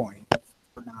soft point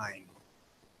for 9.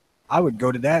 I would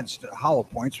go to that instead of hollow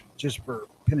points just for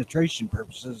penetration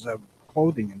purposes of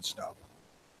clothing and stuff.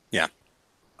 Yeah.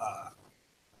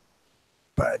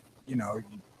 But, you know,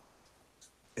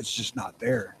 it's just not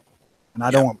there. And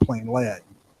I don't want plain lead.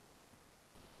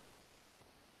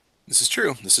 This is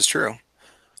true.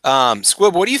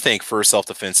 Squib, what do you think for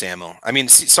self-defense ammo? I mean,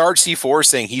 Sarge C4 is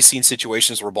saying he's seen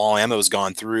situations where ball ammo has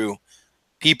gone through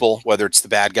people, whether it's the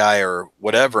bad guy or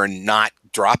whatever, and not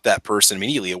drop that person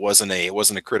immediately. It wasn't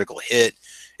a critical hit.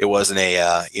 It wasn't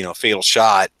a fatal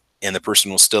shot, and the person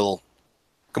will still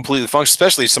completely function.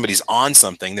 Especially if somebody's on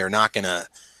something, they're not gonna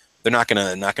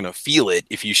feel it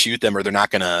if you shoot them, or they're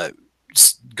not gonna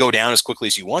go down as quickly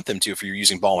as you want them to if you're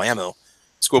using ball ammo.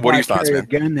 Squib, what are your thoughts, carry man? a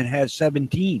gun that has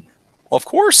 17. Well, of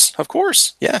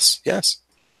course, yes.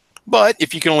 But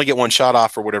if you can only get one shot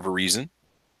off for whatever reason,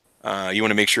 you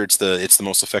want to make sure it's the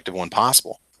most effective one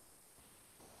possible.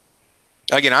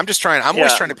 Again, I'm always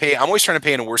trying to pay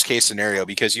in a worst case scenario,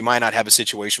 because you might not have a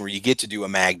situation where you get to do a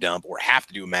mag dump or have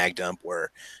to do a mag dump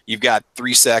where you've got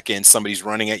 3 seconds, somebody's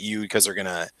running at you because they're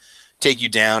gonna take you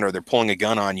down or they're pulling a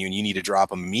gun on you and you need to drop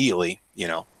them immediately.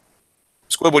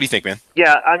 Squib, what do you think, man?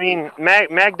 Yeah, I mean,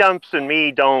 mag dumps and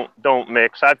me don't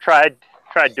mix. I've tried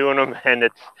doing them, and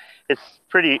it's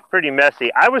pretty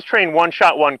messy. I was trained 1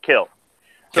 shot, 1 kill.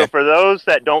 So for those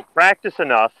that don't practice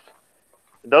enough,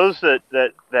 those that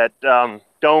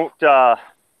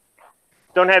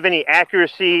don't have any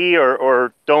accuracy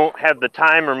or don't have the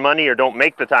time or money or don't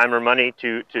make the time or money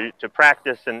to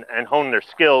practice and hone their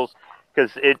skills,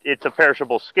 because it's a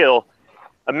perishable skill,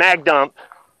 a mag dump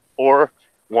or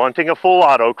wanting a full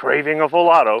auto, craving a full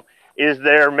auto, is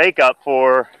their makeup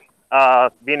for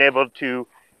being able to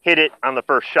hit it on the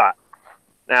first shot.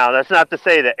 Now, that's not to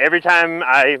say that every time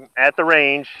I'm at the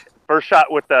range, first shot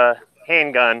with the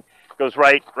handgun goes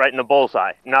right in the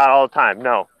bullseye. Not all the time,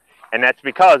 no. And that's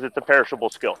because it's a perishable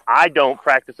skill. I don't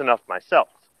practice enough myself.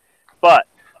 But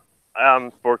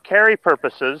for carry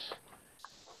purposes,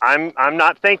 I'm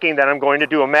not thinking that I'm going to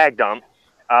do a mag dump.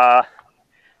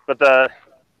 But the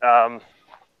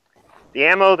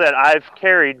ammo that I've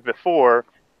carried before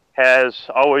has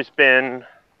always been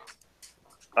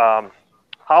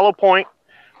hollow point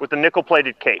with a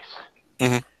nickel-plated case.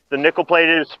 Mm-hmm. The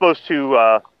nickel-plated is supposed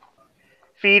to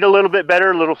feed a little bit better,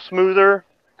 a little smoother,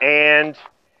 and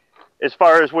as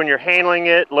far as when you're handling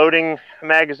it, loading a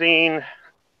magazine,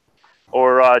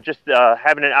 or just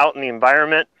having it out in the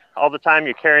environment all the time,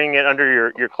 you're carrying it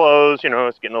under your clothes,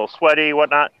 it's getting a little sweaty,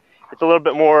 whatnot. It's a little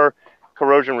bit more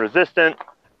corrosion resistant,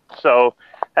 so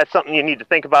that's something you need to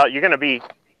think about.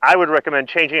 I would recommend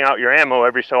changing out your ammo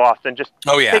every so often. Just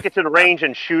take it to the range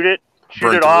and shoot it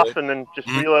off, and then just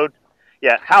reload.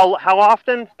 Yeah, how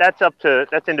often? That's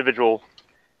individual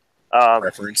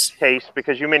preference case,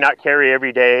 because you may not carry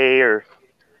every day, or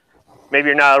maybe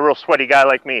you're not a real sweaty guy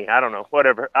like me. I don't know,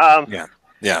 whatever.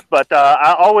 Yeah. But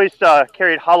I always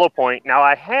carried hollow point. Now,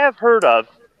 I have heard of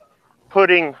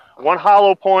putting 1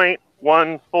 hollow point,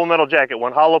 1 full metal jacket,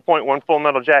 1 hollow point, 1 full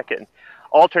metal jacket, and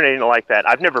alternating it like that.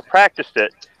 I've never practiced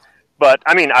it, but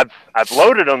I mean, I've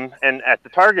loaded them, and at the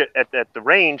target at the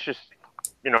range, just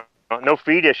no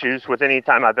feed issues with any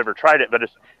time I've ever tried it. But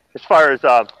as far as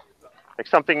like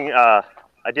something I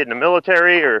did in the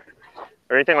military or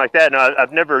anything like that, no,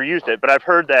 I've never used it. But I've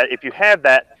heard that if you have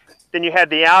that, then you have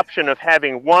the option of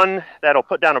having one that'll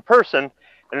put down a person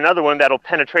and another one that'll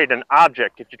penetrate an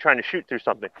object if you're trying to shoot through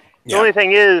something. The only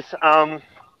thing is, I'm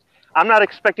not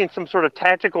expecting some sort of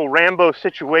tactical Rambo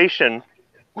situation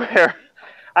where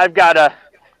I've got to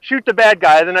shoot the bad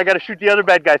guy, then I got to shoot the other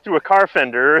bad guy through a car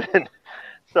fender. And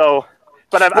so,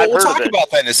 but I've heard we'll talk of it.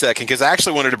 about that in a second, because I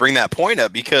actually wanted to bring that point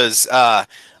up, because I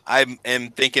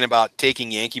am thinking about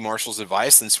taking Yankee Marshall's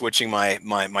advice and switching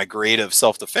my grade of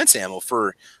self-defense ammo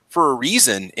for a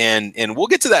reason, and we'll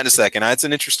get to that in a second. It's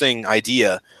an interesting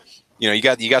idea. You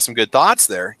got some good thoughts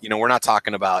there. We're not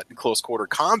talking about close quarter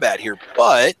combat here,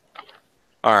 but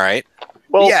all right.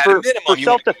 Well, yeah, for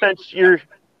self-defense, you're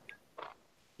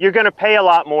going to pay a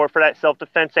lot more for that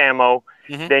self-defense ammo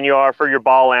than you are for your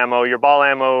ball ammo. Your ball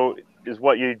ammo is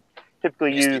what you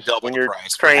typically use when you're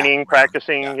training,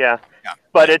 practicing. Yeah.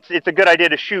 But it's a good idea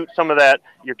to shoot some of that,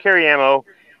 your carry ammo,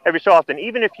 every so often,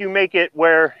 even if you make it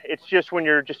where it's just when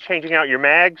you're just changing out your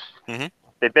mags.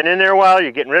 They've been in there a while,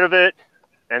 you're getting rid of it,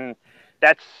 and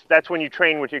that's when you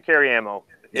train with your carry ammo,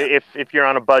 if you're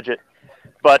on a budget.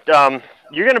 But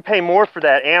you're going to pay more for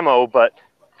that ammo, but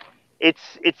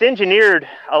it's engineered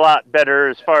a lot better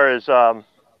as far as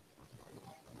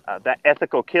that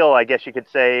ethical kill, I guess you could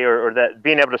say, or that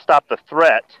being able to stop the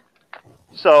threat.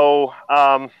 So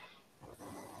I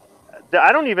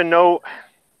don't even know,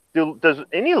 does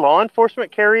any law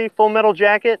enforcement carry full metal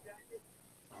jacket?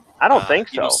 I don't think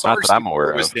so. Not that I'm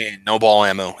aware of. No ball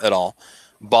ammo at all.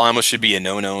 Ball ammo should be a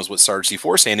no-no, is what Sarge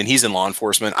C4 saying, and he's in law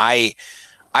enforcement. I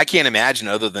can't imagine,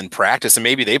 other than practice, and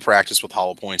maybe they practice with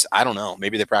hollow points. I don't know.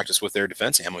 Maybe they practice with their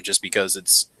defense ammo just because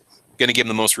it's going to give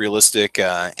them the most realistic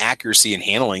accuracy and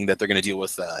handling that they're going to deal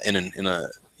with in a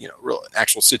real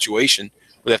actual situation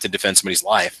where they have to defend somebody's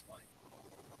life.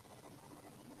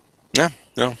 Yeah,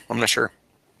 no, I'm not sure.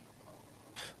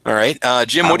 All right,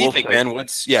 Jim, what do you think, man?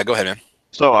 Go ahead, man.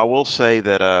 So I will say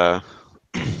that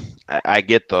I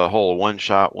get the whole 1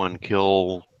 shot, 1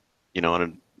 kill,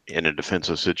 in a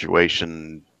defensive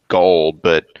situation goal,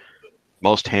 but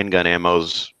most handgun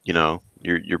ammos,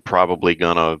 you're probably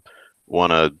gonna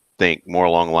want to think more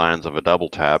along the lines of a double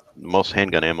tap. Most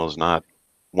handgun ammo is not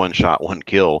one shot, one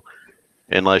kill,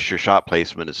 unless your shot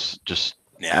placement is just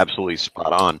absolutely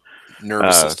spot on.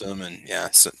 Nervous system and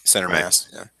center right. mass.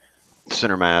 Yeah.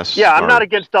 Center mass. Yeah, I'm not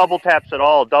against double taps at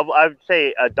all. I would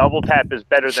say a double tap is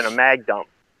better than a mag dump.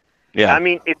 Yeah. I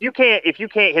mean, if you can't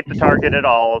hit the target at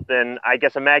all, then I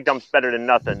guess a mag dump's better than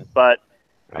nothing. But,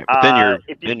 right. But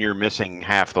then you're missing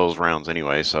half those rounds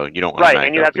anyway, so you don't want to mag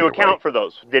and you have to account for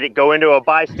those. Did it go into a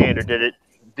bystander? Did it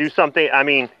do something? I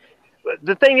mean,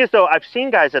 the thing is though, I've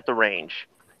seen guys at the range,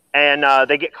 and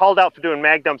they get called out for doing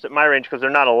mag dumps at my range because they're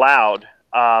not allowed.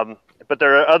 But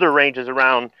there are other ranges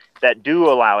around that do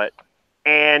allow it,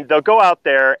 and they'll go out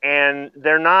there and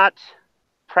they're not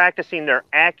practicing their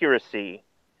accuracy.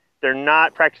 They're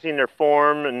not practicing their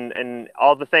form and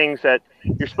all the things that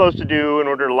you're supposed to do in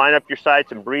order to line up your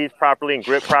sights and breathe properly and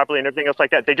grip properly and everything else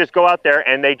like that. They just go out there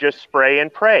and they just spray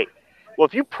and pray. Well,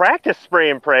 if you practice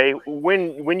spray and pray,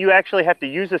 when you actually have to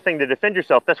use this thing to defend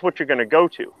yourself, that's what you're going to go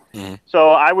to. Mm-hmm. So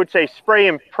I would say spray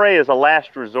and pray is a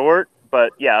last resort.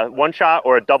 But yeah, one shot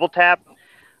or a double tap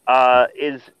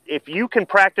is, if you can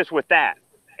practice with that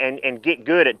and get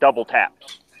good at double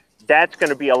taps, that's going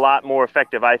to be a lot more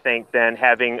effective, I think, than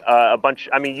having a bunch.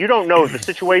 I mean, you don't know. The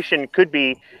situation could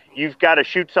be you've got to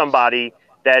shoot somebody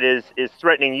that is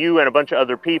threatening you and a bunch of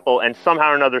other people, and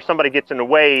somehow or another somebody gets in the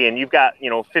way, and you've got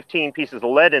 15 pieces of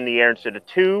lead in the air instead of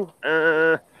 2.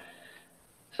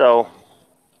 So.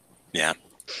 Yeah.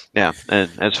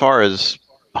 And as far as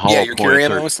hollow your points carry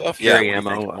ammo and stuff. Carry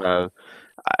ammo.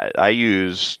 I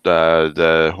used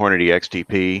the Hornady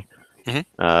XTP.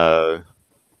 Mm-hmm.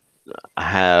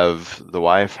 The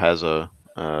wife has a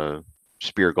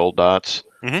Spear Gold Dots.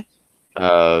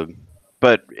 Mm-hmm.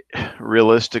 But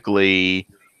realistically,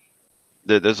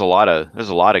 there's a lot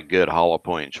of good hollow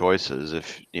point choices.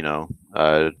 If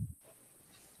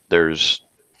there's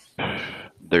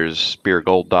Spear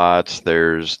Gold Dots.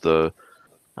 There's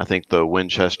I think the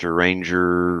Winchester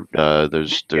Ranger.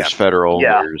 There's Federal.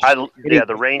 Yeah, There's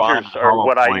the Rangers are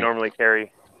what I normally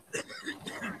carry.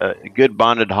 Good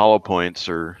bonded hollow points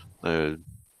are,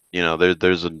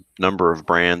 there's a number of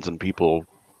brands, and people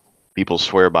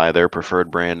swear by their preferred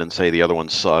brand and say the other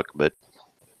ones suck, but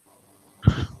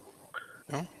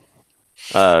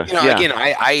again,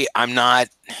 I'm not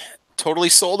totally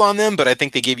sold on them, but I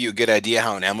think they give you a good idea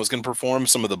how an ammo is going to perform.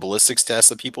 Some of the ballistics tests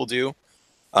that people do,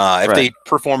 if they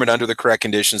perform it under the correct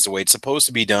conditions, the way it's supposed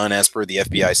to be done as per the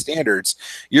FBI standards,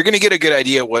 you're going to get a good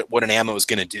idea what an ammo is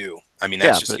going to do. I mean,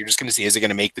 you're just going to see, is it going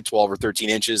to make the 12 or 13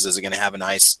 inches? Is it going to have a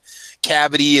nice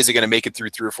cavity? Is it going to make it through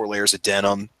 3 or 4 layers of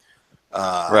denim?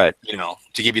 To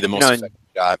give you the most effective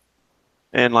shot.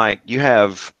 And like you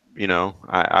have,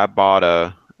 I bought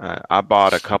a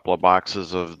couple of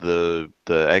boxes of the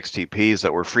XTPs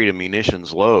that were freedom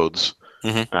munitions loads.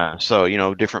 Mm-hmm.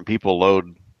 So different people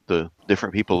load the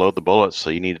bullets, so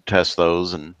you need to test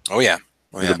those. And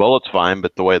the bullet's fine,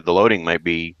 but the way the loading might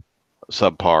be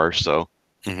subpar. So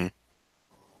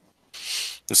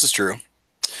this is true.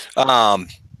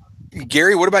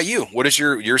 Gary, what about you? What is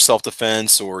your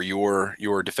self-defense or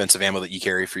your defensive ammo that you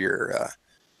carry for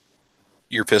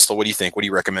your pistol? What do you think? What do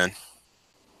you recommend?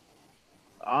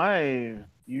 I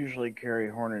usually carry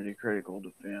Hornady Critical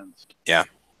Defense. Yeah.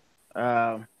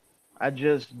 I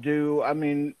just do. I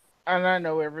mean, and I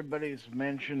know everybody's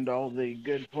mentioned all the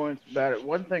good points about it.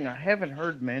 One thing I haven't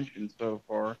heard mentioned so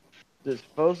far is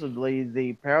supposedly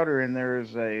the powder in there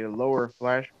is a lower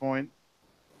flash point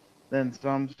than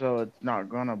some, so it's not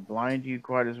going to blind you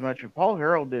quite as much. And Paul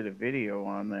Harrell did a video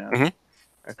on that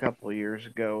a couple of years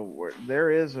ago, where there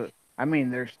is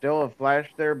there's still a flash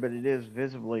there, but it is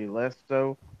visibly less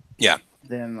so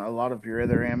than a lot of your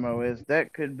other ammo is.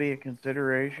 That could be a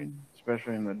consideration,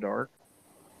 especially in the dark.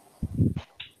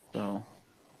 So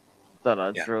thought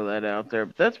I'd throw that out there.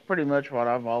 But that's pretty much what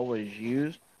I've always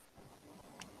used.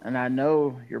 And I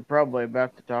know you're probably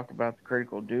about to talk about the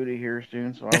critical duty here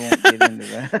soon, so I won't get into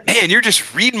that. Man, you're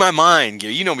just reading my mind,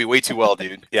 Gary. You know me way too well,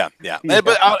 dude. Yeah.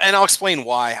 But I'll explain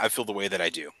why I feel the way that I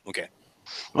do. Okay.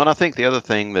 Well, I think the other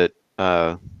thing that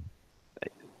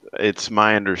it's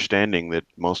my understanding that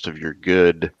most of your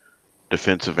good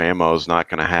defensive ammo is not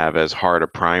going to have as hard a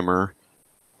primer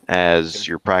as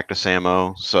your practice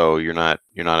ammo, so you're not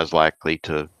as likely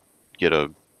to get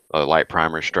a light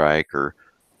primer strike or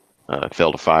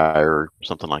fail to fire or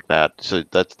something like that. So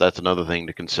that's another thing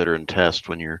to consider and test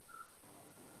when you're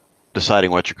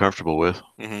deciding what you're comfortable with.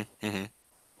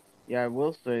 Yeah, I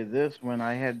will say this: when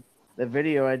I had the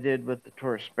video I did with the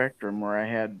Taurus Spectrum, where I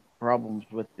had problems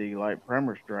with the light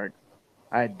primer strike,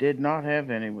 I did not have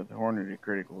any with the Hornady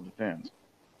Critical Defense.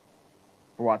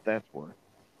 For what that's worth.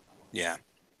 Yeah.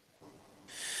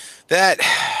 That,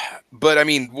 but I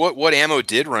mean, what ammo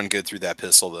did run good through that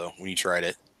pistol though when you tried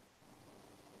it?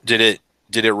 Did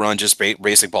it run just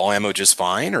basic ball ammo just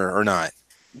fine or not?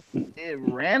 It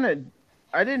ran it.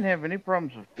 I didn't have any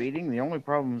problems with feeding. The only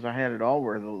problems I had at all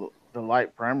were the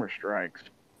light primer strikes.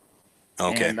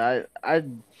 Okay. And I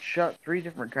shot 3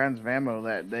 different kinds of ammo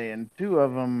that day, and 2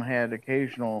 of them had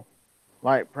occasional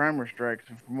light primer strikes.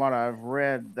 And from what I've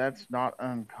read, that's not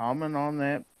uncommon on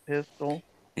that pistol.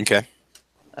 Okay.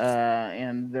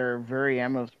 And they're very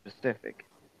ammo specific.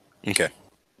 Okay.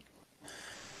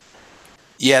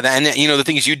 Yeah, and the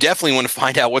thing is, you definitely want to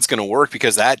find out what's going to work,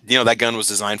 because that gun was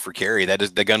designed for carry.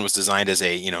 The gun was designed as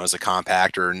a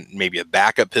compact or maybe a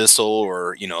backup pistol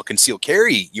or a concealed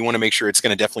carry. You want to make sure it's going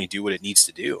to definitely do what it needs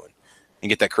to do and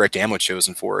get that correct ammo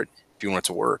chosen for it if you want it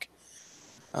to work.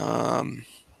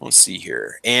 Let's see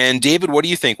here. And David, what do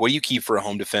you think? What do you keep for a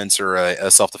home defense or a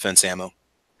self-defense ammo?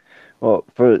 Well,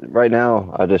 for right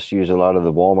now, I just use a lot of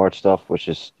the Walmart stuff, which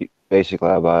is basically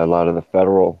I buy a lot of the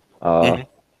federal.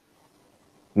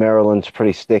 Maryland's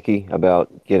pretty sticky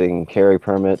about getting carry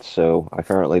permits, so I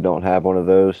currently don't have one of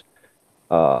those.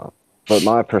 But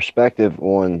my perspective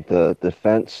on the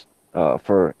defense,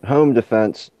 for home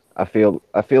defense, I feel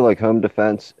like home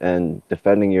defense and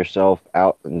defending yourself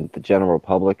out in the general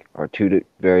public are two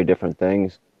very different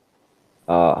things.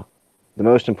 The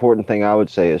most important thing I would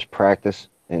say is practice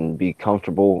and be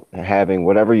comfortable having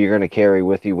whatever you're going to carry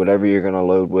with you, whatever you're going to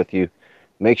load with you.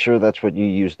 Make sure that's what you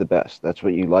use the best. That's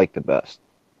what you like the best.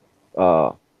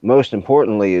 Most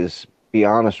importantly is be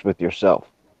honest with yourself,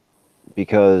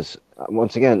 because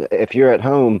once again, if you're at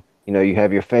home, you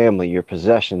have your family, your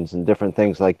possessions, and different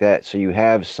things like that. So you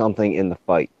have something in the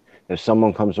fight. If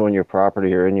someone comes on your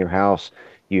property or in your house,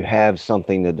 you have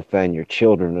something to defend. Your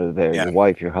children are there, your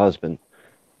wife, your husband.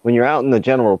 When you're out in the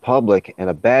general public and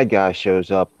a bad guy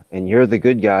shows up and you're the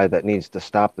good guy that needs to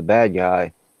stop the bad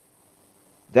guy,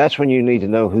 that's when you need to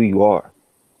know who you are.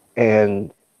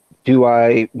 And do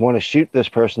I want to shoot this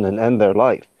person and end their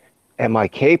life? Am I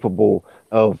capable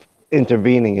of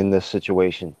intervening in this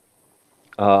situation?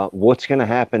 What's going to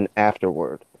happen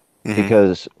afterward?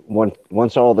 Because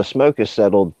once all the smoke is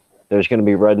settled, there's going to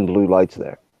be red and blue lights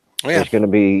there. Oh, yeah. There's going to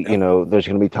be, there's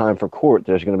going to be time for court.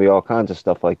 There's going to be all kinds of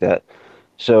stuff like that.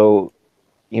 So,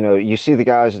 you see the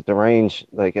guys at the range,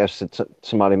 like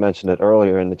somebody mentioned it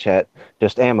earlier in the chat,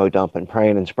 just ammo dumping,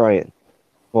 praying and spraying.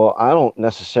 Well, I don't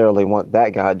necessarily want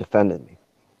that guy defending me.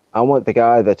 I want the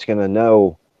guy that's going to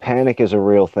know panic is a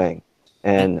real thing,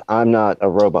 and I'm not a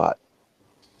robot.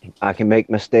 I can make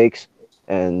mistakes,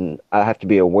 and I have to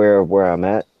be aware of where I'm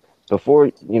at. Before,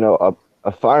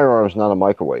 a firearm is not a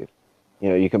microwave.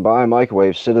 You can buy a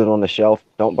microwave, sit it on the shelf,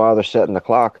 don't bother setting the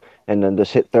clock, and then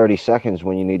just hit 30 seconds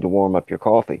when you need to warm up your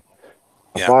coffee.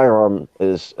 A firearm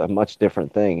is a much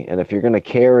different thing, and if you're going to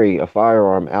carry a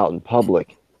firearm out in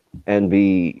public and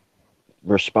be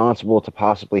responsible to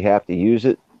possibly have to use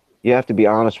it, you have to be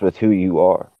honest with who you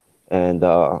are. And,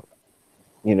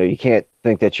 you can't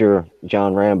think that you're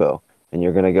John Rambo and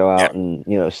you're going to go out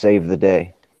and, save the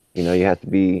day. You have to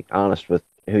be honest with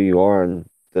who you are and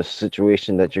the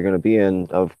situation that you're going to be in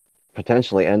of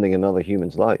potentially ending another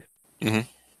human's life. Mm-hmm.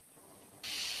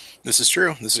 This is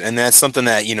true. And that's something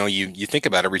that, you think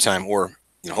about every time, or,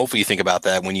 hopefully you think about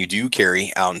that when you do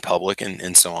carry out in public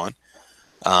and so on.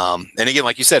 And again,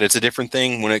 like you said, it's a different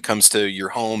thing when it comes to your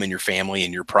home and your family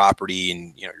and your property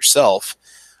and yourself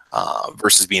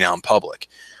versus being out in public.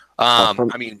 I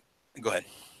mean, go ahead.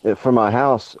 For my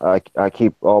house, I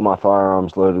keep all my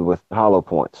firearms loaded with hollow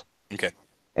points. Okay.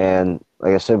 And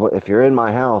like I said, if you're in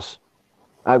my house,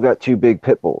 I've got 2 big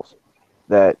pit bulls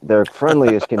that they're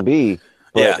friendly as can be.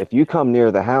 But if you come near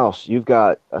the house, you've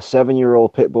got a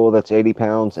 7-year-old pit bull that's 80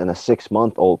 pounds and a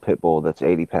 6-month-old pit bull that's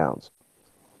 80 pounds.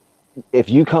 If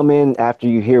you come in after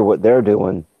you hear what they're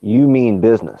doing, you mean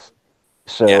business.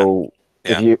 So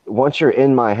once you're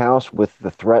in my house with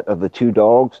the threat of the 2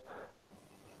 dogs,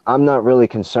 I'm not really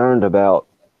concerned about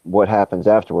what happens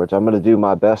afterwards. I'm going to do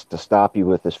my best to stop you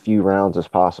with as few rounds as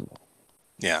possible.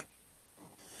 Yeah.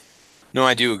 No,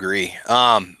 I do agree.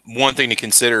 One thing to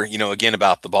consider, again,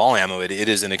 about the ball ammo, it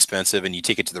is inexpensive and you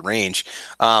take it to the range.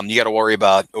 You got to worry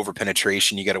about over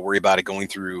penetration. You got to worry about it going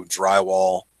through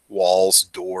drywall, walls,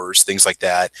 doors, things like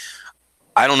that.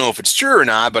 I don't know if it's true or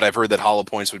not, but I've heard that hollow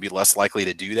points would be less likely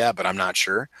to do that, but I'm not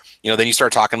sure. Then you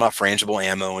start talking about frangible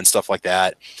ammo and stuff like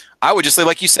that. I would just say,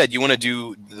 like you said, you want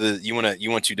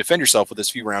to defend yourself with as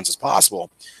few rounds as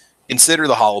possible. consider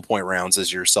the hollow point rounds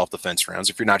as your self-defense rounds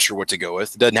if you're not sure what to go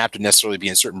with. It doesn't have to necessarily be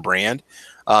a certain brand.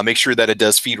 Make sure that it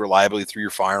does feed reliably through your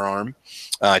firearm.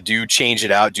 Do change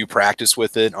it out. Do practice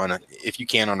with it if you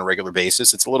can on a regular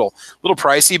basis. It's a little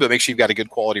pricey, but make sure you've got a good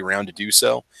quality round to do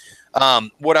so.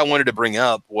 What I wanted to bring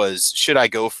up was, should I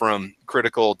go from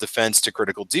critical defense to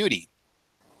critical duty?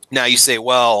 Now you say,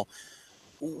 well,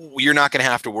 you're not going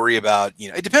to have to worry about,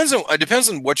 it depends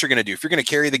on what you're going to do. If you're going to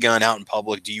carry the gun out in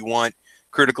public, do you want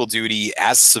critical duty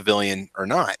as a civilian or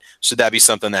not? Should that be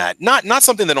something that not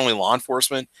something that only law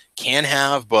enforcement can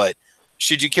have, but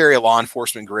should you carry a law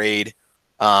enforcement grade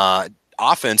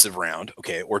offensive round,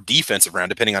 okay, or defensive round,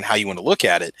 depending on how you want to look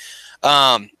at it?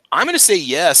 I'm going to say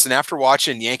yes. And after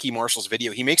watching Yankee Marshall's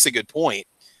video, he makes a good point.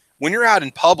 When you're out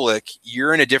in public,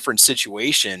 you're in a different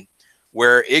situation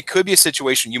where it could be a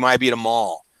situation. You might be at a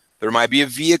mall. There might be a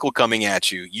vehicle coming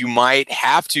at you. You might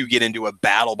have to get into a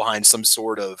battle behind some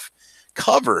sort of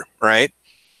cover, right?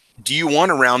 Do you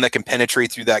want a round that can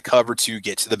penetrate through that cover to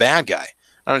get to the bad guy?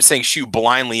 I'm not saying shoot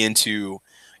blindly into,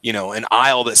 an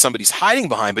aisle that somebody's hiding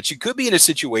behind, but you could be in a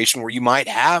situation where you might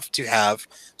have to have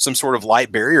some sort of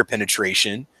light barrier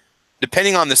penetration.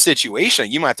 Depending on the situation,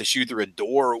 you might have to shoot through a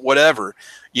door or whatever,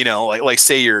 like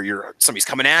say you're somebody's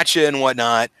coming at you and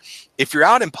whatnot. If you're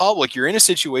out in public, you're in a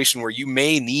situation where you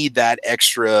may need that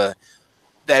extra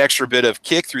bit of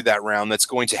kick through that round that's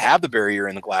going to have the barrier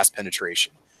and the glass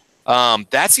penetration.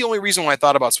 That's the only reason why I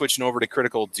thought about switching over to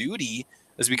critical duty,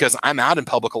 is because I'm out in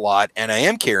public a lot and I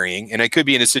am carrying, and I could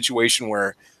be in a situation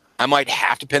where I might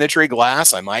have to penetrate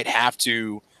glass. I might have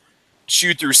to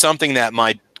shoot through something that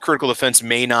my critical defense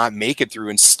may not make it through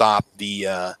and stop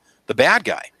the bad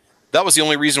guy. That was the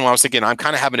only reason why I was thinking I'm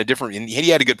kind of having a different, and he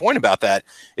had a good point about that.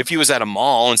 If he was at a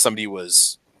mall and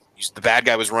the bad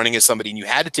guy was running at somebody and you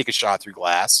had to take a shot through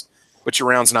glass, but your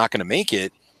round's not going to make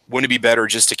it, wouldn't it be better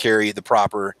just to carry the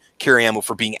proper carry ammo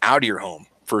for being out of your home,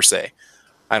 per se?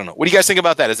 I don't know. What do you guys think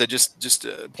about that? Is that just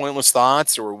pointless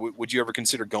thoughts, or would you ever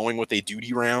consider going with a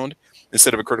duty round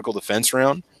instead of a critical defense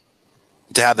round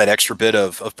to have that extra bit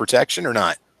of protection, or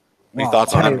not? Any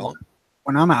thoughts on that?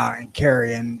 When I'm out and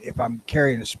carrying, if I'm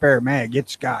carrying a spare mag,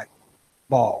 it's got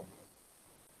ball.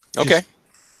 Okay.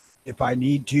 If I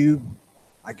need to,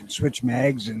 I can switch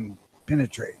mags and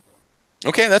penetrate.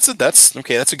 Okay, that's a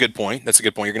good point. That's a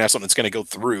good point. You're gonna have something that's gonna go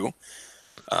through.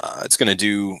 It's gonna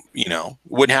do,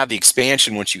 wouldn't have the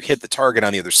expansion once you hit the target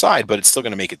on the other side, but it's still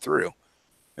gonna make it through,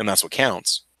 and that's what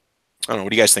counts. I don't know.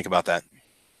 What do you guys think about that?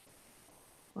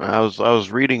 I was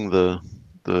reading the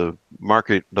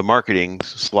marketing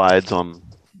slides on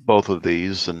both of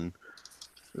these, and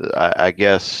I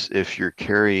guess if you're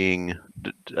carrying,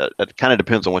 it kind of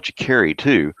depends on what you carry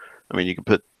too. I mean, you can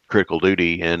put critical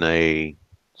duty in a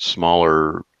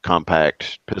smaller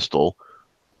compact pistol,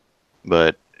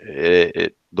 but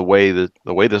the way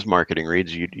this marketing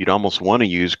reads, you'd almost want to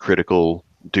use critical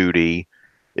duty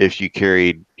if you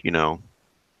carried,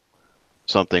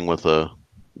 something with a,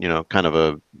 kind of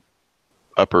a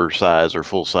upper size or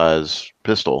full size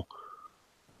pistol.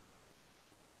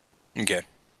 Okay.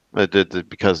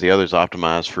 Because the others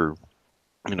optimized for,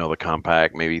 the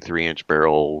compact, maybe 3-inch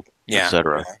barrel,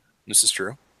 etc. Yeah, this is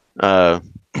true. At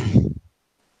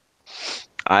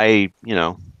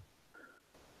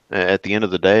the end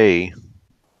of the day,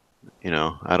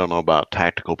 I don't know about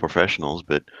tactical professionals,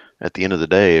 but at the end of the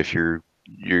day, if you're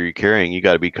carrying, you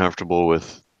got to be comfortable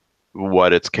with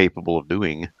what it's capable of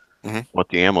doing, what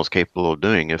the ammo is capable of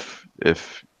doing.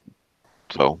 If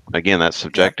so, again, that's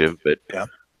subjective, but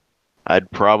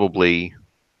I'd probably,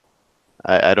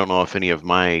 I don't know if any of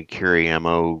my carry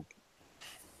ammo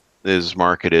is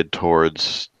marketed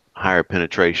towards higher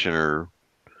penetration or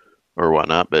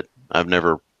whatnot, but I've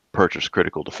never purchased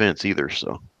critical defense either.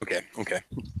 So okay.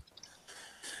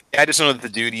 I just know that the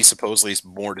duty supposedly is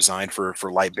more designed for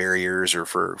light barriers or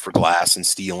for glass and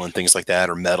steel and things like that,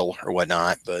 or metal or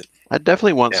whatnot. But I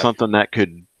definitely want something that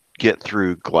could get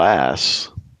through glass.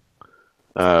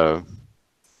 That's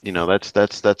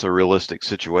a realistic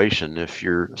situation. If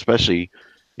you're, especially,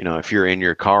 if you're in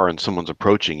your car and someone's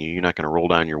approaching you, you're not going to roll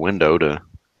down your window to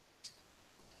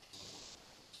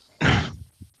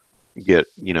get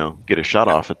a shot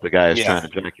off if the guy is trying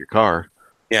to jack your car.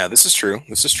 Yeah, this is true.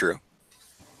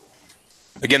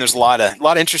 Again, there's a lot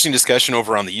of interesting discussion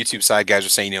over on the YouTube side. Guys are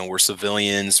saying, we're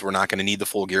civilians. We're not going to need the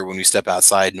full gear when we step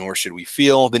outside, nor should we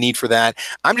feel the need for that.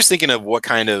 I'm just thinking of what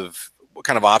kind of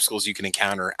obstacles you can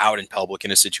encounter out in public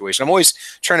in a situation. I'm always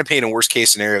trying to paint a worst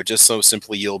case scenario, just so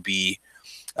simply you'll be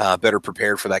better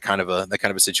prepared for that kind of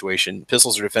a situation.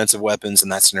 Pistols are defensive weapons,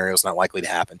 and that scenario is not likely to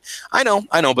happen. I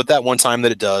know, but that one time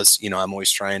that it does, I'm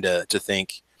always trying to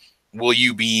think, will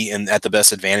you be at the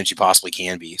best advantage you possibly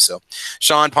can be? So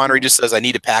Sean Pondery just says, I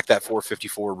need to pack that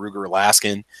 454 Ruger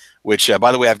Alaskan, which,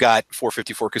 by the way, I've got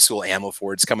 454 Casull ammo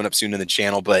for. It's coming up soon in the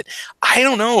channel, but I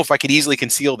don't know if I could easily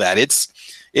conceal that. It's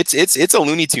a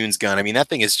Looney Tunes gun. I mean, that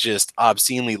thing is just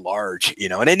obscenely large, you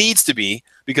know, and it needs to be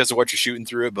because of what you're shooting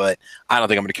through it, but I don't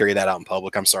think I'm going to carry that out in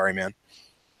public. I'm sorry, man.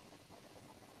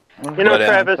 You know,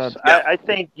 Travis, I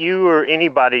think you or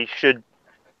anybody should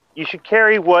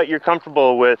carry what you're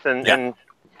comfortable with, and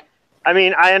I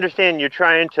mean, I understand you're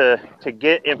trying to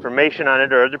get information on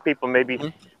it, or other people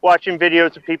maybe watching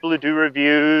videos of people who do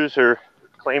reviews or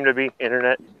claim to be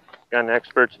internet gun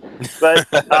experts. But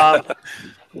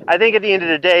I think at the end of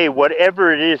the day,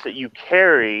 whatever it is that you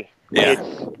carry,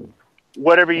 it's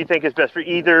whatever you think is best for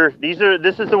either.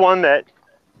 This is the one that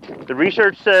the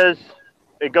research says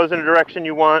it goes in the direction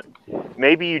you want.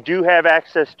 Maybe you do have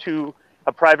access to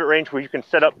a private range where you can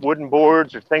set up wooden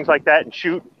boards or things like that and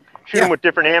shoot them with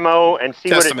different ammo and see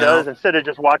what it does instead of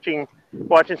just watching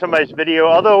somebody's video.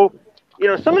 Although, you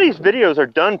know, some of these videos are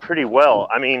done pretty well.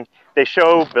 I mean, they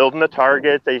show building the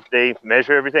target, they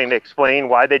measure everything, they explain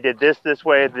why they did this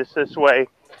way, this way.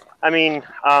 I mean,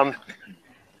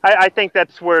 I think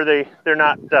that's where they're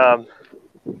not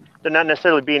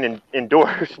necessarily being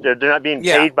endorsed. They're not being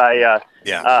paid by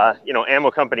you know,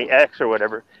 ammo company X or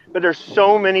whatever. But there's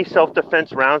so many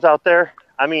self-defense rounds out there.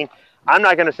 I mean, I'm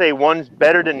not going to say one's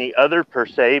better than the other per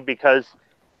se, because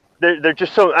they're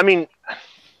just so. I mean,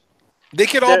 they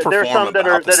could all perform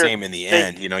about the same in the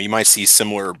end. You know, you might see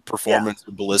similar performance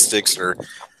with ballistics or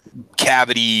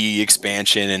cavity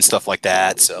expansion and stuff like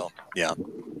that. So yeah.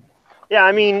 Yeah,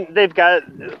 I mean,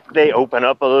 they open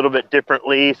up a little bit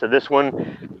differently. So this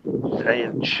one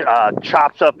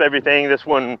chops up everything. This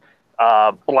one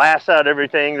blasts out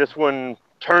everything. This one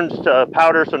turns to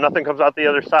powder so nothing comes out the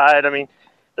other side. I mean,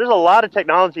 there's a lot of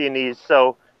technology in these.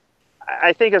 So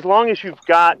I think as long as you've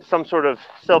got some sort of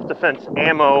self-defense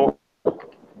ammo,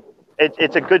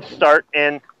 it's a good start.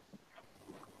 And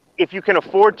if you can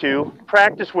afford to,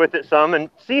 practice with it some and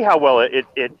see how well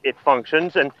it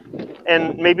functions,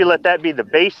 and maybe let that be the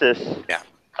basis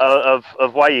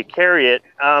of why you carry it.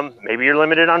 Maybe you're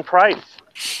limited on price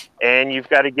and you've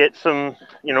got to get some,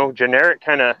 you know, generic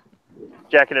kind of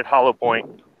jacketed hollow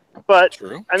point. But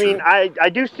I mean, I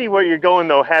do see where you're going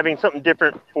though, having something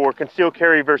different for concealed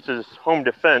carry versus home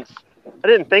defense. I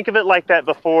didn't think of it like that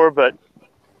before, but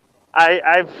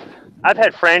I've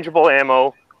had frangible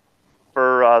ammo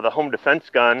for the home defense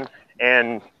gun,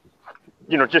 and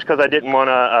you know, just because I didn't want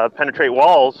to penetrate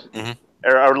walls,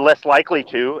 or less likely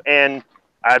to, and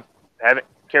I haven't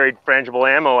carried frangible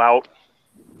ammo out,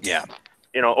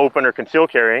 you know, open or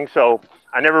concealed carrying, so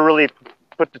I never really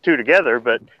put the two together,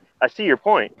 but I see your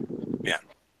point. Yeah.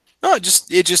 No, I'm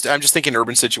just thinking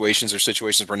urban situations or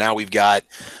situations where now we've got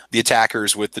the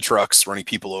attackers with the trucks running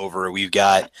people over. We've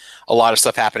got a lot of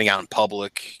stuff happening out in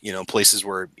public, you know, places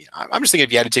where, you know, I'm just thinking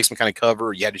if you had to take some kind of cover,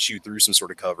 or you had to shoot through some sort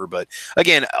of cover. But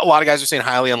again, a lot of guys are saying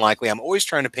highly unlikely. I'm always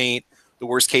trying to paint the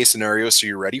worst case scenario so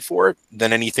you're ready for it.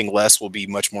 Then anything less will be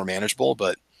much more manageable.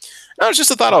 But no, it's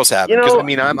just a thought I was having, because I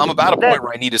mean, I'm about a point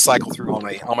where I need to cycle through all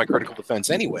my critical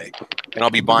defense anyway, and I'll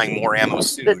be buying more ammo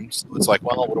soon. So it's like,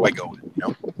 well, what do I go with? You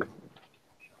know,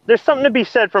 there's something to be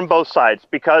said from both sides,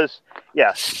 because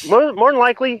more than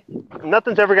likely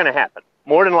nothing's ever going to happen.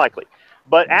 More than likely,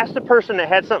 but ask the person that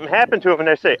had something happen to them, and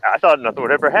they say, "I thought nothing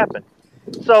would ever happen."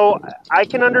 So I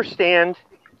can understand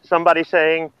somebody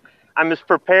saying, "I'm as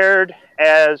prepared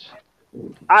as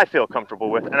I feel comfortable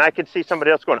with," and I could see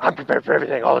somebody else going, "I'm prepared for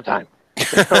everything all the time."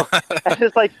 So, and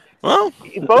it's like, well,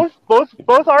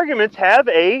 both arguments have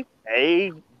a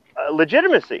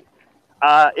legitimacy.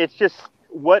 It's just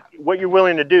what you're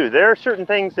willing to do. There are certain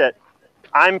things that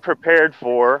I'm prepared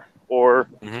for, or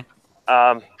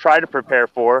try to prepare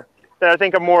for, that I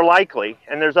think are more likely,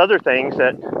 and there's other things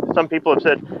that some people have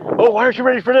said, "Oh, why aren't you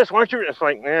ready for this? Why aren't you ready?" It's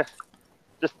like,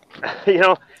 just you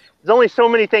know, there's only so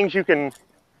many things you can.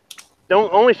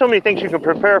 Only so many things you can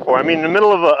prepare for. I mean, in the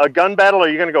middle of a gun battle, are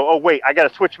you going to go, "Oh, wait, I got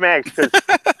to switch mags because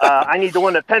I need the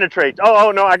one that penetrates"?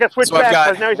 Oh no, I got to switch mags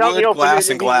because now he's out in the open. Glass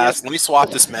and glass. Let me swap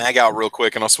this mag out real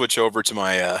quick, and I'll switch over to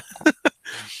my.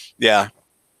 Yeah,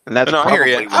 and that's I hear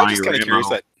you. I'm just kind of curious.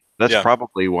 That's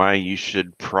probably why you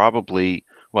should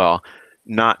well,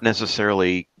 not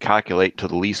necessarily calculate to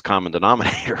the least common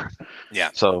denominator.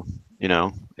 Yeah. So, you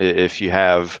know, if you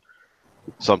have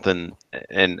something,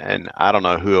 and I don't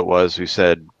know who it was who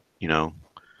said, you know,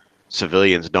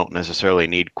 civilians don't necessarily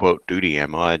need quote duty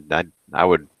ammo. I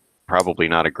would probably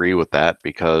not agree with that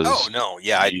because Oh no,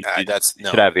 yeah, that's no.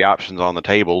 should have the options on the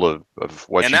table of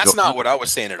what. And that's not what I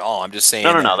was saying at all. I'm just saying.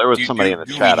 No. There was somebody in the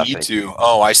chat. Do we need to?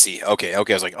 Oh, I see. Okay. I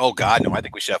was like, oh God, no. I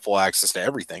think we should have full access to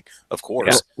everything. Of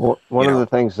course. Well, one of the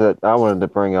things that I wanted to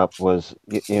bring up was,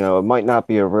 it might not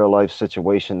be a real life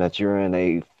situation that you're in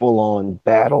a full on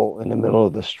battle in the middle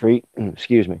of the street.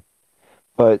 Excuse me.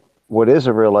 But what is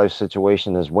a real life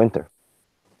situation is winter.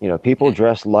 People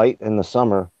dress light in the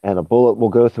summer, and a bullet will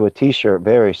go through a t-shirt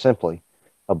very simply.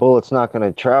 A bullet's not going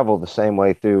to travel the same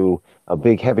way through a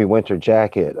big heavy winter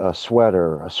jacket, a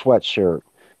sweater, a sweatshirt,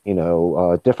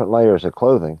 different layers of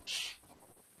clothing.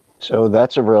 So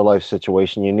that's a real life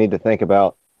situation. You need to think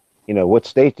about, what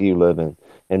state do you live in?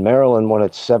 In Maryland, when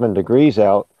it's 7 degrees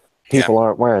out, people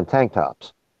aren't wearing tank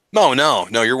tops. No.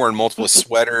 You're wearing multiple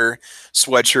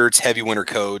sweatshirts, heavy winter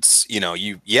coats.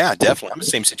 Definitely. I'm in the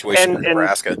same situation in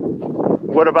Nebraska.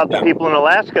 What about the people in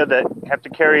Alaska that have to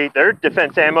carry their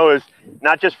defense ammo is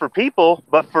not just for people,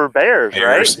 but for bears.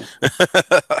 Right?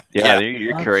 Yeah,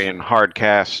 you're carrying hard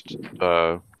cast,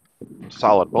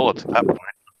 solid bullets at that point.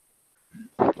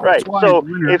 Right. So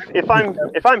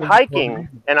if I'm hiking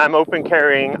and I'm open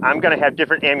carrying, I'm going to have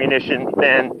different ammunition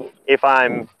than if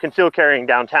I'm concealed carrying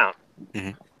downtown. Mm-hmm.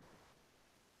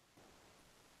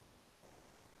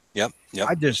 Yep.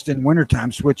 I just in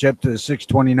wintertime switch up to the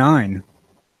 629.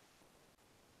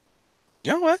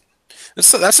 You know what?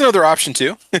 That's another option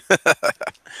too.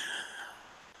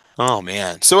 Oh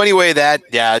man. So anyway,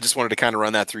 I just wanted to kind of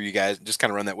run that through you guys, just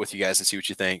kind of run that with you guys and see what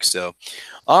you think. So,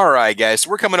 all right, guys, so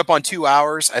we're coming up on 2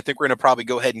 hours. I think we're going to probably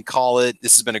go ahead and call it.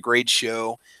 This has been a great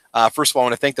show. First of all, I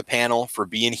want to thank the panel for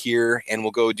being here, and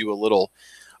we'll go do a little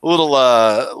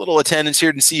attendance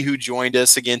here to see who joined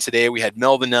us again today. We had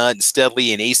Melvin Nutt and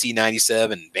Steadley and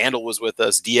AC97. Vandal was with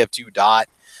us. DF2 Dot.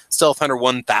 Stealth Hunter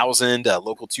 1000,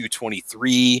 Local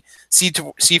 223,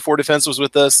 C4 Defense was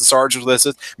with us, the Sarge was with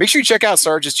us. Make sure you check out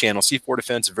Sarge's channel, C4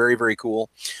 Defense, very, very cool.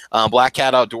 Black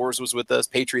Cat Outdoors was with us,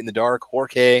 Patriot in the Dark,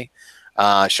 Jorge,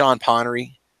 Sean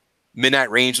Ponnery, Midnight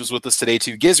Range was with us today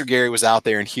too. Gizzard Gary was out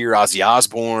there and here, Ozzy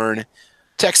Osbourne,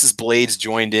 Texas Blades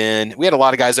joined in. We had a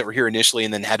lot of guys that were here initially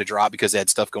and then had to drop because they had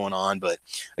stuff going on. But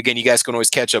again, you guys can always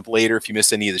catch up later if you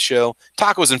missed any of the show.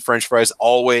 Tacos and French fries,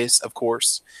 always, of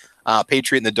course.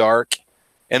 Patriot in the Dark.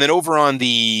 And then over on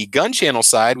the gun channel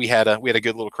side, we had a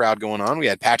good little crowd going on. We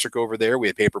had Patrick over there. We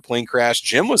had Paper Plane Crash.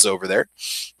 Jim was over there.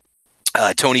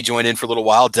 Tony joined in for a little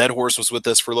while. Dead Horse was with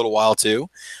us for a little while too.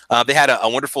 They had a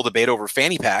wonderful debate over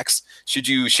fanny packs. Should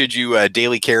you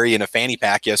daily carry in a fanny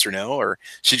pack, yes or no? Or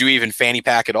should you even fanny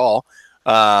pack at all?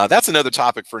 That's another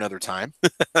topic for another time.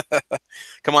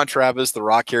 Come on, Travis. The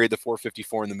Rock carried the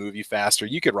 454 in the movie faster.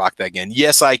 You could rock that again.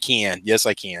 Yes, I can. Yes,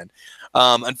 I can.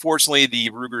 Unfortunately, the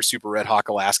Ruger Super Red Hawk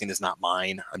Alaskan is not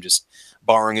mine. I'm just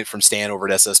borrowing it from Stan over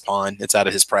at SS Pawn. It's out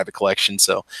of his private collection.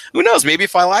 So who knows? Maybe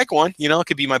if I like one, it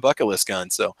could be my bucket list gun.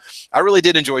 So I really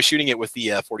did enjoy shooting it with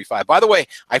the 45. By the way,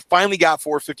 I finally got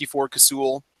 454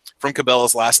 Casull from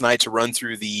Cabela's last night to run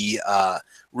through the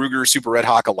Ruger Super Red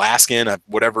Hawk Alaskan,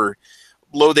 whatever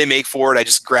load they make for it. I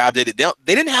just grabbed it.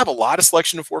 They didn't have a lot of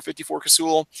selection of 454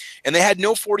 Casull, and they had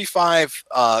no 45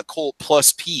 Colt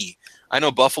Plus P. I know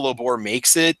Buffalo Bore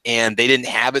makes it, and they didn't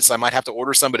have it, so I might have to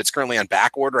order some, but it's currently on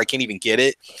back order. I can't even get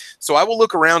it. So I will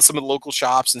look around some of the local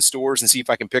shops and stores and see if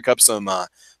I can pick up some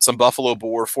Buffalo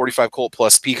Bore 45 Colt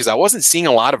Plus P, because I wasn't seeing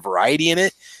a lot of variety in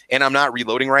it, and I'm not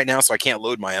reloading right now, so I can't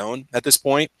load my own at this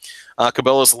point.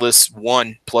 Cabela's lists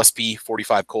 1 Plus P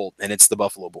 45 Colt, and it's the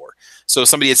Buffalo Bore. So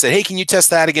somebody had said, hey, can you test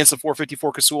that against the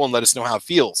 454 Casull and let us know how it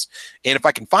feels? And if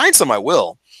I can find some, I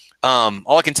will.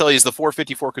 All I can tell you is the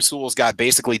 454 Casull's got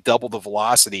basically double the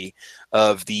velocity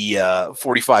of the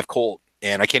 45 Colt,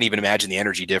 and I can't even imagine the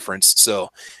energy difference. So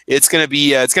it's gonna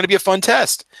be a fun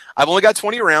test. I've only got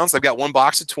 20 rounds. I've got one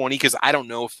box of 20 because I don't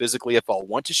know physically if I'll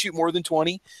want to shoot more than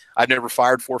 20. I've never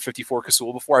fired 454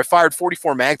 Casull before. I fired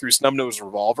 44 mag through snub nose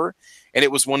revolver, and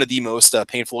it was one of the most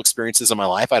painful experiences of my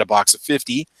life. I had a box of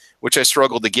 50, which I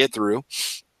struggled to get through.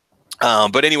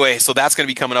 But anyway, so that's going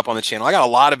to be coming up on the channel. I got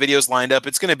a lot of videos lined up.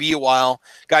 It's going to be a while.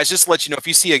 Guys, just to let you know, if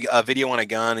you see a video on a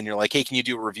gun and you're like, hey, can you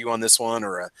do a review on this one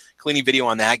or a cleaning video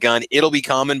on that gun? It'll be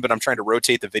coming, but I'm trying to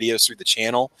rotate the videos through the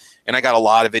channel. And I got a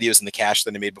lot of videos in the cache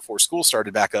that I made before school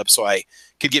started back up, so I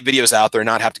could get videos out there and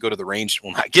not have to go to the range.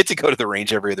 Well, not get to go to the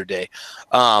range every other day.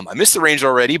 I missed the range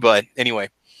already, but anyway.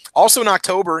 Also in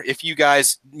October, if you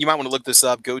guys, you might want to look this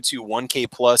up, go to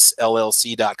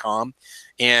 1kplusllc.com.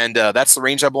 And that's the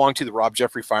range I belong to, the Rob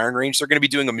Jeffrey Firing Range. They're going to be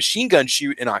doing a machine gun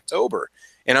shoot in October,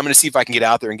 and I'm going to see if I can get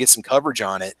out there and get some coverage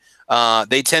on it.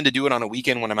 They tend to do it on a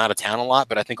weekend when I'm out of town a lot,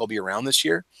 but I think I'll be around this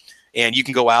year. And you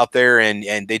can go out there, and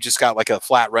they just got like a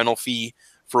flat rental fee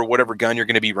for whatever gun you're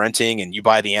going to be renting, and you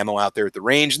buy the ammo out there at the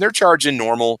range, and they're charging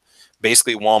normal,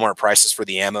 basically Walmart prices for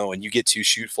the ammo, and you get to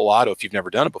shoot full auto if you've never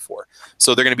done it before.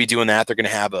 So they're going to be doing that. They're going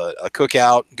to have a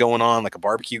cookout going on, like a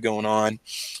barbecue going on,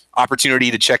 opportunity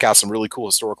to check out some really cool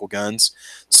historical guns.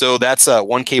 So that's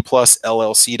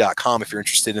 1kplusllc.com if you're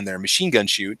interested in their machine gun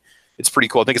shoot. It's pretty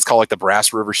cool. I think it's called like the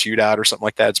Brass River Shootout or something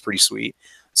like that. It's pretty sweet.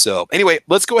 So anyway,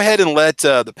 let's go ahead and let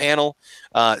the panel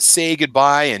say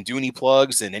goodbye and do any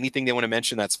plugs and anything they want to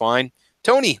mention. That's fine.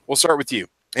 Tony, we'll start with you.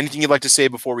 Anything you'd like to say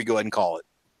before we go ahead and call it?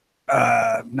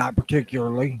 Not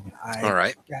particularly. All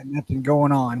right. Got nothing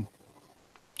going on.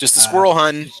 Just the squirrel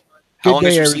hunting. How long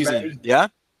is your season? Yeah.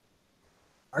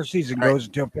 Our season goes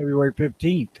until February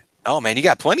 15th. Oh man, you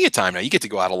got plenty of time now. You get to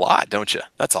go out a lot, don't you?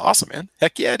 That's awesome, man.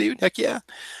 Heck yeah, dude. Heck yeah.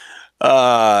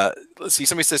 Let's see.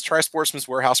 Somebody says try Sportsman's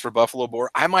Warehouse for buffalo boar.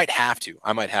 I might have to.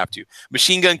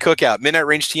 Machine gun cookout, midnight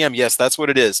range TM. Yes, that's what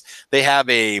it is. They have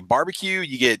a barbecue.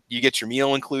 You get your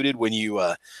meal included when you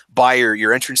buy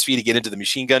your entrance fee to get into the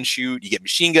machine gun shoot. You get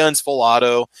machine guns, full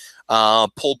auto,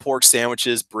 pulled pork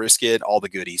sandwiches, brisket, all the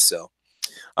goodies. So,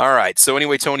 all right. So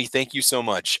anyway, Tony, thank you so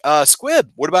much.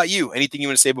 Squib, what about you? Anything you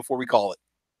want to say before we call it?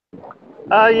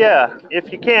 Yeah,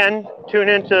 if you can, tune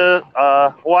into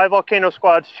Hawaii Volcano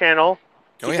Squad's channel.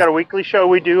 We've got a weekly show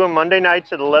we do on Monday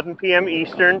nights at 11 p.m.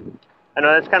 Eastern. I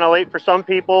know that's kind of late for some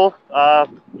people.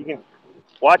 You can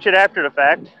watch it after the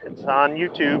fact. It's on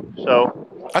YouTube. So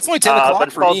that's only 10 o'clock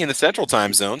for me in the Central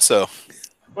Time Zone. So,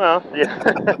 well, yeah.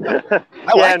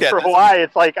 I like that. For Hawaii,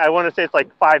 it's like, I want to say it's like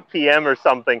 5 p.m. or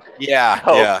something. Yeah,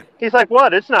 so yeah. He's like,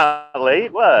 what? It's not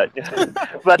late. What?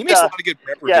 But he makes a lot of good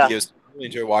prepper videos. I really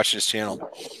enjoy watching his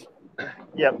channel.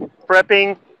 Yep.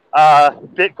 Prepping,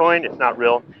 Bitcoin, it's not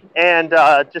real. And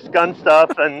just gun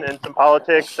stuff and some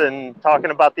politics and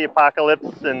talking about the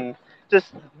apocalypse and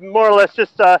just more or less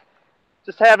just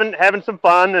having some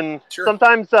fun. And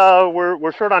sometimes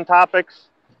we're short on topics,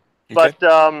 but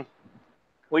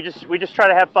we just try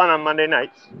to have fun on Monday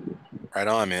nights. Right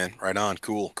on, man. Right on.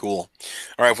 Cool. All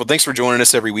right. Well, thanks for joining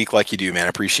us every week like you do, man. I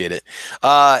appreciate it.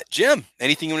 Jim,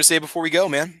 anything you want to say before we go,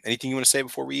 man? Anything you want to say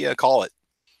before we call it?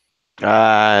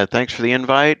 Thanks for the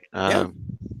invite. I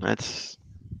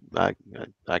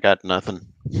got nothing.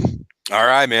 All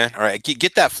right, man. All right.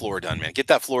 Get that floor done, man. Get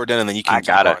that floor done, and then you can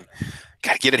got to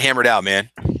get it hammered out, man.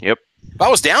 Yep. If I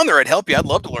was down there, I'd help you. I'd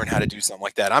love to learn how to do something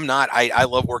like that. I'm not. I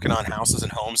love working on houses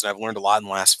and homes, and I've learned a lot in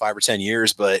the last 5 or 10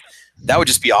 years, but that would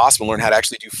just be awesome to learn how to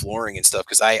actually do flooring and stuff,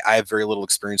 because I have very little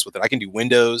experience with it. I can do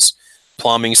windows,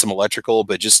 plumbing, some electrical,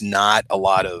 but just not a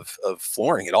lot of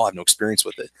flooring at all. I have no experience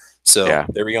with it. So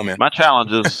there we go, man. My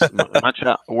challenge is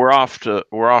we're off to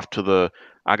the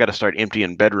I got to start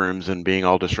emptying bedrooms and being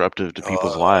all disruptive to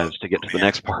people's lives to get to the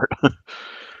next part.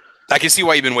 I can see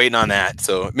why you've been waiting on that.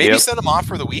 So maybe send them off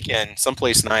for the weekend,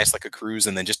 someplace nice, like a cruise,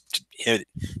 and then just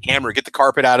hammer, get the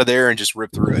carpet out of there and just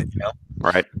rip through it. You know?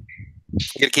 Right.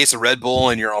 Get a case of Red Bull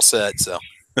and you're all set. So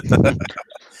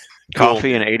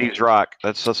coffee and 80s rock.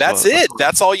 That's it.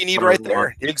 That's all you need right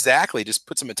there. Exactly. Just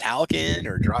put some Metallica in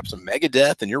or drop some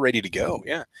Megadeth and you're ready to go.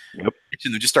 Yeah. Yep.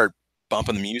 And then just start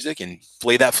bumping the music and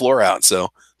lay that floor out. So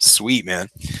sweet, man.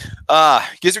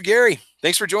 Gizzard Gary,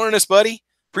 thanks for joining us, buddy.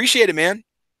 Appreciate it, man.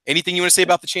 Anything you want to say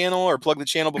about the channel or plug the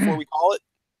channel before we call it?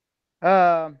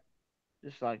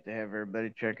 Just like to have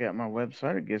everybody check out my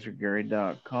website at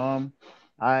gizzardgary.com.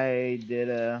 I did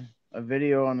a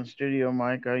video on the studio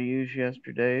mic I used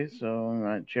yesterday, so you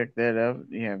might check that out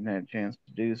if you haven't had a chance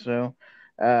to do so.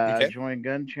 Join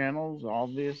gun channels,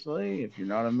 obviously. If you're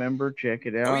not a member, check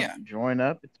it out. Join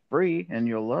up. It's free and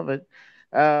you'll love it.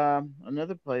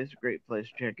 Another great place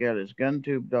to check out is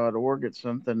guntube.org. It's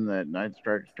something that Night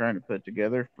Strike is trying to put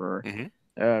together for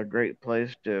a great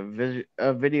place to visit,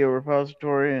 a video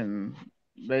repository and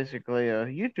basically a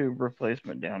YouTube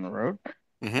replacement down the road.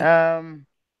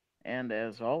 And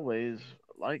as always,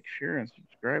 like, share, and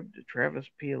subscribe to Travis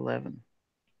P11.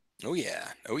 Oh yeah.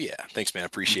 Thanks, man.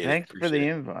 Appreciate it. Thanks for the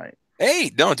invite.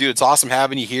 Hey, no, dude, it's awesome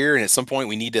having you here. And at some point,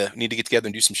 we need to get together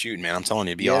and do some shooting, man. I'm telling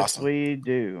you, it'd be awesome. Yes, we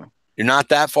do. You're not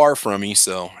that far from me,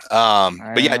 so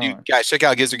but yeah, dude, guys, check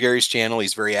out Gizzard Gary's channel.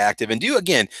 He's very active, and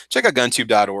check out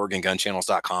guntube.org and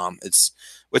gunchannels.com. It's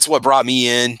what brought me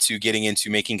into getting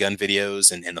into making gun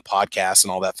videos and the podcast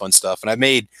and all that fun stuff. And I've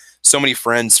made so many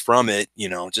friends from it, you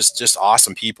know, just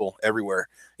awesome people everywhere.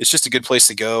 It's just a good place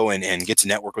to go and get to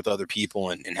network with other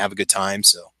people and have a good time.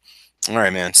 So, all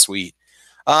right, man, sweet.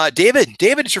 David,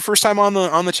 it's your first time on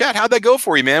the chat. How'd that go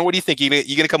for you, man? What do you think?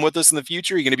 You gonna come with us in the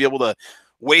future? You gonna be able to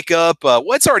wake up?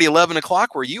 It's already 11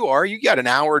 o'clock where you are. You got an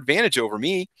hour advantage over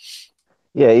me.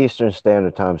 Yeah, Eastern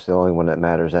Standard Time's the only one that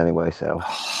matters anyway. So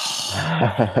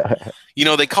You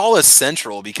know, they call us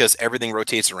central because everything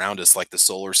rotates around us, like the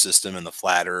solar system and the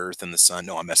flat Earth and the sun.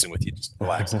 No, I'm messing with you. Just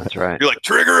relax. That's right. You're like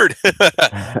triggered.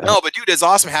 No, but dude, it's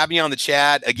awesome having you on the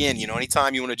chat. Again, you know,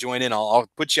 anytime you want to join in, I'll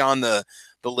put you on the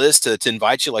list to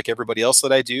invite you like everybody else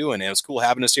that I do. And it was cool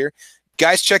having us here.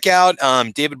 Guys, check out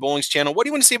David Bowling's channel. What do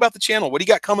you want to say about the channel? What do you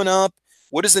got coming up?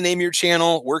 What is the name of your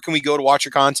channel? Where can we go to watch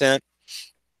your content?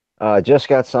 Just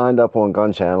got signed up on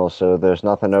Gun Channel, so there's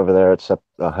nothing over there except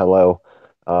hello.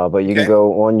 But you can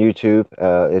go on YouTube.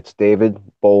 It's David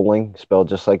Bowling, spelled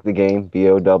just like the game,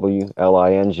 Bowling.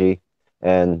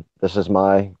 And this is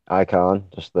my icon,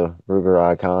 just the Ruger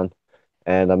icon.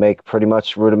 And I make pretty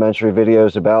much rudimentary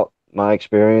videos about my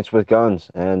experience with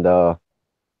guns. And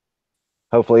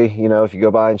hopefully, you know, if you go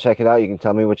by and check it out, you can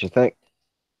tell me what you think.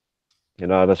 You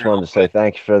know, I just wanted to say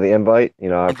thank you for the invite. You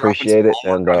know, I appreciate it.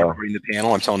 And everybody in the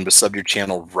panel, I'm telling them to sub your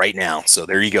channel right now. So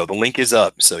there you go. The link is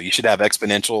up. So you should have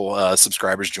exponential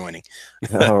subscribers joining.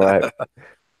 All right.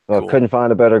 Well, Cool. Couldn't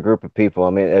find a better group of people. I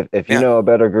mean, if you know a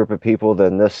better group of people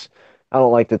than this, I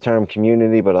don't like the term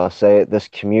community, but I'll say it, this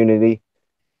community,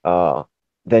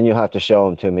 then you'll have to show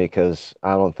them to me because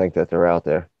I don't think that they're out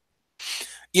there.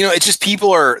 You know, it's just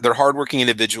they're hardworking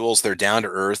individuals. They're down to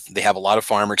earth. They have a lot of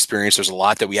farmer experience. There's a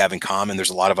lot that we have in common. There's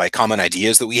a lot of common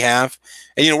ideas that we have.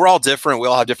 And, you know, we're all different. We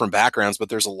all have different backgrounds, but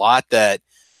there's a lot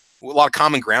of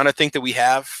common ground, I think, that we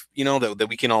have, you know, that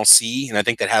we can all see. And I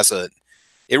think that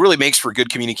it really makes for good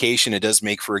communication. It does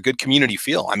make for a good community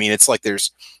feel. I mean, it's like you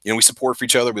know, we support for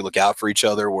each other. We look out for each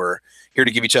other. We're here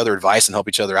to give each other advice and help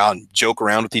each other out and joke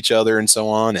around with each other and so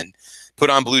on and put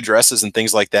on blue dresses and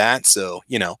things like that. So,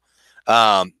 you know,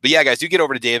 but yeah, guys, do get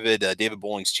over to David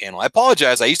Bowling's channel. I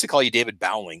apologize. I used to call you David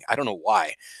Bowling. I don't know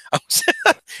why.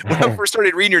 When I first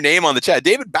started reading your name on the chat,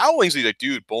 David Bowling's like,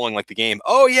 dude, bowling like the game.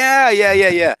 Oh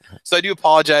yeah. So I do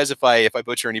apologize if I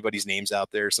butcher anybody's names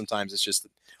out there. Sometimes it's just the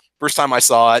first time I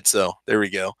saw it. So there we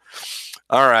go.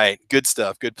 All right. Good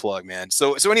stuff. Good plug, man.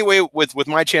 So anyway, with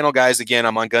my channel, guys, again,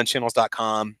 I'm on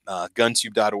gunchannels.com,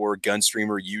 guntube.org,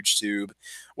 Gunstreamer, UGEtube,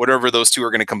 whatever those two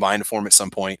are going to combine to form at some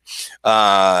point.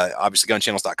 Obviously,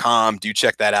 gunchannels.com. Do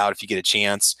check that out if you get a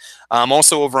chance. I'm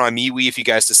also over on MeWe. If you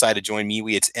guys decide to join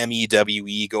MeWe, it's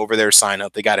MEWE. Go over there, sign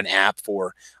up. They got an app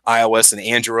for iOS and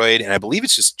Android, and I believe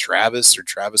it's just Travis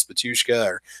Batushka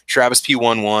or Travis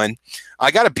P11. I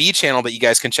got a B channel that you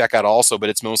guys can check out also, but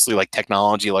it's mostly like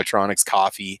technology, electronics,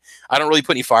 coffee. I don't really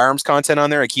put any firearms content on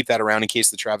there. I keep that around in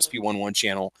case the Travis P11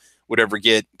 channel would ever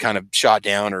get kind of shot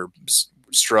down or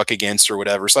struck against or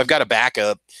whatever. So I've got a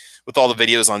backup with all the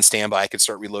videos on standby. I could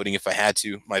start reloading if I had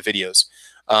to, my videos.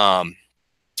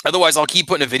 Otherwise, I'll keep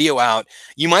putting a video out.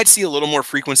 You might see a little more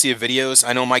frequency of videos.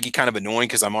 I know it might get kind of annoying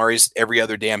because I'm always every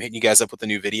other day I'm hitting you guys up with a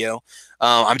new video.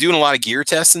 I'm doing a lot of gear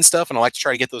tests and stuff, and I like to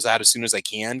try to get those out as soon as I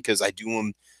can because I do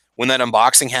them when that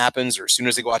unboxing happens or as soon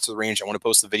as I go out to the range. I want to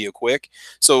post the video quick.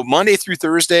 So Monday through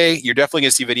Thursday, you're definitely going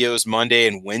to see videos Monday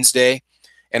and Wednesday.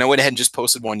 And I went ahead and just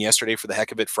posted one yesterday for the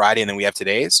heck of it, Friday, and then we have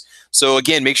today's. So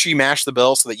again, make sure you mash the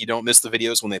bell so that you don't miss the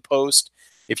videos when they post.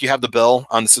 If you have the bell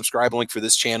on the subscribe link for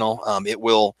this channel, it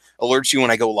will alert you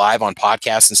when I go live on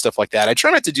podcasts and stuff like that. I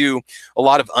try not to do a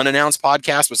lot of unannounced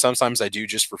podcasts, but sometimes I do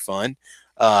just for fun.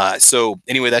 So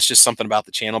anyway, that's just something about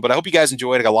the channel. But I hope you guys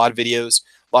enjoyed. I got a lot of videos,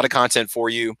 a lot of content for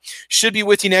you. Should be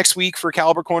with you next week for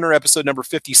Caliber Corner, episode number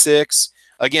 56.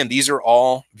 Again, these are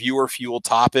all viewer-fueled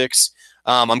topics.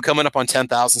 I'm coming up on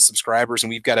 10,000 subscribers, and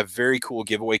we've got a very cool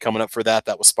giveaway coming up for that.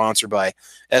 That was sponsored by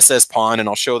SS Pawn, and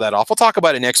I'll show that off. I'll talk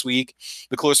about it next week.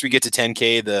 The closer we get to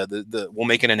 10K, we'll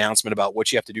make an announcement about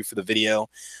what you have to do for the video.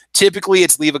 Typically,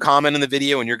 it's leave a comment in the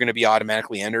video, and you're going to be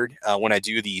automatically entered when I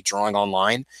do the drawing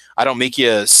online. I don't make you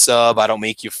a sub. I don't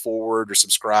make you forward or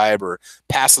subscribe or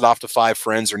pass it off to 5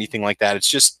 friends or anything like that. It's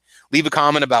just leave a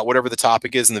comment about whatever the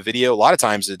topic is in the video. A lot of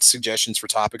times, it's suggestions for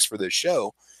topics for this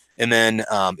show. And then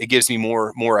it gives me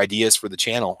more ideas for the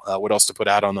channel, what else to put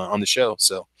out on the show.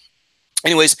 So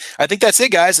anyways, I think that's it,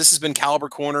 guys. This has been Caliber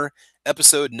Corner,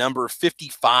 episode number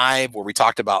 55, where we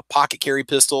talked about pocket carry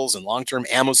pistols and long-term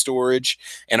ammo storage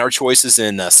and our choices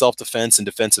in self-defense and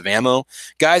defensive ammo.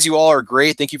 Guys, you all are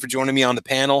great. Thank you for joining me on the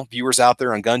panel. Viewers out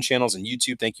there on gun channels and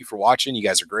YouTube, thank you for watching. You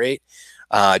guys are great.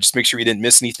 Just make sure you didn't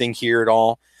miss anything here at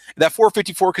all. That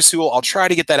 454 Casull, I'll try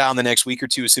to get that out in the next week or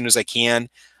two as soon as I can.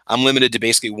 I'm limited to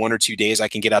basically 1 or 2 days I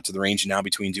can get out to the range now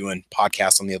between doing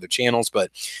podcasts on the other channels.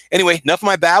 But anyway, enough of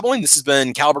my babbling. This has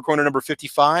been Caliber Corner number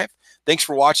 55. Thanks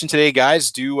for watching today,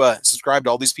 guys. Do subscribe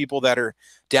to all these people that are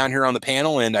down here on the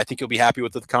panel, and I think you'll be happy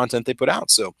with the content they put out.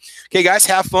 So, okay, guys,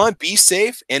 have fun, be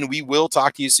safe, and we will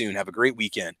talk to you soon. Have a great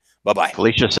weekend. Bye-bye.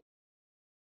 Felicia